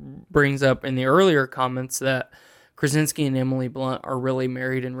Jennifer brings up in the earlier comments that Krasinski and Emily Blunt are really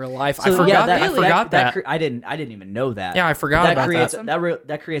married in real life. I So, forgot yeah, that. I forgot that. I didn't even know that. Yeah, I forgot about creates, that.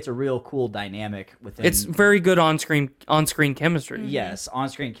 That creates a real cool dynamic within. It's very good on-screen chemistry. Yes,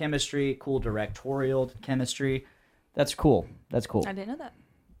 on-screen chemistry, cool directorial chemistry. That's cool. That's cool. I didn't know that.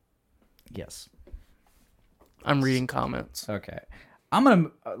 Yes. I'm reading comments. Okay.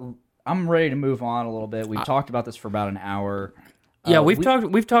 I'm ready to move on a little bit. We've talked about this for about an hour. Yeah, we've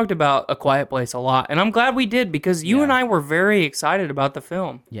talked about A Quiet Place a lot, and I'm glad we did because you and I were very excited about the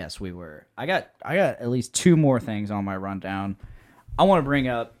film. Yes, we were. I got at least two more things on my rundown. I want to bring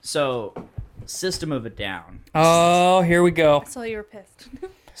up System of a Down. Oh, here we go. So you were pissed.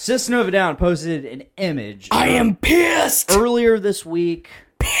 System of a Down posted an image. I am pissed. earlier this week,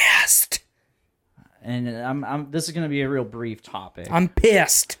 Pissed. and this is going to be a real brief topic. I'm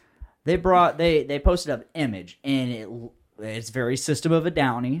pissed. They posted up an image, and it's very System of a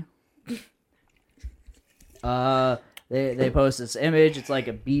Downy. They post this image. It's like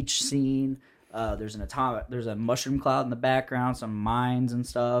a beach scene. There's a mushroom cloud in the background, some mines and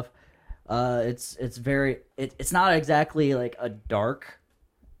stuff. It's not exactly like a dark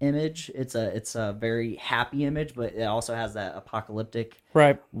image. It's a very happy image, but it also has that apocalyptic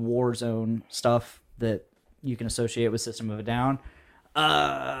war zone stuff that you can associate with System of a Down.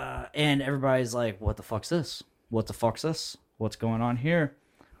 And everybody's like, what the fuck's this? What the fuck's this? What's going on here?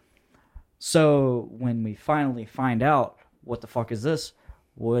 So when we finally find out what the fuck is this?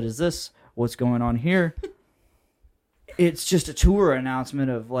 What is this? What's going on here? It's just a tour announcement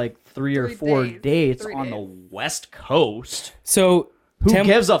of like 3 or 4 dates on the West Coast. So Who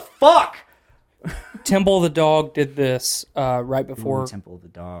gives a fuck? Temple the Dog did this right before. Ooh, Temple of the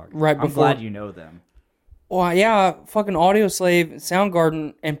Dog. Right I'm before- glad you know them. Well, yeah, fucking Audioslave,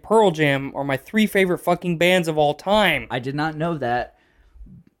 Soundgarden, and Pearl Jam are my 3 favorite fucking bands of all time. I did not know that.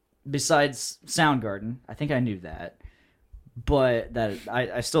 Besides Soundgarden, I think I knew that. But that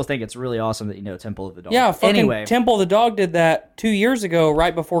I still think it's really awesome that you know Temple of the Dog. Yeah, fucking anyway, Temple of the Dog did that 2 years ago,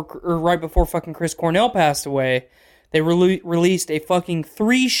 right before fucking Chris Cornell passed away. They released a fucking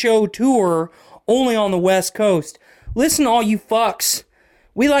 3-show tour only on the West Coast. Listen, all you fucks.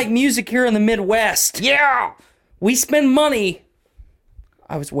 We like music here in the Midwest. yeah, We spend money.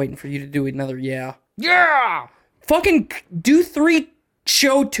 I was waiting for you to do another yeah. yeah, Fucking do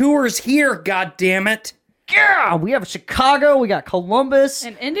 3-show tours here, goddammit. yeah. We have Chicago, we got Columbus,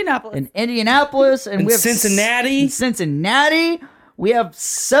 In Indianapolis. and Indianapolis, and we have Cincinnati. Cincinnati. We have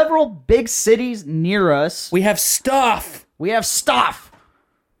several big cities near us. We have stuff. We have stuff.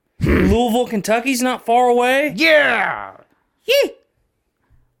 Louisville, Kentucky's not far away. Yeah. Yee.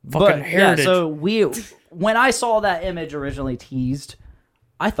 Fucking heritage. So when I saw that image originally teased,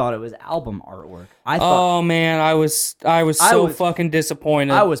 I thought it was album artwork. I thought Oh man, I was so fucking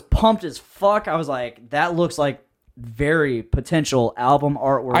disappointed. I was pumped as fuck. I was like, that looks like very potential album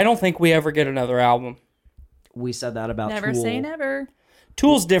artwork. I don't think we ever get another album. We said that about Never Tool. say never.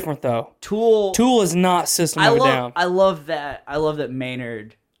 Tool's different though. Tool is not System of a Down. I love that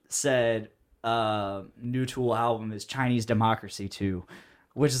Maynard said new Tool album is Chinese Democracy 2,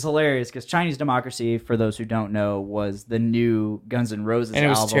 which is hilarious because Chinese Democracy, for those who don't know, was the new Guns N' Roses And it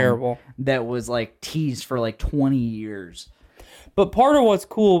was album terrible. that was like teased for like 20 years. But part of what's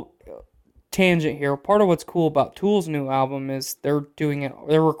cool, tangent here, part of what's cool about Tool's new album is they're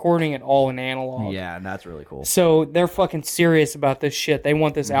recording it all in analog. Yeah, and that's really cool. So they're fucking serious about this shit. They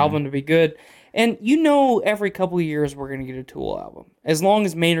want this album to be good. And every couple of years we're gonna get a Tool album. As long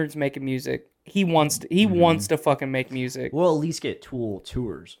as Maynard's making music, he wants to fucking make music. We'll at least get Tool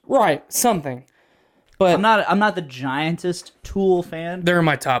tours. Right, something. But I'm not the giantest Tool fan. they're in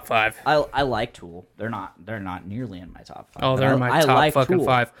my top 5. I like Tool. They're not nearly in my top 5. Oh, they're but in my I top like fucking Tool.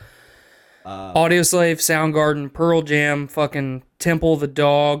 5. Audioslave, Soundgarden, Pearl Jam, fucking Temple of the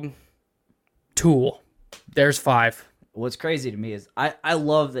Dog, Tool. There's 5. What's crazy to me is I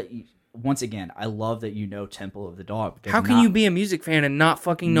love that you, once again, I love that you know Temple of the Dog. because How can you be a music fan and not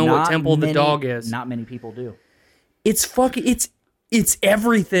fucking know what not Temple of the many- Dog is? Not many people do. It's fucking it's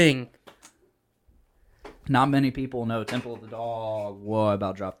everything. Not many people know Temple of the Dog. Whoa, I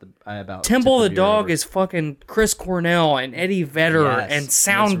about Temple of the tipped Dog over. is fucking Chris Cornell and Eddie Vedder Yes, and it's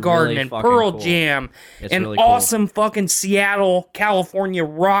Soundgarden really and fucking Pearl cool. Jam It's and really cool. awesome fucking Seattle, California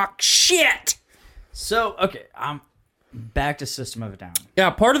rock shit. So okay, I'm back to System of a Down. Yeah,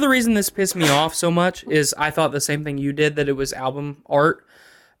 part of the reason this pissed me off so much is I thought the same thing you did, that it was album art.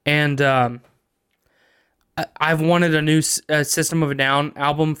 And I've wanted a new System of a Down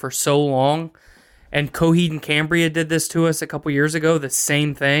album for so long. And Coheed and Cambria did this to us a couple years ago, the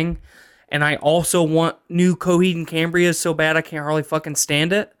same thing. And I also want new Coheed and Cambria so bad I can't hardly fucking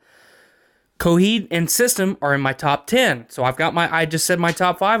stand it. Coheed and System are in my top 10. So I just said my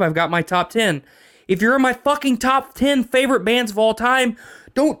top 5, I've got my top 10. If you're in my fucking top 10 favorite bands of all time,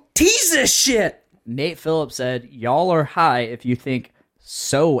 don't tease this shit. Nate Phillips said, "Y'all are high if you think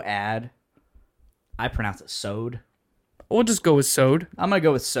so-ad." I pronounce it sewed. We'll just go with Sode. I'm gonna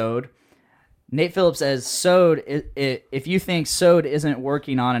go with sewed. Nate Phillips says, "Sewed. If you think Sewed isn't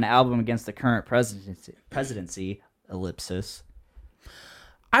working on an album against the current presidency, ellipsis."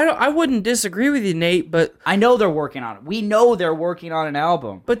 I wouldn't disagree with you, Nate, but I know they're working on it. We know they're working on an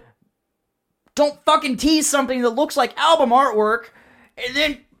album. But don't fucking tease something that looks like album artwork and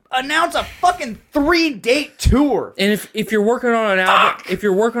then announce a fucking 3-date tour. and if you're working on an album, if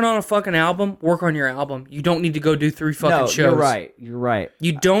you're working on a fucking album, work on your album. You don't need to go do 3 fucking No, shows. you're right. You're right.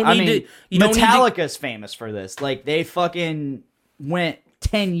 You don't I need mean, to. You don't need to. Metallica's famous for this. Like, they fucking went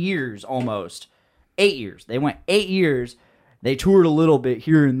 10 years almost. 8 years. They went 8 years. They toured a little bit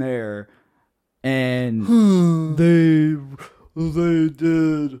here and there. And they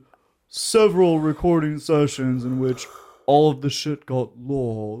did several recording sessions in which all of the shit got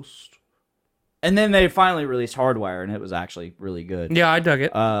lost. And then they finally released Hardwire, and it was actually really good. Yeah, I dug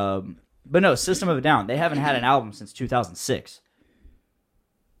it. But no, System of a Down. They haven't had an album since 2006.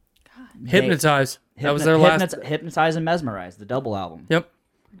 Hypnotize. That was their last. Hypnotize and Mesmerize, the double album. Yep.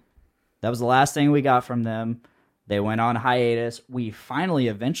 That was the last thing we got from them. They went on hiatus. We finally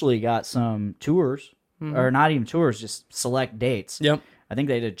eventually got some tours, or not even tours, just select dates. Yep. I think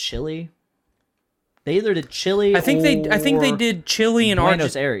they did Chile. They either did Chile. I think they did Chile and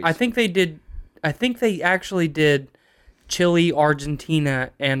Buenos Argentina. Aires. I think they actually did Chile,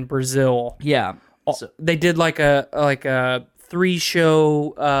 Argentina, and Brazil. Yeah. So, They did like a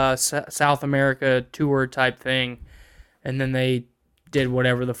 3-show South America tour type thing, and then they did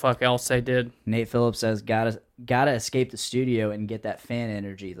whatever the fuck else they did. Nate Phillips says, gotta escape the studio and get that fan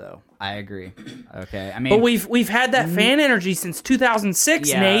energy, though. I agree. Okay. I mean, But we've had that fan energy since 2006,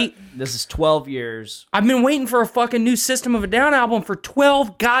 yeah, Nate. this is 12 years. I've been waiting for a fucking new System of a Down album for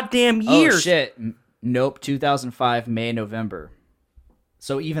 12 goddamn years. Oh, shit. Nope, 2005, May, November.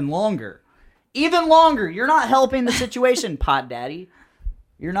 So even longer. Even longer. You're not helping the situation, Pot Daddy.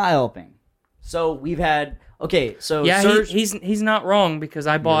 You're not helping. So we've had... Okay, so... Yeah, Surge, he's not wrong, because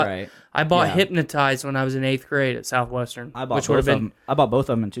I bought right. Yeah. Hypnotized when I was in 8th grade at Southwestern. I bought which both would of have been them. I bought both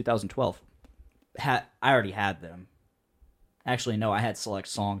of them in 2012. I already had them. Actually, no, I had select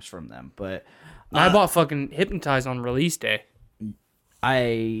songs from them, but... I bought fucking Hypnotize on release day.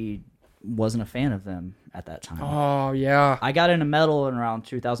 I wasn't a fan of them at that time. Oh yeah, I got into metal in around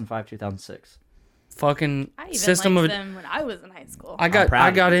 2005, 2006. fucking I even System liked of a them when I was in high school. I got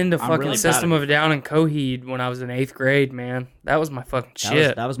proud of you. into I'm fucking really proud System of of a Down and Coheed when I was in 8th grade, man. That was my fucking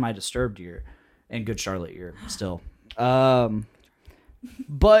shit. That was my Disturbed year and Good Charlotte year still. But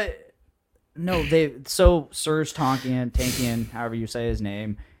no, Serge Tankian, however you say his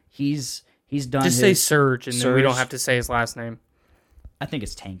name, he's done Just say Surge, and then we don't Surge. have to say his last name. I think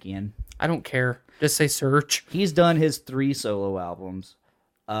it's Tankian. I don't care. Just say Surge. He's done his 3 solo albums.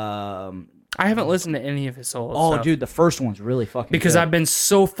 I haven't listened to any of his solo Oh, stuff. dude, the first one's really fucking because good. I've been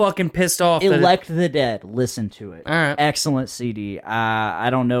so fucking pissed off. Elect the Dead. Listen to it. All right. Excellent CD. I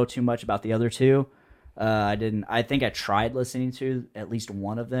don't know too much about the other 2. I think I tried listening to at least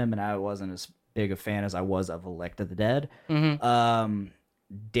one of them, and I wasn't as big a fan as I was of Elect the Dead. Mm-hmm.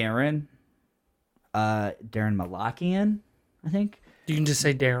 Darren Malakian, I think. You can just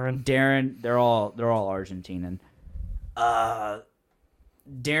say Darren. Darren, they're all Argentinian.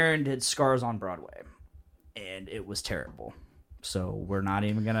 Darren did Scars on Broadway, and it was terrible. So we're not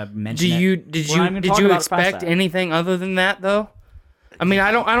even gonna mention. Did you expect anything other than that though? I mean,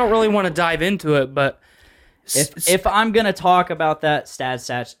 I don't really want to dive into it, but if I'm gonna talk about that,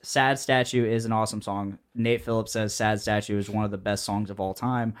 Sad Statue is an awesome song. Nate Phillips says Sad Statue is one of the best songs of all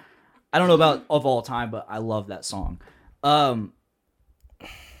time. I don't know about of all time, but I love that song.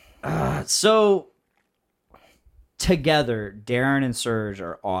 So together, Darren and Surge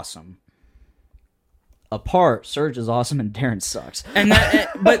are awesome. Apart, Surge is awesome and Darren sucks.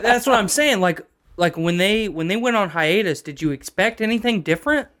 But that's what I'm saying. Like when they went on hiatus, did you expect anything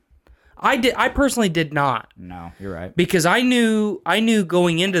different? I personally did not. No, you're right. Because I knew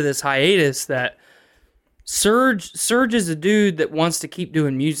going into this hiatus that Surge is a dude that wants to keep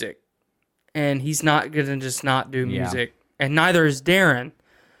doing music, and he's not gonna just not do music, and neither is Darren.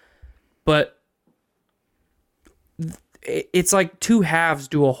 But it's like 2 halves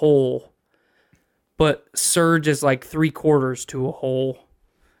to a whole, but Surge is like 3/4 to a whole,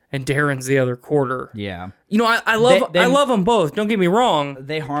 and Darren's the other quarter. Yeah. You know, I love them both. Don't get me wrong.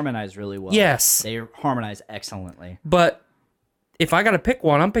 They harmonize really well. Yes. They harmonize excellently. But if I got to pick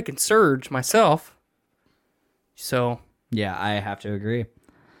one, I'm picking Surge myself. So Yeah, I have to agree.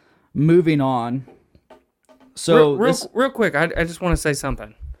 Moving on. So real quick, I just want to say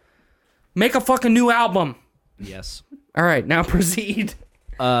something. Make a fucking new album. Yes. All right, now proceed.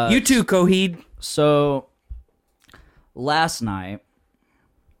 You too, Coheed. So last night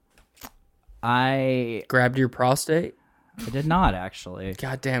I Grabbed your prostate? did not actually.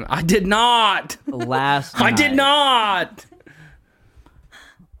 God damn it. I did not. Last I night, did not.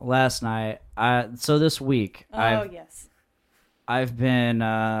 Last night. So this week yes. I've been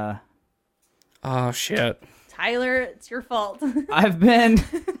Oh shit. Tyler, it's your fault. I've been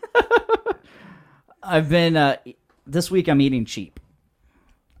this week I'm eating cheap.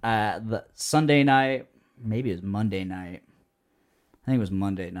 The Sunday night, maybe it was Monday night. I think it was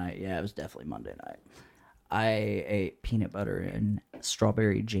Monday night. Yeah, it was definitely Monday night. I ate peanut butter and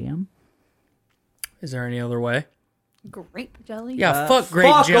strawberry jam. Is there any other way? Grape jelly? Yeah, fuck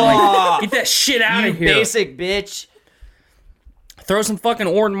grape fuck jelly. off. Get that shit out You of here. basic bitch. Throw some fucking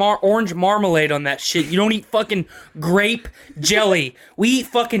orange marmalade on that shit. You don't eat fucking grape jelly. We eat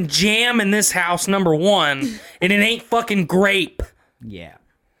fucking jam in this house, number 1, and it ain't fucking grape. Yeah.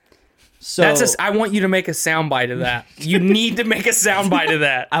 So I want you to make a soundbite of that. You need to make a soundbite of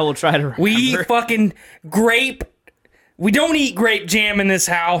that. I will try to remember. We eat fucking grape. We don't eat grape jam in this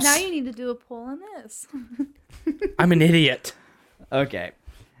house. Now you need to do a poll on this. I'm an idiot. Okay.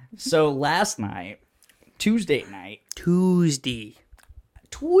 So last night, Tuesday,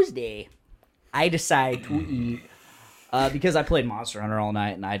 I decided to eat because I played Monster Hunter all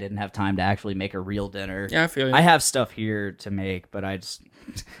night and I didn't have time to actually make a real dinner. Yeah, I feel you. I have stuff here to make, but it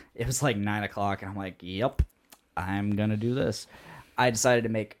was like 9 o'clock and I'm like, yep, I'm gonna do this. I decided to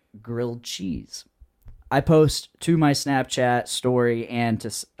make grilled cheese. I post to my Snapchat story and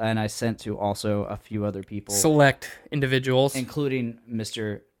I sent to also a few other people, Select individuals. including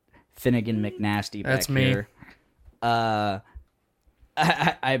Mr. Finnegan McNasty. That's back me. Here. I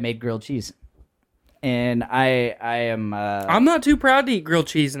made grilled cheese, and I am. I'm not too proud to eat grilled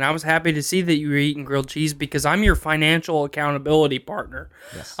cheese, and I was happy to see that you were eating grilled cheese because I'm your financial accountability partner.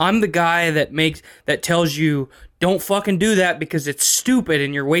 Yes. I'm the guy that tells you don't fucking do that because it's stupid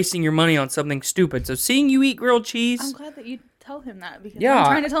and you're wasting your money on something stupid. So seeing you eat grilled cheese, I'm glad that you tell him that because Yeah. I'm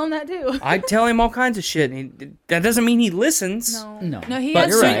trying to tell him that too. I tell him all kinds of shit. And that doesn't mean he listens. No. No, he But has,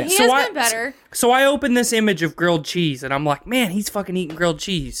 you're right. he So has I- been better. So I opened this image of grilled cheese, and I'm like, man, he's fucking eating grilled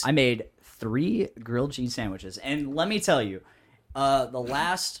cheese. I made 3 grilled cheese sandwiches, and let me tell you,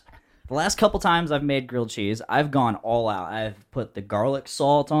 the last couple times I've made grilled cheese, I've gone all out. I've put the garlic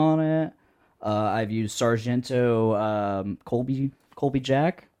salt on it. I've used Sargento Colby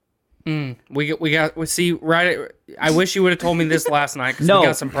Jack. We see right. I wish you would have told me this last night because No. we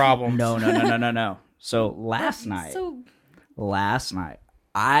got some problems. No. So last night,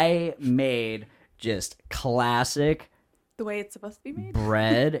 I made just classic The way it's supposed to be made.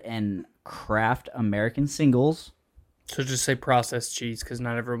 bread and Kraft American singles. So just say processed cheese because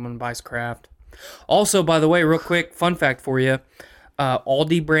not everyone buys Kraft. Also, by the way, real quick, fun fact for you.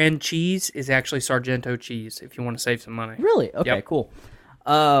 Aldi brand cheese is actually Sargento cheese if you want to save some money. Really? Okay, Yep. cool.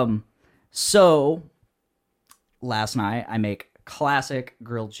 So last night I make classic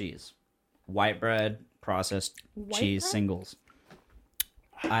grilled cheese. White bread, processed cheese bread? singles.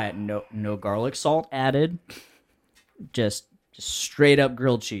 I had no garlic salt added. Just straight up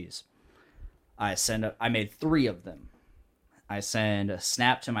grilled cheese. I made 3 of them. I send a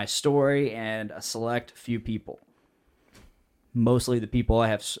snap to my story and a select few people. Mostly the people I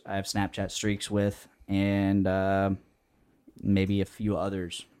have Snapchat streaks with, and maybe a few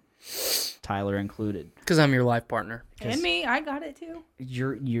others, Tyler included. Because I'm your life partner. And me, I got it too.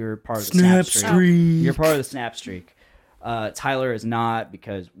 You're part of the snap streak. You're part of the snap streak. Tyler is not,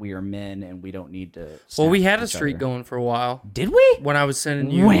 because we are men and we don't need to. Well, we snap had a each streak other. going for a while. Did we? When I was sending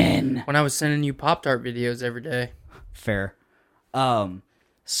you when I was sending you Pop-Tart videos every day. Fair.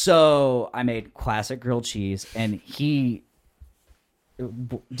 So I made classic grilled cheese, and he.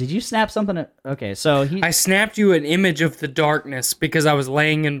 Did you snap something? Okay, so he. I snapped you an image of the darkness because I was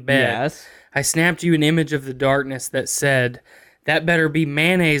laying in bed. Yes. I snapped you an image of the darkness that said, "That better be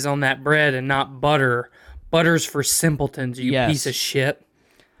mayonnaise on that bread and not butter. Butter's for simpletons, you Yes. piece of shit."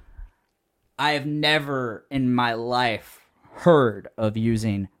 I have never in my life heard of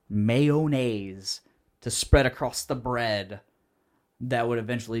using mayonnaise to spread across the bread that would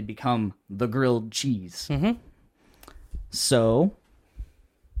eventually become the grilled cheese. Mm-hmm. So,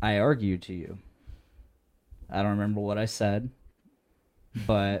 I argued to you. I don't remember what I said,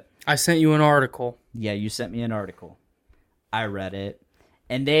 but I sent you an article. yeah, you sent me an article. I read it,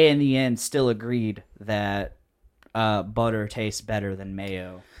 and they in the end still agreed that butter tastes better than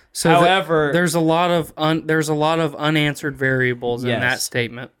mayo. So However, there's a lot of unanswered variables in Yes. that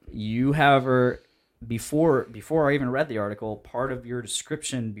statement. you, however, before I even read the article, part of your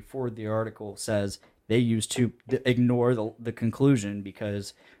description before the article says they use ignore the conclusion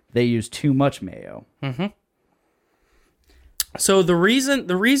because they use too much mayo. So the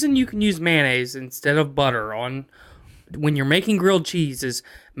reason you can use mayonnaise instead of butter on when you're making grilled cheese is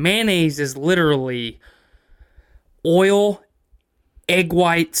mayonnaise is literally oil, egg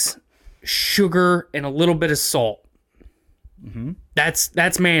whites, sugar, and a little bit of salt.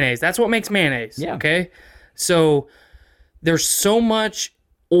 That's mayonnaise. That's what makes mayonnaise. Yeah. Okay. So there's so much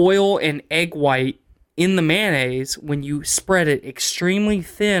oil and egg white in the mayonnaise when you spread it extremely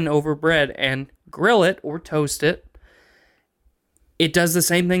thin over bread and grill it or toast it. It does the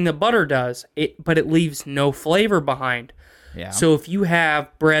same thing that butter does, but it leaves no flavor behind. Yeah. So if you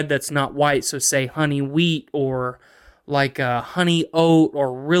have bread that's not white, so say honey wheat or like a honey oat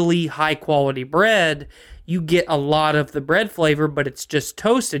or really high quality bread, you get a lot of the bread flavor, but it's just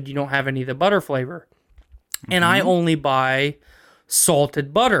toasted. You don't have any of the butter flavor. And I only buy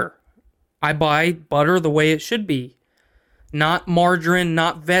salted butter. I buy butter the way it should be. Not margarine,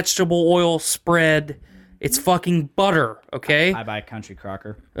 not vegetable oil spread. It's fucking butter, okay? I buy Country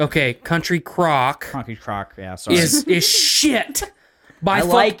Crocker. Okay, Country Crock Country Crock, yeah, sorry. is shit. I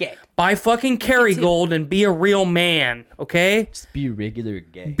like it. Buy fucking Kerrygold and be a real man, okay? Just be regular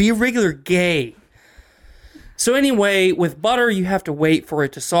gay. Be a regular gay. So anyway, with butter, you have to wait for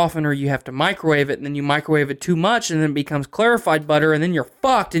it to soften or you have to microwave it, and then you microwave it too much, and then it becomes clarified butter, and then you're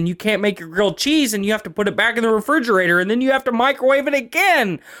fucked, and you can't make your grilled cheese, and you have to put it back in the refrigerator, and then you have to microwave it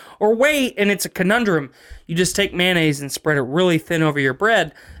again, or wait, and it's a conundrum. You just take mayonnaise and spread it really thin over your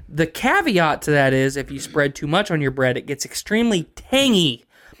bread. The caveat to that is if you spread too much on your bread, it gets extremely tangy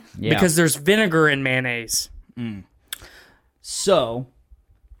because there's vinegar in mayonnaise. So,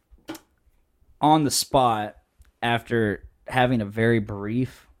 on the spot, after having a very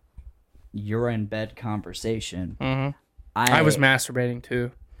brief you're in bed conversation, I was masturbating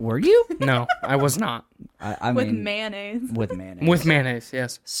too. Were you? No, I was not. I With mean, mayonnaise. with mayonnaise. With mayonnaise,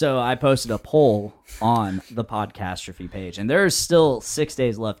 yes. So I posted a poll on the Podcastrophe page, and there's still 6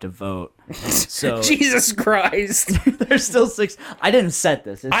 days left to vote. So Jesus Christ. there's still 6. I didn't set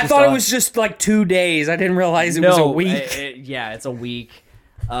this. It's I just thought it on- was just like 2 days. I didn't realize it was a week. Yeah, it's a week.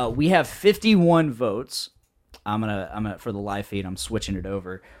 We have 51 votes. I'm gonna for the live feed. I'm switching it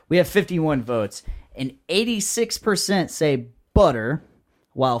over. We have 51 votes, and 86% say butter,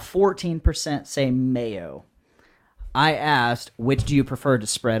 while 14% say mayo. I asked, which do you prefer to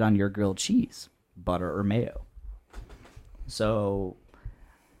spread on your grilled cheese, butter or mayo? So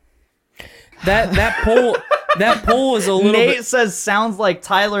That poll is a little Nate bit. says sounds like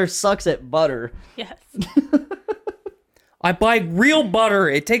Tyler sucks at butter. Yes. I buy real butter.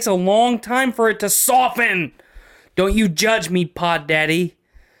 It takes a long time for it to soften. Don't you judge me, Pod Daddy.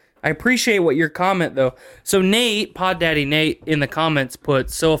 I appreciate what your comment, though. So Nate, Pod Daddy Nate, in the comments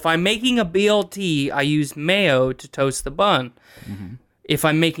puts, so if I'm making a BLT, I use mayo to toast the bun. Mm-hmm. If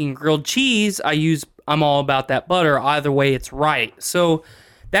I'm making grilled cheese, I'm all about that butter. Either way, it's right. So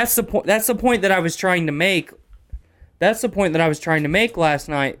that's the point. That's the point that I was trying to make. That's the point that I was trying to make last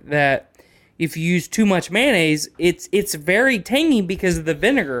night, that if you use too much mayonnaise, it's very tangy because of the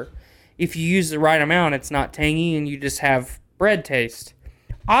vinegar. If you use the right amount, it's not tangy and you just have bread taste.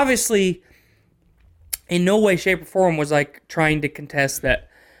 Obviously, in no way, shape, or form was I trying to contest that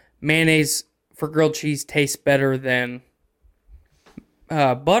mayonnaise for grilled cheese tastes better than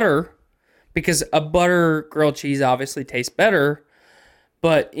butter, because a butter grilled cheese obviously tastes better,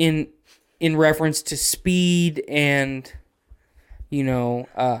 but in reference to speed and,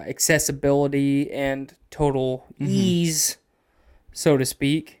 accessibility and total ease, so to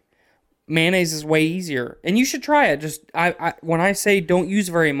speak, mayonnaise is way easier. And you should try it. Just, when I say don't use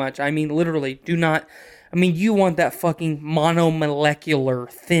very much, I mean literally do not. I mean, you want that fucking monomolecular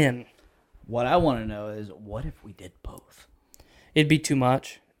thin. What I want to know is, what if we did both? It'd be too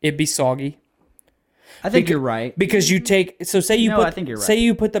much. It'd be soggy. I think you're right. Because you take, so say you I think you're right. Say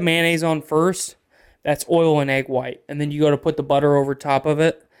you put the mayonnaise on first, that's oil and egg white, and then you go to put the butter over top of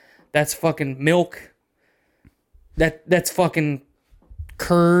it, that's fucking milk. That's fucking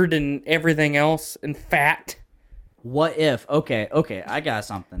curd and everything else and fat. What if? Okay, I got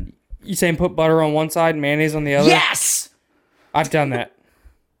something. You saying put butter on one side and mayonnaise on the other? Yes! I've done that.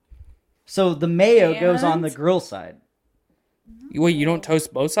 So the mayo goes on the grill side. Wait, you don't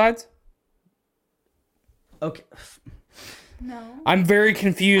toast both sides? Okay. No. I'm very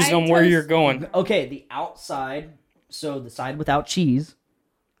confused on where you're going. Okay, the outside, so the side without cheese,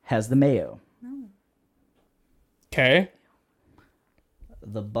 has the mayo. Okay.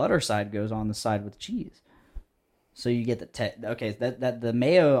 The butter side goes on the side with cheese. So you get the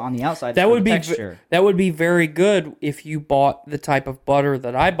mayo on the outside. That for would the be texture. that would be very good if you bought the type of butter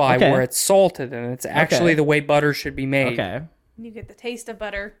that I buy, Okay. where it's salted and it's actually Okay. the way butter should be made. Okay. You get the taste of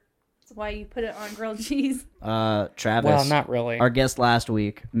butter. That's why you put it on grilled cheese. Travis. Well, not really. Our guest last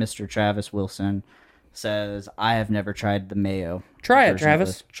week, Mr. Travis Wilson, says, I have never tried the mayo. Try it, version of Travis.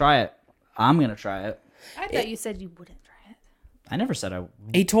 this." Try it. I'm going to try it. I thought you said you wouldn't try it. I never said I.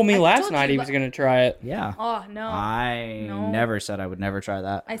 He told me I last told night you he was going to try it. Yeah. Oh, no. I No. never said I would never try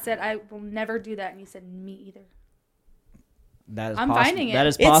that. I said I will never do that, and you said me either. That is I'm possible. finding it. That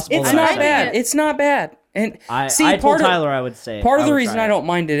is It's possible. that I not said bad. it. It's not bad. And I see, told part Tyler I would say. of the would reason try I it. don't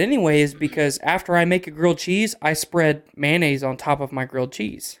mind it anyway is because after I make a grilled cheese, I spread mayonnaise on top of my grilled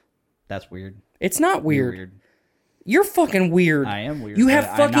cheese. That's weird. It's not You're weird. You're fucking weird. I am weird. You but have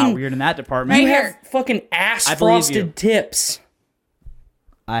I'm fucking not weird in that department. You Right have here. fucking ass I believe you. frosted tips.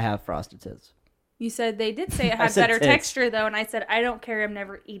 I have frosted tits. You said they did say it I had said better tits. texture, though, and I said, I don't care, I'm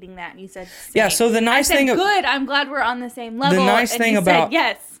never eating that. And you said, same. Yeah, so the nice I said, thing of- good, I'm glad we're on the same level. nice and thing you about- said,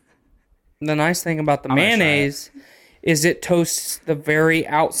 yes. The nice thing about the I'm gonna try mayonnaise is it toasts the very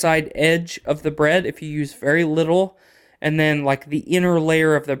outside edge of the bread if you use very little, and then like the inner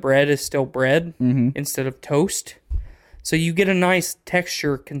layer of the bread is still bread instead of toast. So you get a nice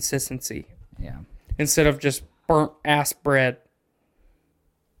texture consistency Yeah. instead of just burnt ass bread.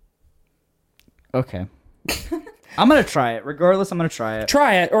 Okay. I'm gonna try it. Regardless, I'm gonna try it.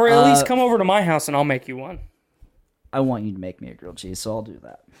 Try it, or at least come over to my house and I'll make you one. I want you to make me a grilled cheese, so I'll do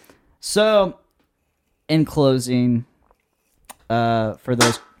that. So, in closing, for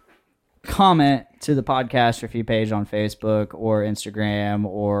those, comment to the Podcastrophe page on Facebook or Instagram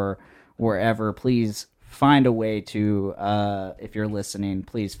or wherever. Please find a way to, if you're listening,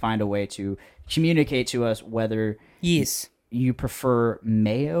 please find a way to communicate to us whether Yes. you prefer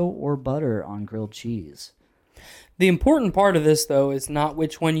mayo or butter on grilled cheese. The important part of this, though, is not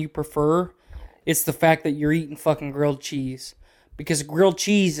which one you prefer. It's the fact that you're eating fucking grilled cheese. Because grilled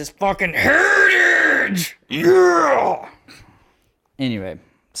cheese is fucking heritage! Yeah! Anyway,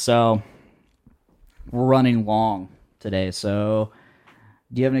 so we're running long today. So,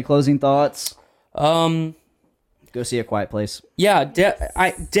 do you have any closing thoughts? Go see A Quiet Place. Yeah,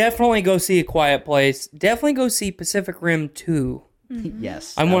 I definitely go see A Quiet Place. Definitely go see Pacific Rim 2.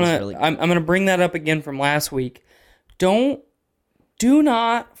 Yes, I'm that was gonna really good. I'm gonna bring that up again from last week. Do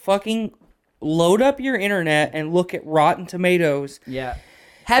not fucking load up your internet and look at Rotten Tomatoes. Yeah,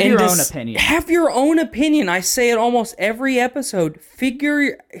 have and your own opinion. Have your own opinion. I say it almost every episode.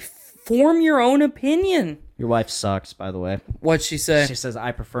 Form your own opinion. Your wife sucks, by the way. What'd she say? She says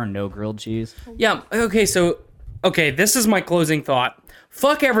I prefer no grilled cheese. Yeah, okay, this is my closing thought.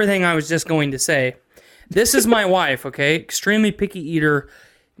 Fuck everything I was just going to say. This is my wife, okay? Extremely picky eater.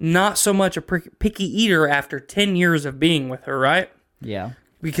 Not so much a picky eater after 10 years of being with her, right? Yeah,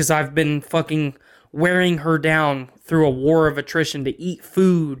 because I've been fucking wearing her down through a war of attrition to eat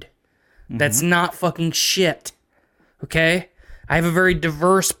food that's not fucking shit. Okay? I have a very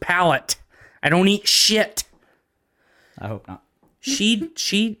diverse palate. I don't eat shit. I hope not.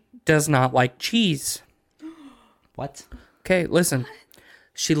 She does not like cheese. What? Okay, listen.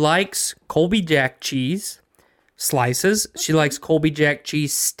 She likes Colby Jack cheese slices. She likes Colby Jack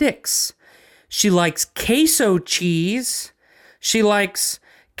cheese sticks. She likes queso cheese. She likes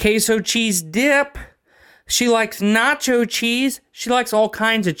queso cheese dip. She likes nacho cheese. She likes all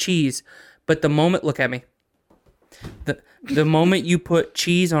kinds of cheese. But the moment, look at me. The moment you put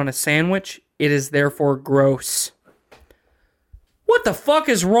cheese on a sandwich, it is therefore gross. What the fuck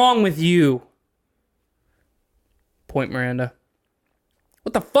is wrong with you? Point Miranda.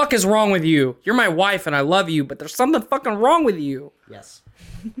 What the fuck is wrong with you? You're my wife and I love you, but there's something fucking wrong with you. Yes.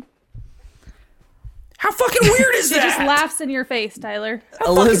 How fucking weird is She that? just laughs in your face, Tyler.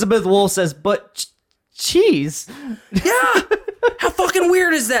 Elizabeth Wolf says, but cheese. Yeah. How fucking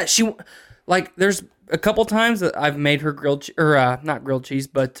weird is that? She, like, there's a couple times that I've made her grilled, not grilled cheese,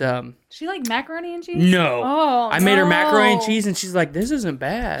 but, She like macaroni and cheese? no. Oh, I made her macaroni and no. cheese and she's like, this isn't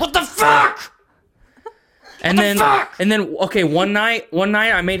bad. What the fuck? And then, okay, one night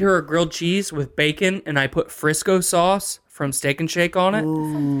I made her a grilled cheese with bacon and I put Frisco sauce from Steak and Shake on it.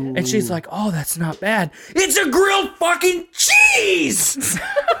 Ooh. And she's like, oh, that's not bad. It's a grilled fucking cheese!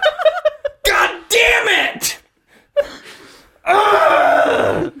 God damn it!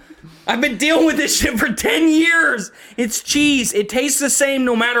 I've been dealing with this shit for 10 years. It's cheese. It tastes the same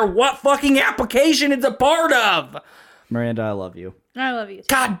no matter what fucking application it's a part of. Miranda, I love you. I love you too.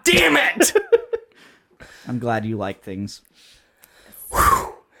 God damn it! I'm glad you like things.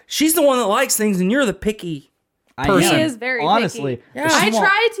 She's the one that likes things and you're the picky person. He is very honestly. picky. Yeah. I She won't-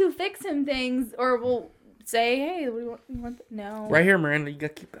 try to fix him things, or we'll say, "Hey, we want no." Right here, Miranda, you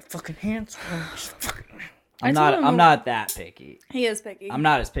gotta keep that fucking hands. I'm I told him- not that picky. He is picky. I'm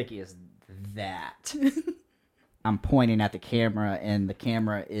not as picky as that. I'm pointing at the camera, and the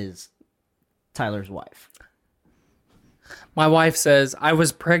camera is Tyler's wife. My wife says, I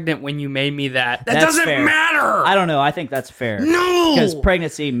was pregnant when you made me that. That That's doesn't fair. matter! I don't know. I think that's fair. No! Because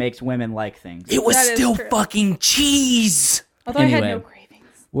pregnancy makes women like things. It was That is still true. fucking cheese! Although I had Anyway. no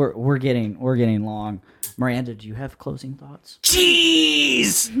cravings. We're getting long. Miranda, do you have closing thoughts?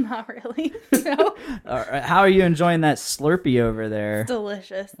 Cheese! Not really. No. How are you enjoying that Slurpee over there?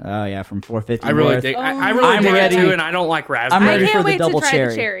 Delicious. Oh yeah, from 450. I really North. dig I I'm really dig it ready. too, and I don't like I'm raspberry. ready can't for the wait to double try the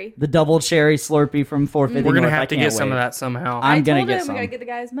cherry. cherry. The double cherry Slurpee from 450. We're gonna North. have I to can't get some wait. of that somehow. I'm gonna told get him some. we gotta get the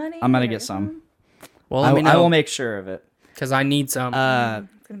guy's money. I'm gonna We get gotta some. Well, I let me know. will make sure of it. Because I need some.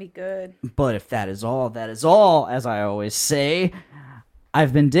 It's gonna be good. But if that is all, as I always say,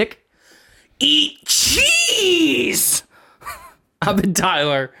 I've been Dick. Eat cheese! I've been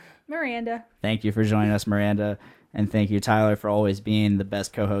Tyler. Miranda. Thank you for joining us, Miranda. And thank you, Tyler, for always being the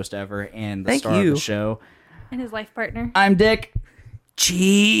best co-host ever and the Thank star you. of the show. And his life partner. I'm Dick.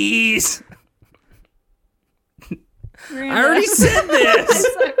 Cheese! Miranda. I already said this!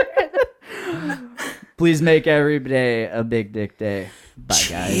 Please make every day a big dick day. Bye,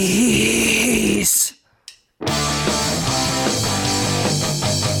 guys. Cheese!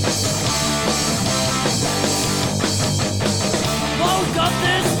 Woke up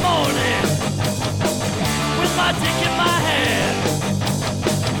this morning with my dick in my hand.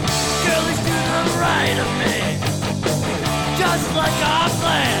 Girl is to the right of me, just like I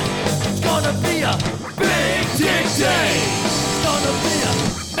planned. It's gonna be a big dick day.